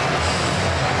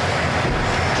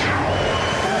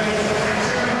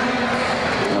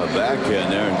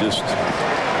 Backhand there and just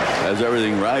has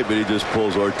everything right, but he just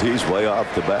pulls Ortiz way off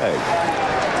the bag.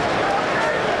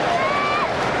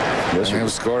 They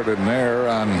have scored an error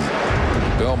on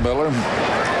Bill Miller.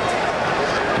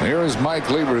 And here is Mike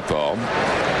Lieberthal.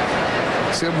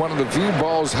 He's hit one of the few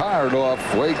balls hard off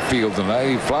Wakefield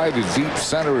tonight. He flied to deep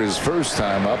center his first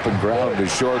time up and grounded to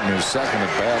short in his second at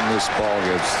bat. And this ball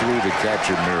gets through to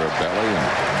catcher Mirabelli.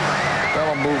 And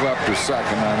that'll move up to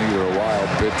second on either a wild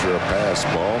pitch or a pass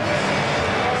ball.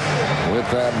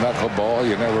 With that knuckleball,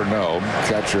 you never know.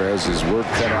 Catcher has his work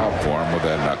cut out for him with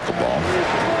that knuckleball.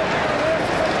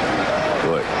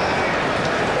 Boy.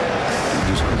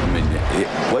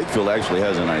 Wakefield actually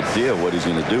has an idea of what he's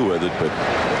going to do with it, but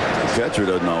the catcher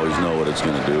doesn't always know what it's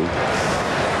going to do.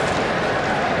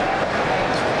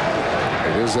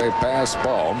 It is a pass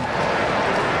ball.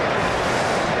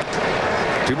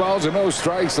 2 balls and no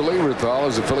strikes to Lieberthal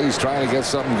as the Phillies trying to get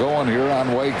something going here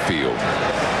on Wakefield.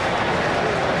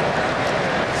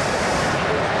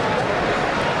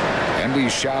 Andy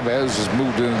Chavez has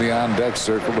moved into the on-deck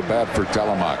circle to bat for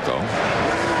Telemaco.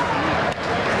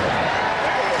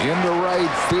 Into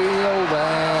right field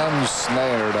and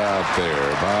snared out there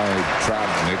by Trout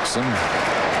Nixon.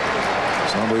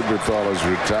 So Lieberthal is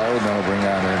retired. They'll bring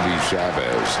on Andy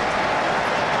Chavez.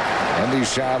 Andy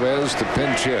Chavez to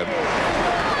pinch hit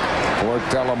for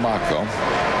Telemaco.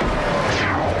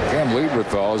 Cam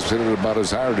Lieberthal has hit it about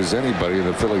as hard as anybody in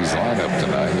the Phillies lineup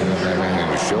tonight. He didn't have anything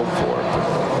to show for it.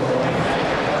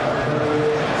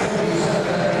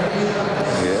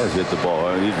 He has hit the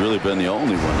ball. He's really been the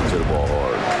only one that's hit the ball hard.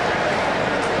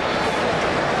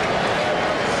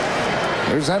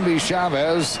 There's Andy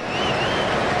Chavez.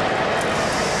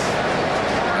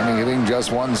 And hitting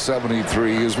just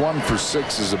 173. He's 1 for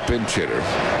 6 as a pinch hitter.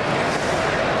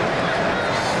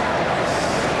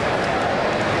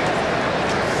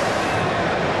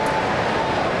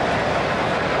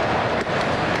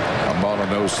 A ball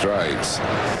and no strikes.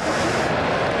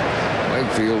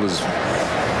 Wakefield has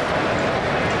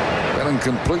been in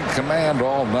complete command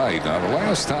all night. Now, the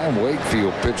last time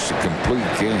Wakefield pitched a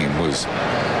complete game was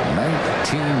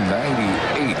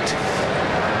 1998.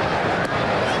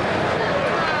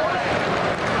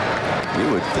 You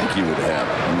would think he would have. I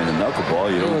mean, a knuckleball.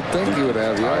 You would think he would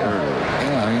have.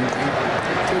 Yeah,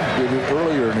 he did it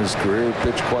earlier in his career. He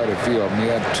pitched quite a few of them. He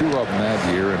had 2 of them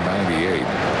that year in '98. He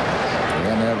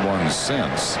hasn't had one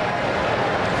since.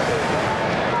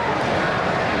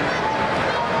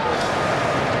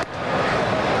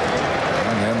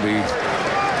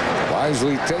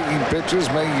 Wisely taking pitches,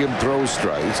 making him throw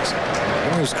strikes.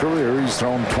 In his career, he's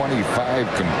thrown 25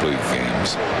 complete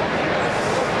games.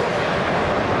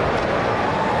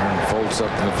 Aaron Foltz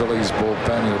up in the Phillies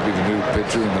bullpen. He'll be the new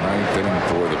pitcher in the 9th inning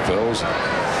for the Phils.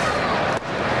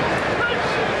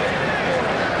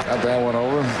 Got that one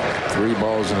over. 3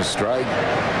 balls and a strike.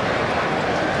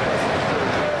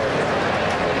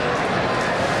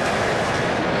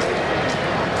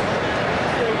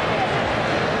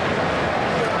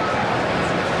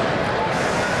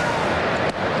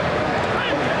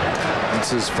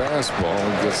 His fastball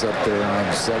gets up there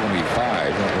on 75.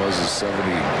 It was a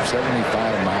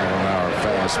 75-mile-an-hour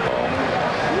fastball.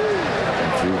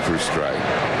 And threw for strike.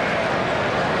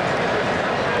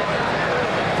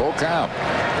 Full count.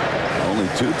 Only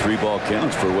 2 3-ball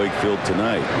counts for Wakefield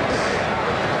tonight.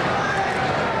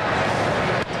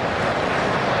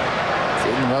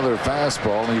 Getting another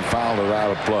fastball, and he fouled it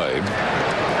out of play.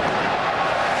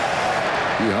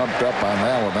 He humped up on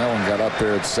that one. That one got up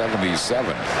there at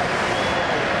 77.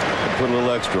 Put a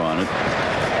little extra on it.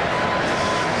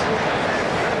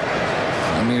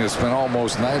 I mean, it's been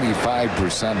almost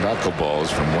 95% knuckleballs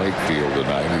from Wakefield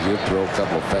tonight. He did throw a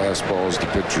couple of fastballs to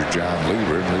pitcher Jon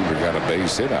Lieber, and Lieber got a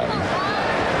base hit on him.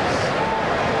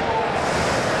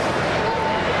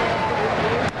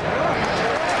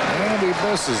 And he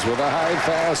misses with a high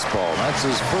fastball. That's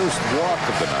his first walk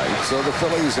of the night. So the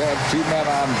Phillies have 2 men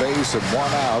on base and 1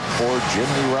 out for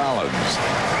Jimmy Rollins.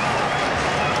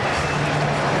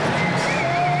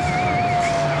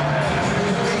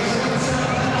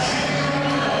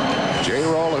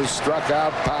 Struck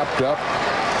out, popped up,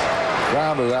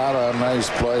 grounded out. A nice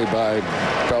play by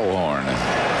Bellhorn.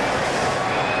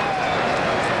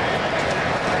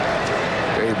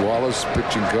 Dave Wallace,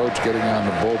 pitching coach, getting on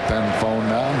the bullpen phone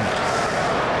now.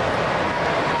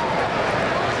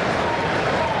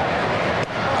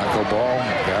 Knuckleball,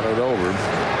 got it over.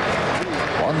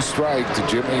 1 strike to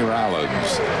Jimmy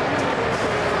Rollins.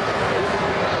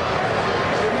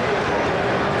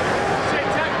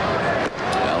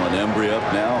 Embry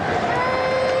up now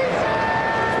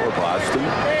for Boston.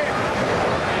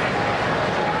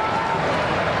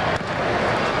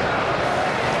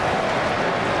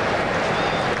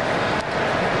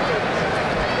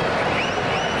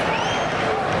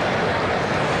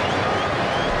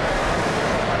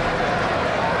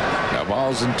 Now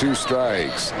balls and 2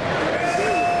 strikes.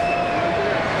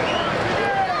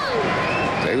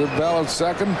 David Bell at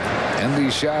second. Andy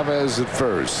Chavez at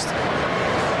first.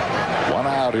 1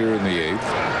 out here in the 8th.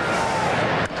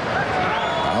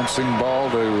 Bouncing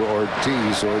ball to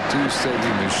Ortiz. Ortiz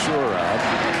taking the sure out.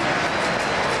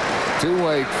 To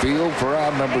Wakefield for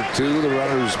out number 2. The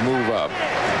runners move up.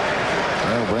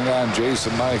 They'll bring on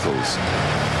Jason Michaels.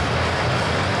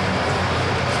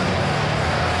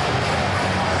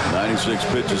 96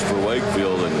 pitches for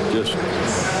Wakefield, and just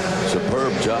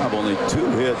superb job. Only 2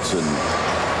 hits and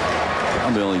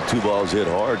probably only 2 balls hit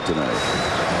hard tonight.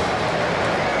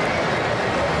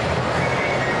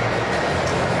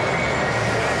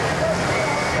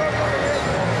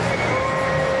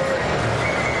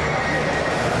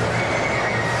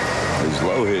 His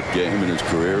low hit game in his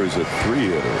career is a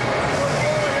 3-hitter.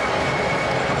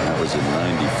 That was in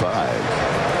 '95.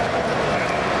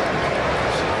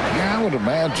 I would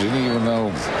imagine, even though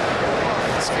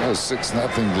it's got a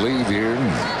 6-0 lead here,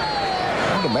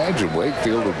 I would imagine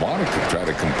Wakefield would want to try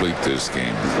to complete this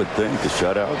game. You would think the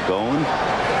shutout going.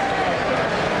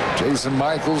 Jason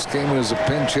Michaels came in as a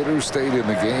pinch hitter, stayed in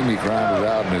the game. He grounded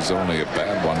out and is only a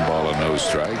bad 1 ball and no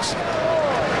strikes.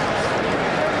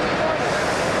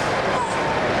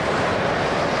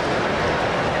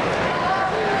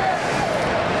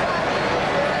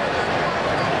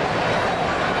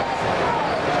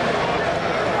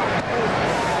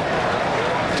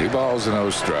 Balls and no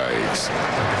strikes.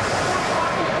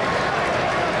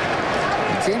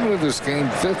 He came into this game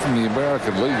 5th in the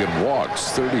American League in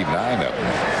walks, 39 of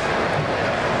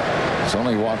them. He's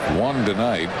only walked 1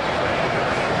 tonight.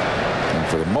 And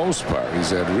for the most part,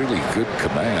 he's had really good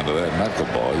command of that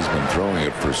knuckleball. He's been throwing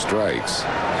it for strikes.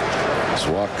 His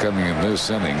walk coming in this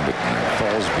inning, but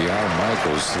falls beyond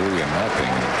Michaels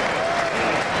 3-0.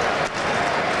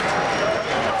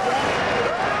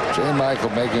 J. Michael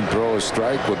making throw a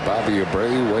strike with Bobby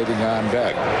Abreu waiting on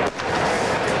deck.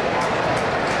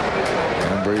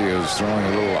 Abreu is throwing a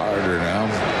little harder now.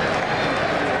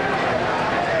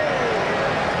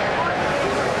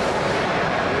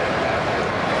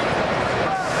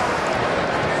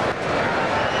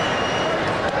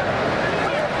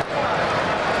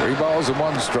 Three balls and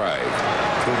 1 strike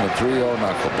from the 3-0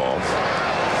 knuckleball.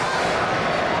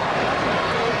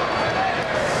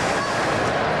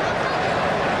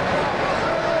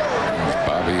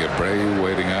 Abreu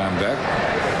waiting on deck.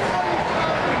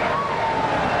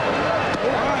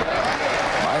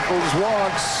 Michaels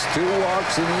walks. 2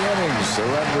 walks in the inning,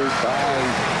 surrendered by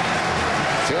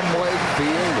Tim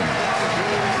Wakefield. And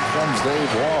here comes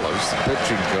Dave Wallace, the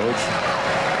pitching coach.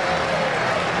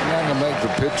 He's not going to make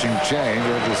the pitching change.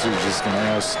 I guess he's just going to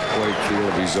ask Wakefield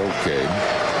if he's okay.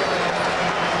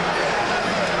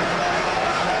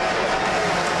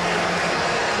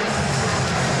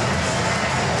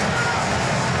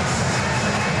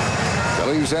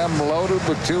 Phillies have him loaded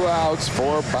with 2 outs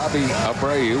for Bobby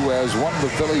Abreu, who has one of the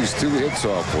Phillies' 2 hits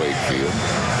off Wakefield.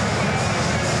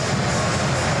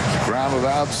 Grounded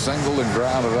out, singled, and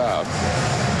grounded out.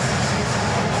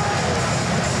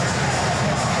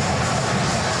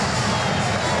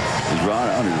 He's run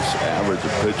on his average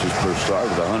of pitches per start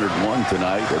with 101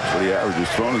 tonight. That's what he averages.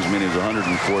 Thrown as many as 114.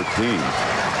 And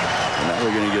now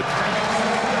we're going to get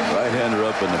right-hander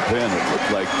up in the pen. It looks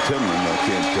like Timlin. I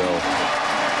can't tell.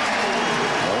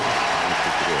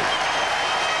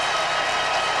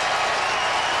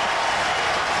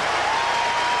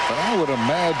 I would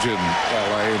imagine,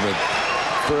 L.A., that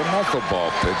for a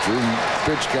knuckleball pitcher,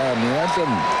 pitch guy, I mean, that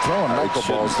doesn't, throwing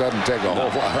knuckleballs doesn't take a whole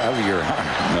lot out of your arm.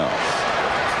 No.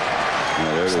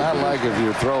 It's not like if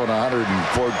you're throwing 114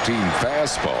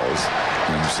 fastballs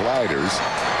and sliders.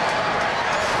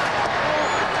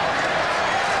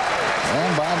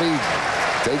 And Bobby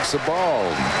takes the ball.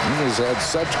 He has had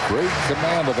such great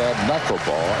command of that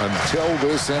knuckleball until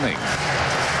this inning.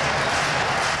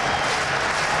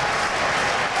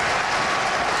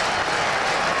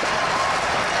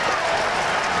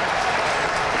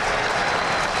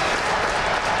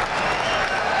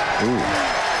 Ooh,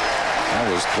 that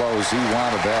was close. He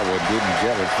wanted that one, didn't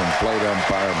get it from plate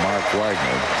umpire Mark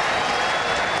Wagner.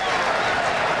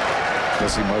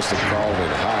 Guess he must have called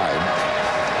it high.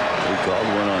 He called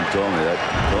one on Tommy,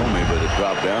 but it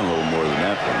dropped down a little more than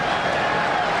that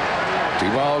one.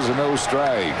 2 balls and no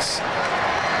strikes.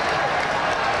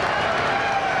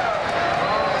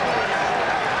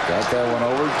 Got that one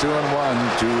over 2-1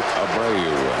 to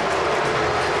Abreu.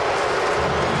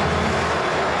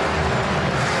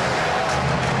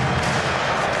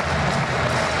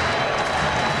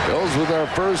 Bills with their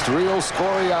first real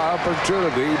scoring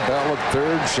opportunity. Bell at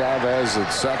third, Chavez at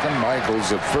second,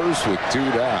 Michaels at first with 2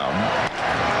 down.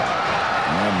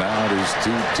 And now it is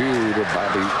 2-2 to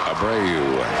Bobby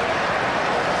Abreu.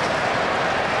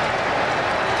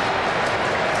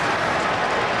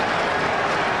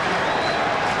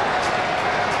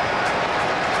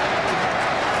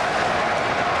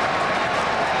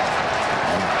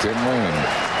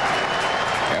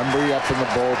 Embry up in the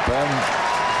bullpen.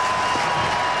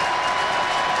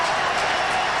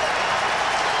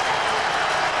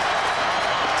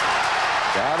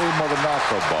 Got him with a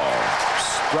knuckleball.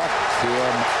 Struck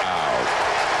him out.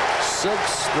 6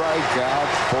 strikeout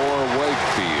for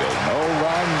Wakefield. No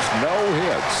runs, no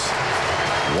hits.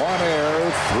 1 error,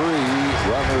 3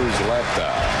 runners left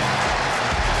out.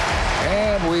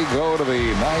 And we go to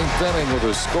the 9th inning with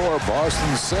a score.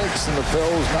 Boston 6 and the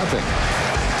Phils nothing.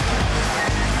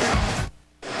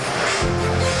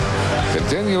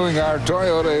 Continuing our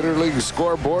Toyota Interleague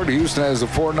scoreboard, Houston has a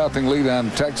 4-0 lead on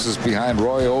Texas behind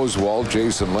Roy Oswalt.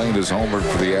 Jason Lane is homered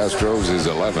for the Astros, his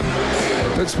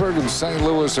 11th. Pittsburgh and St.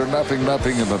 Louis are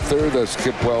 0-0 in the 3rd. That's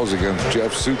Kip Wells against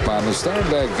Jeff Suppan. The start of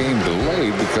that game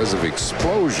delayed because of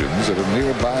explosions at a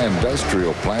nearby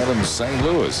industrial plant in St.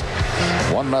 Louis.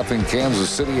 1-0 Kansas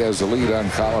City has the lead on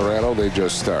Colorado. They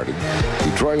just started.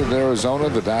 Detroit at Arizona,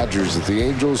 the Dodgers at the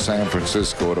Angels, San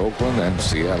Francisco at Oakland, and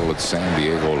Seattle at San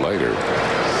Diego later.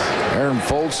 Aaron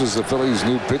Foltz is the Phillies'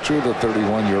 new pitcher, the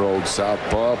 31-year-old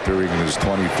southpaw, appearing in his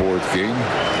 24th game.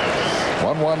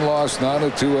 1-1 loss, none, a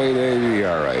 2.88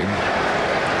 ERA.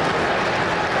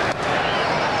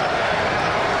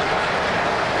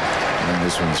 And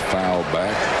this one's fouled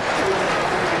back.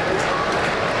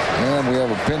 And we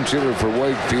have a pinch hitter for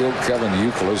Wakefield. Kevin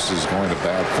Youkilis is going to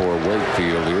bat for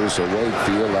Wakefield here. So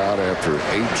Wakefield out after 8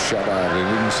 shutout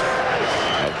innings.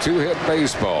 A 2-hit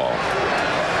baseball.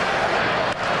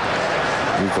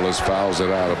 Youkilis fouls it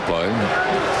out of play.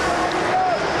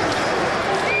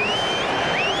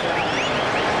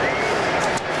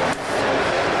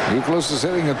 Youkilis is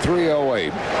hitting at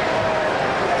 .308.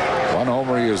 1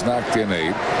 homer, he has knocked in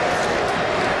 8.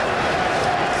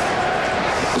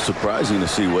 It's surprising to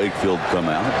see Wakefield come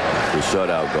out, the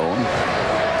shutout going.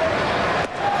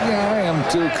 Yeah, I am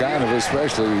too, kind of,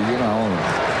 especially, you know,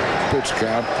 pitch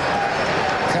count.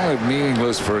 Kind of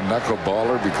meaningless for a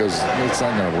knuckleballer because it's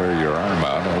not going to wear your arm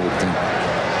out. I would think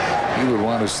he would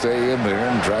want to stay in there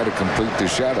and try to complete the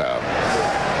shutout.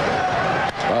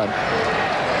 But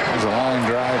there's a line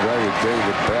drive right at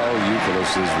David Bell.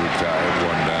 Youkilis is retired,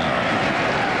 1 down.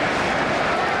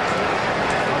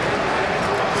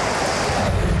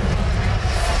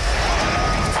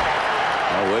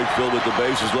 Wakefield with the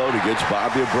bases loaded gets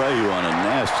Bobby Abreu on a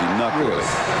nasty knuckle. Really?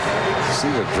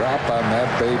 See the drop on that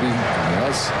baby?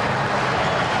 Yes.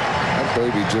 That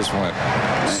baby just went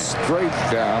straight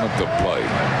down at the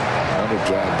plate. What a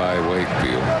job by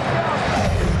Wakefield.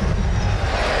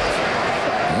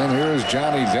 And here's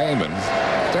Johnny Damon.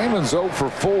 Damon's 0 for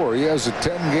 4. He has a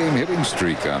 10-game hitting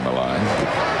streak on the line.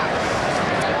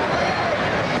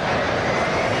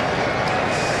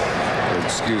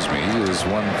 Excuse me, he is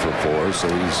 1 for 4, so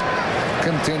he's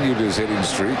continued his hitting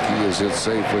streak. He has hit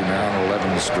safely now in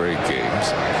 11 straight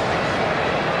games.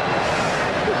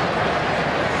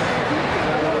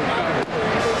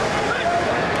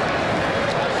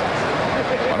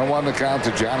 1-1 the count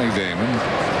to Johnny Damon.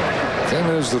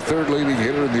 Damon is the 3rd leading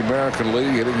hitter in the American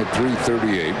League, hitting at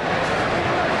 .338.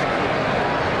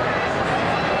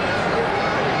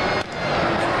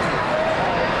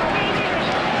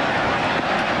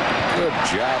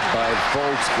 Job by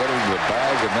Foltz getting the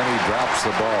bag, and then he drops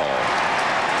the ball.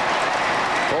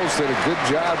 Foltz did a good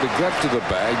job to get to the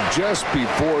bag just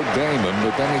before Damon,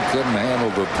 but then he couldn't handle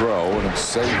the throw, and it's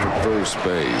safe at first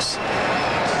base.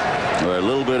 A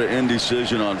little bit of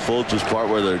indecision on Foltz's part,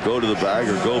 whether to go to the bag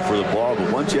or go for the ball,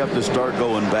 but once you have to start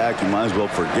going back, you might as well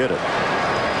forget it.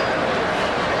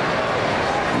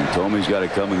 And Tomey's got to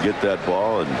come and get that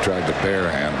ball, and tried to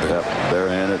barehand it. Yep,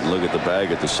 barehand it and look at the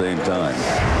bag at the same time.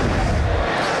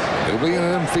 It'll be an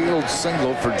infield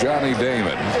single for Johnny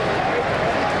Damon.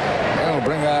 And we'll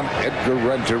bring on Edgar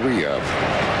Renteria.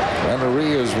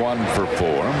 Renteria is 1 for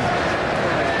 4.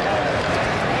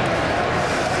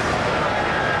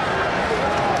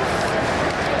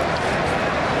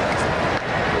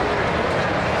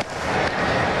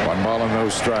 One ball and no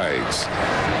strikes.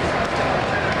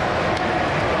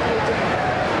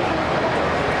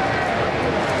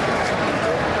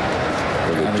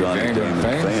 Johnny Damon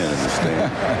fan in the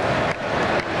stand.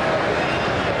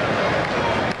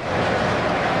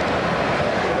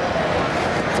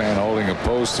 Fan holding a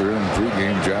poster in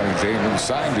pregame. Johnny Damon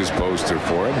signed his poster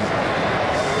for him.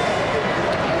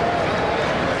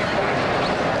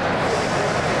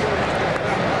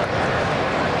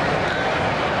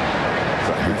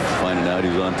 Finding out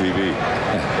he's on TV.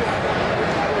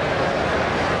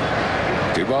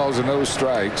 2 balls and no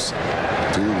strikes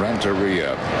to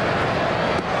Renteria.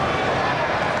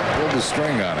 Pulled the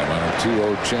string on him on a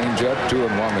 2-0 changeup.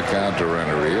 2-1 the count to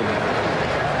Renteria.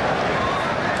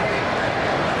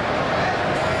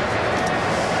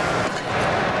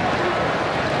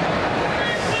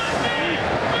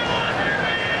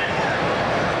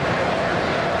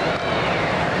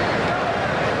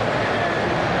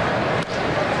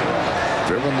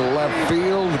 left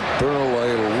field. Burl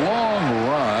a long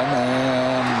run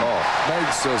and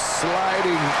makes a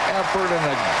sliding effort and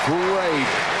a great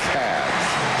catch.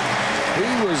 He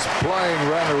was playing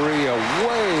Renteria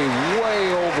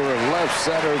way over left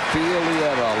center field. He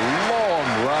had a long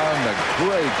run, a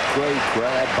great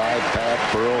grab by Pat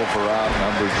Burl for out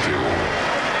number 2.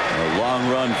 A long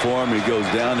run for him. He goes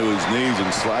down to his knees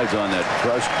and slides on that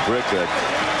crushed brick, that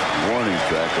warning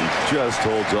track, and just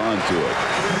holds on to it.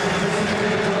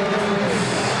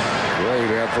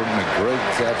 Great effort and a great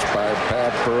catch by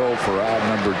Pat Burl for out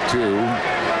number 2.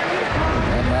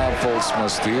 And now Fultz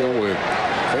must deal with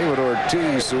David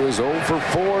Ortiz, who is 0 for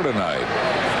 4 tonight.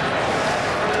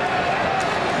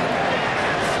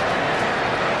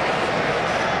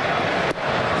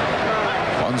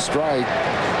 One strike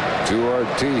to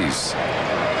Ortiz.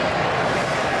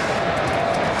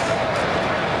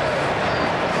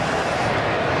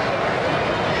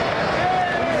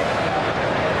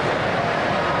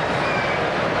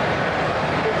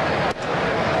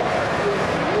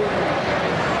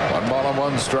 One ball and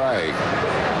one strike.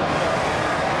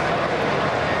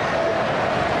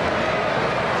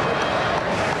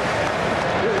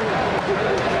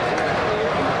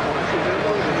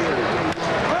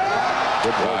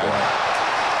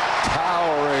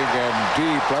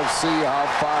 Deep. Let's see how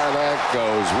far that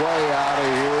goes. Way out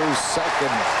of here.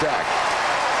 Second deck.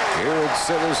 Here at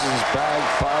Citizens Bank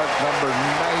Park, number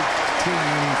 19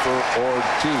 for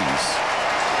Ortiz.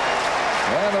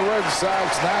 And the Red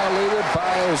Sox now lead it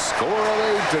by a score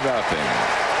of 8-0.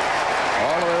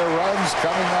 All of their runs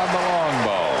coming on the long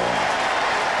ball.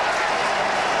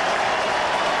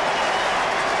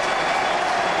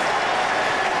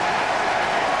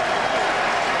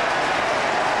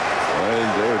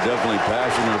 They're definitely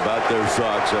passionate about their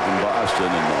Sox up in Boston,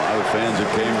 and a lot of fans that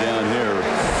came down here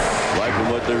liking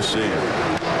what they're seeing.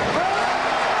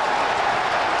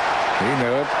 He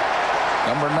knew it.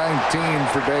 Number 19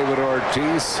 for David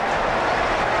Ortiz.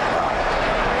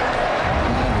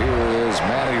 And here is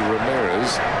Manny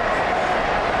Ramirez.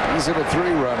 He's at a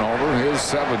 3-run homer, his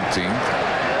 17th.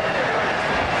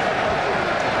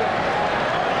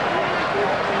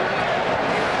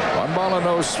 Ball and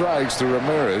no strikes to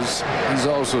Ramirez. He's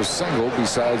also single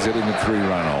besides hitting a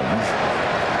 3-run homer.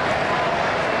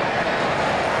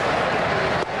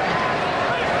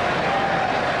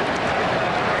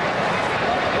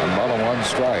 One ball and one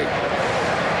strike.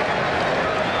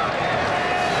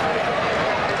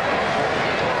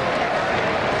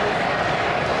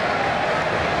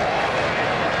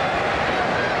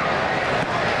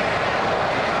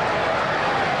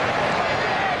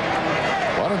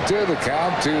 The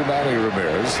count to Manny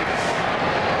Ramirez.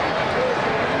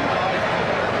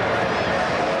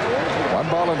 One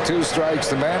ball and two strikes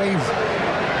to Manny.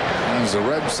 As the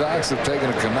Red Sox have taken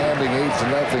a commanding 8-0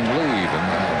 lead.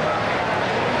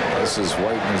 And this is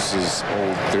Whiteness's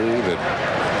old theory that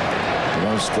you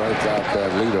don't strike out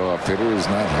that leadoff hitter is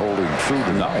not holding true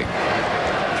tonight.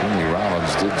 Jimmy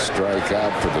Rollins did strike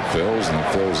out for the Phils, and the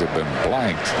Phils have been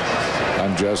blanked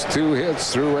on just 2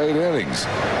 hits through 8 innings.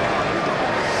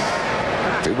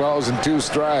 2 balls and 2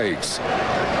 strikes.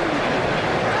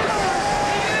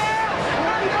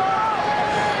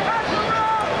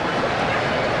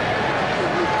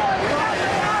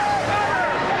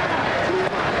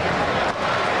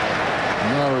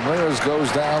 Ramirez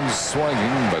goes down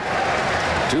swinging, but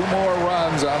 2 more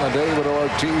runs on the David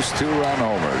Ortiz 2-run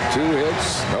homer. 2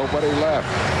 hits, nobody left.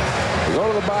 We go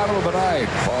to the bottom of the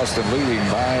 9th. Boston leading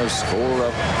by a score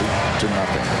of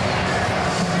 8-0.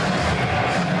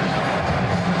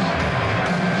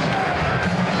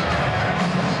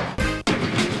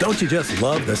 Don't you just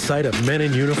love the sight of men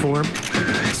in uniform?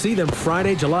 See them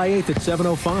Friday, July 8th at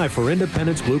 7:05 for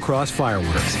Independence Blue Cross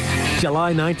Fireworks.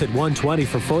 July 9th at 1:20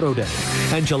 for Photo Day.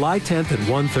 And July 10th at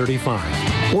 1:35.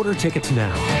 Order tickets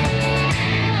now.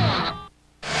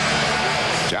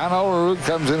 John Lieber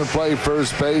comes in to play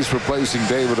first base, replacing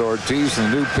David Ortiz.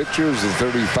 And the new pitcher is the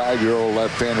 35-year-old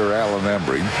left-hander Alan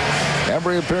Embry.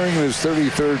 Embry appearing in his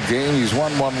 33rd game. He's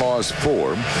won 1, lost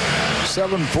 4.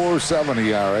 7.47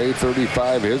 ERA,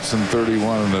 35 hits and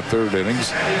 31 in the 3rd innings.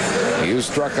 He has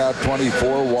struck out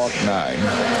 24, walked 9.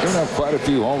 Given up quite a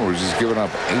few homers. He's given up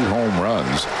 8 home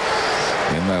runs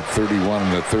in that 31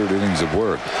 in the 3rd innings of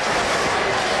work.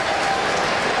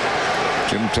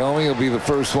 Jim Thome will be the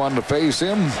first one to face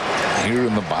him here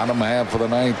in the bottom half of the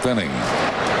 9th inning.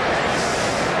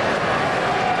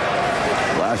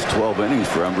 Last 12 innings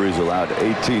for Embry, he's allowed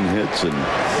 18 hits and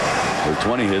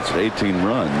 20 hits and 18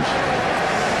 runs.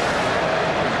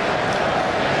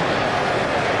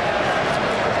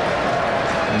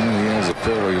 And he has a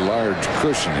fairly large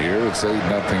cushion here. It's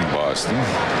 8-0 Boston.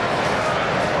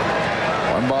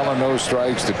 1 ball and no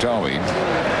strikes to Tomey.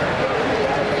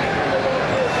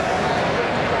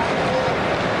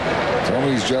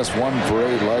 Tomey's just 1 for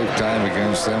 8 lifetime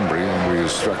against Embry. Embry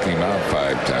has struck him out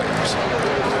 5 times.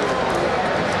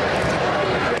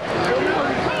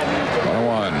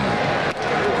 1-1.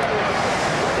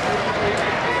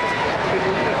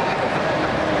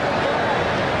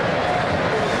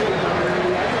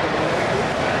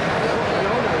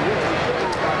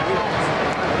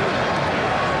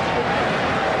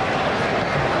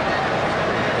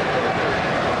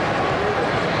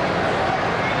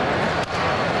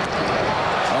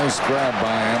 Nice grab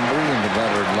by Embry, and the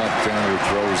veteran left-hander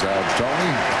throws out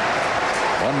Tomey.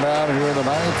 1 down here in the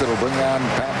 9th. It'll bring on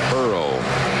Pat Burrow.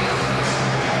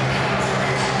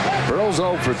 Burrow's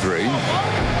 0 for 3.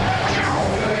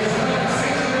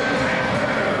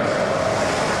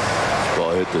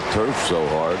 Ball hit the turf so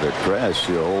hard, the grass,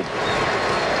 you know,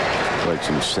 like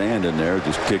some sand in there,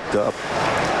 just kicked up.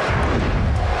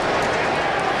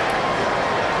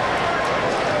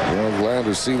 Glad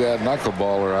to see that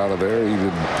knuckleballer out of there. He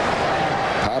even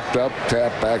popped up,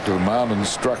 tapped back to the mound, and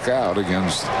struck out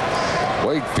against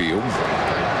Wakefield.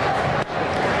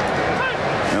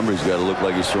 Remember, he's got to look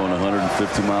like he's throwing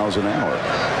 150 miles an hour.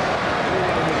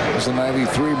 It's a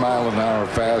 93-mile-an-hour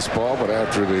fastball, but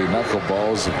after the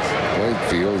knuckleballs of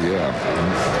Wakefield, yeah.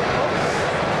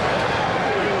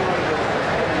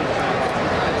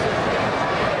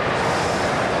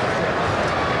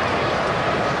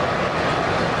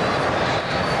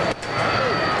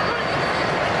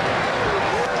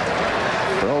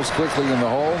 Quickly in the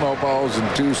hole, no balls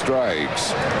and 2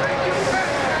 strikes.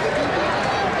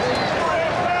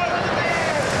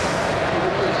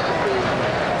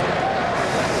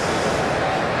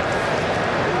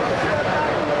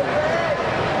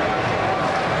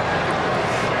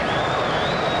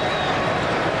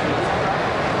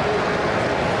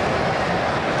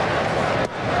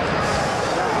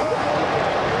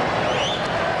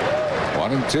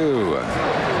 One and 2.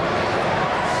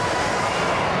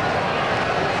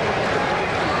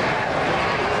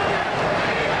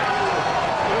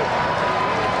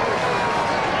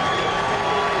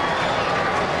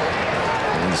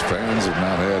 Fans have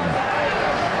not had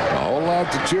a whole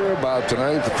lot to cheer about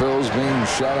tonight. The Phils being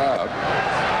shut out.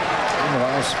 In an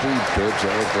off-speed pitch,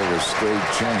 I looked like a straight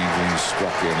change and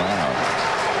struck him out.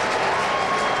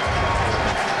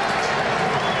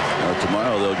 Now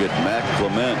tomorrow they'll get Matt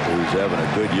Clement, who's having a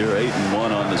good year,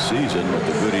 8-1 on the season with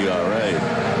a good ERA.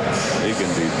 He can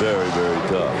be very, very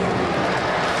tough.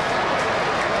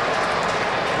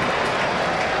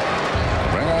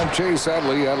 Chase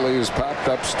Utley. Utley has popped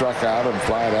up, struck out, and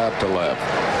flied out to left.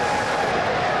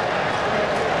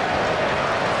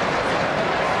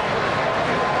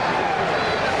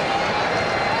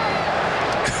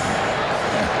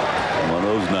 One of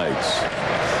those nights.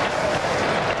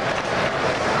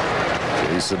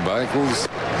 Jason Michaels.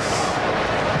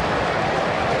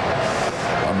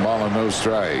 1 ball and no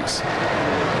strikes.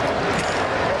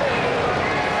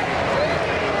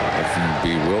 Looking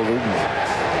bewildered.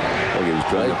 He was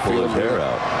trying to pull his hair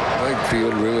out.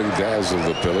 Wakefield really dazzled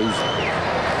the Phillies.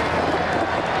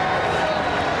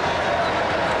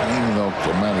 Even though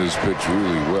Clement has pitched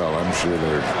really well, I'm sure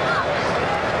they're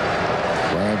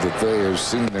glad that they have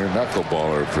seen their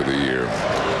knuckleballer for the year.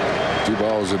 2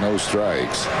 balls and no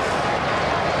strikes.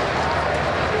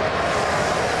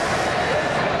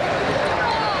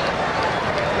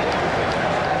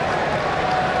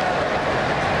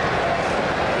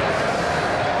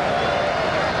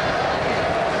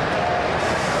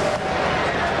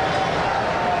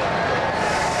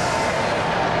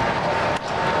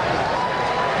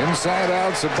 Inside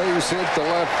out's a base hit to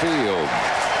left field.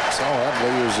 So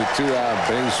Utley is a 2-out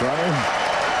base runner.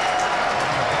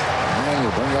 And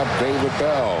you bring up David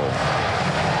Bell.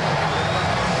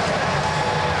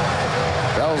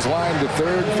 Bell's line to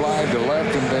third, fly to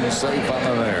left, and been safe on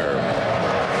the there.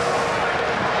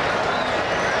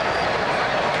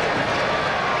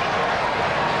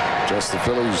 Just the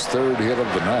Phillies' 3rd hit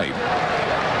of the night.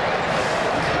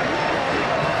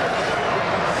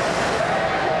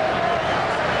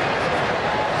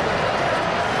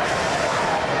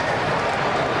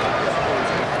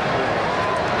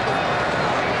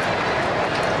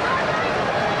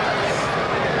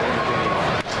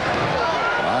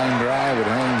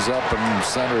 Up in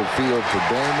center field for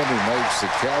Damon, who makes the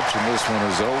catch, and this one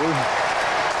is over.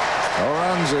 No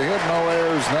runs, a hit, no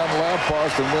errors, none left.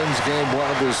 Boston wins game 1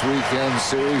 of this weekend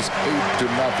series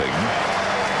 8-0.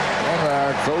 And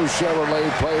our co-Chevrolet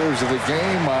players of the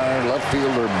game are left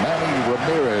fielder Manny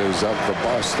Ramirez of the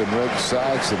Boston Red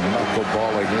Sox and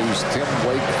knuckleballing ace Tim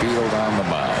Wakefield on the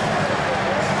mound.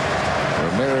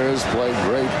 Ramirez played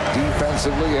great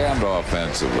defensively and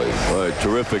offensively. A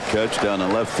terrific catch down the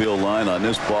left field line on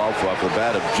this ball off the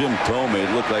bat of Jim Thome.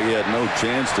 It looked like he had no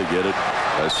chance to get it.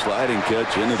 A sliding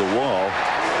catch into the wall.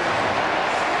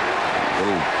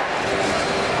 Little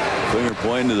finger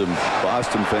point to the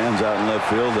Boston fans out in left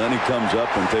field. Then he comes up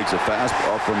and takes a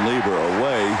fastball from Lieber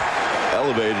away,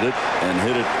 elevated it and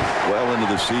hit it well into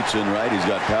the seats in right. He's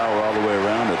got power all the way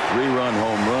around. A 3-run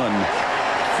home run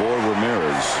for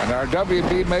Ramirez. And our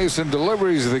WB Mason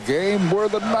deliveries of the game were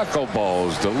the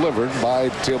knuckleballs delivered by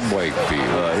Tim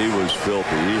Wakefield. He was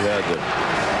filthy. He had the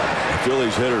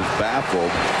Phillies hitters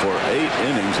baffled for 8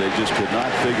 innings. They just could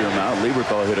not figure him out.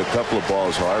 Lieberthal hit a couple of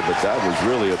balls hard, but that was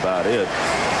really about it.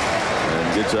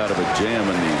 And gets out of a jam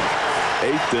in the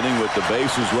 8th inning with the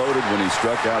bases loaded when he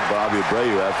struck out Bobby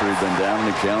Abreu after he'd been down in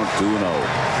the count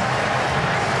 2-0.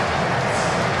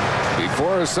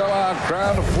 Before a sellout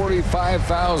crowd of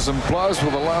 45,000 plus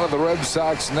with a lot of the Red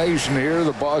Sox nation here,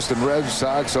 the Boston Red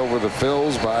Sox over the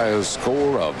Phils by a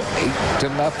score of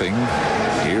 8-0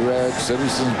 here at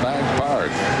Citizens Bank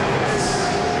Park.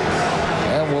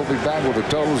 And we'll be back with the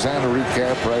totals and a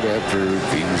recap right after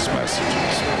these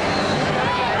messages.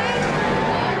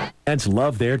 Fans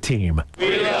love their team.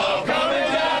 We love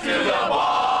coming down to the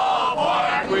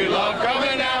ballpark. We love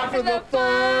coming down for the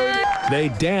fun. They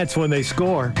dance when they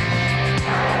score.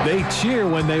 They cheer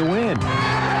when they win.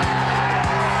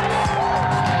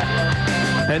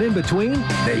 And in between,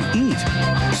 they eat.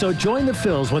 So join the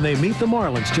Phils when they meet the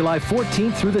Marlins July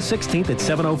 14th through the 16th at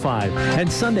 7:05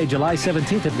 and Sunday, July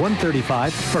 17th at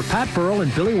 1:35 for Pat Burrell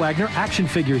and Billy Wagner Action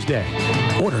Figures Day.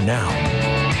 Order now.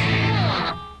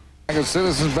 At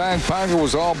Citizens Bank, Parker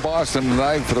was all Boston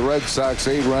tonight for the Red Sox.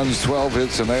 8 runs, 12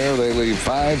 hits in there. They leave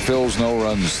 5. Phils, no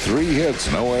runs, 3 hits,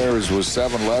 no errors with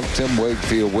 7 left. Tim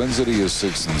Wakefield wins it. He is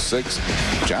 6-6.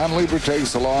 Jon Lieber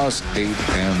takes the loss,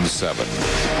 8-7.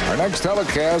 Our next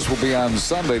telecast will be on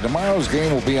Sunday. Tomorrow's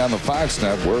game will be on the Fox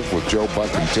Network with Joe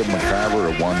Buck and Tim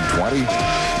McCarver at 1:20.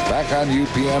 Back on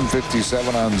UPN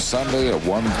 57 on Sunday at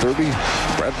 1:30.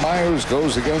 Brett Myers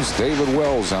goes against David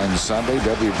Wells on Sunday.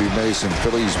 WB Mason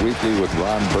Phillies Weekly with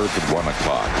Ron Burke at 1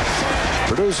 o'clock.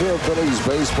 Producer of Phillies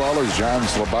Baseball is John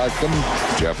Slobodkin.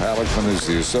 Jeff Halleckman is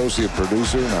the associate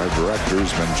producer, and our director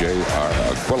has been J.R.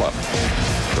 Aquila.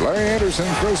 For Larry Anderson,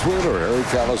 Chris Wheeler, Harry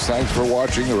Callis, thanks for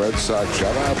watching the Red Sox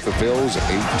shutout the Phils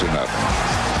 8-0.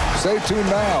 Stay tuned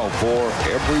now for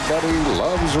Everybody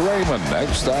Loves Raymond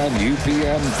next on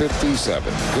UPN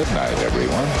 57. Good night,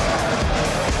 everyone.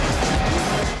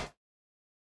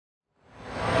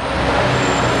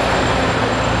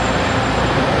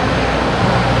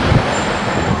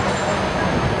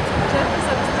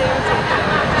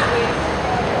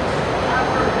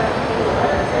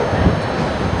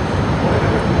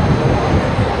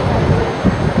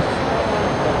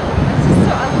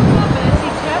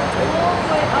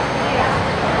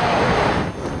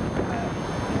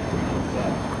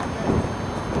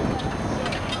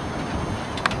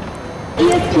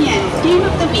 Game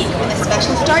of the Week with a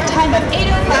special start time of 8:05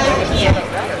 p.m.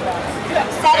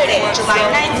 Saturday, July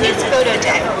 9th is Photo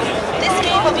Day. This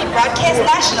game will be broadcast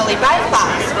nationally by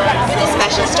Fox with a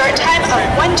special start time of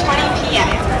 1:20 p.m.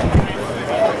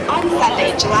 On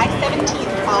Sunday, July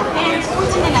 17th, all fans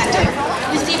 14 and under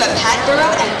receive a Pat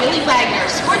Burrell and Billy Wagner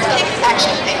Sports Picks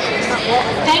action figures.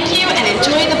 Thank you and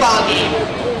enjoy the ball game.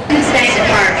 Bank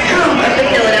Park, home of the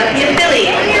Philadelphia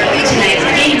Phillies. Tonight's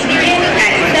games begin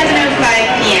at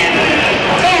 7:05 p.m.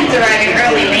 Fans arriving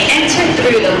early may enter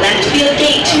through the left field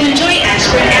gate to enjoy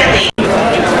Ashburn Alley.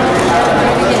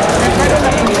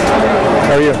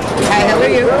 How are you? Hi, how are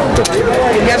you?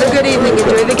 You have a good evening.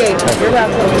 Enjoy the game. You're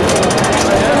welcome.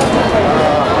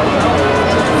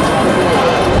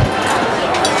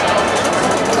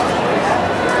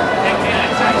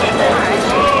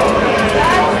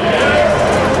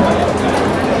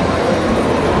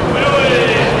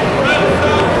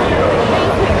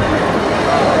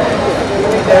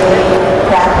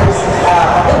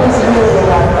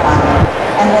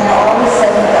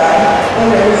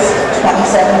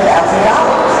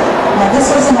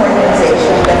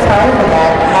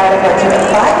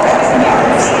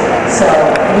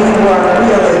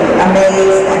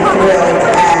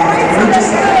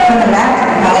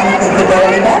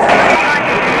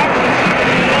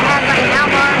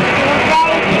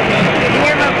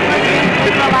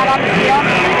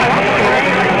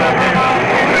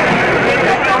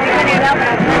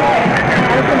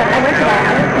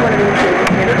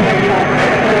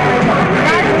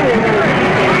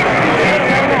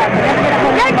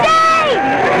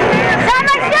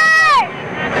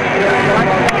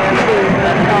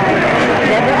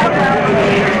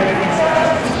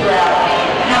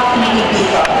 How can we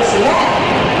be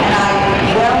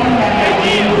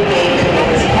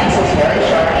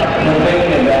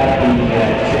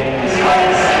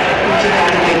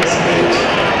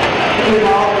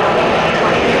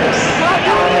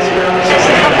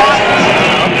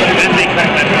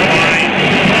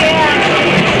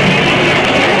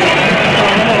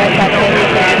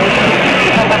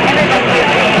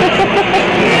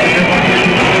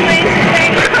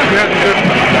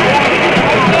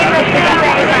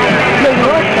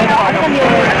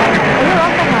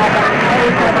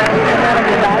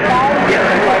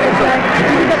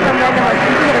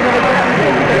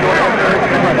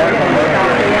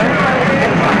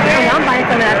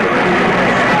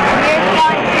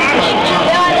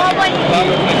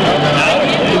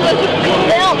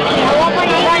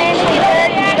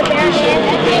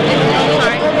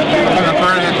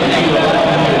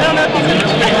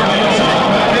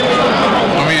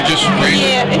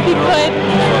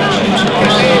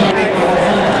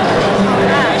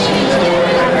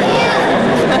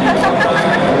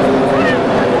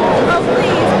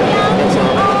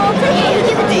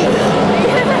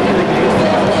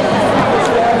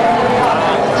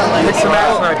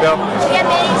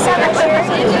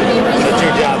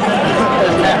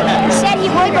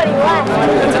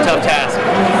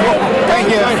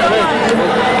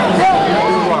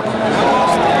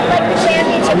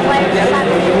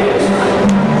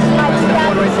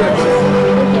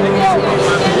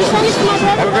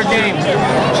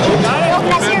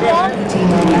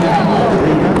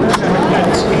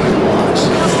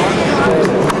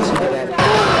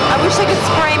I wish they could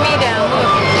spray me down.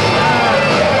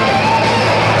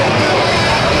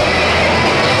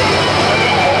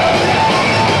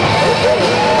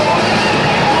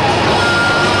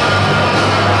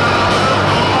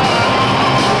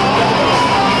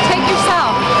 Take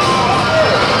yourself.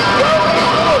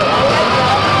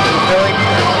 Philly,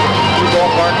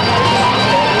 ballpark.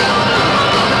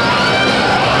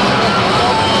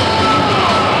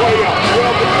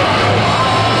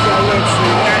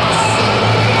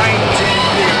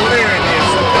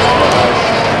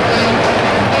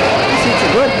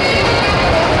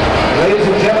 Ladies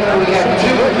and gentlemen, we have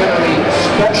two very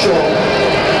special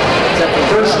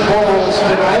first balls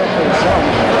tonight.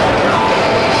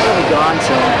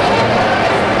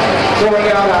 Throwing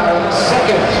out our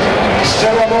second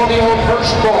ceremonial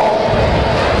first ball,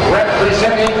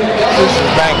 representing This is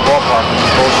Bank Ballpark. It's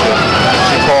bullshit.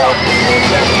 She called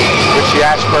Richie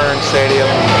Ashburn Stadium,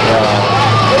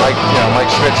 Mike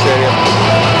Schmidt Stadium.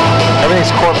 Everything's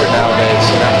corporate nowadays,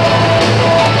 you know.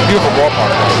 Beautiful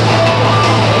ballpark.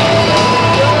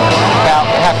 About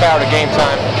a half hour to game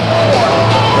time.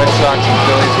 Red Sox and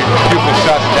Phillies. Beautiful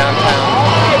shots downtown.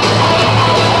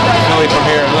 Philly from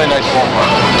here, really nice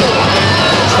ballpark.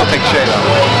 Still take shade on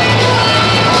it.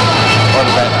 Or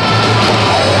the bat.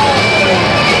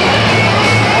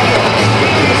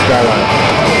 The skyline.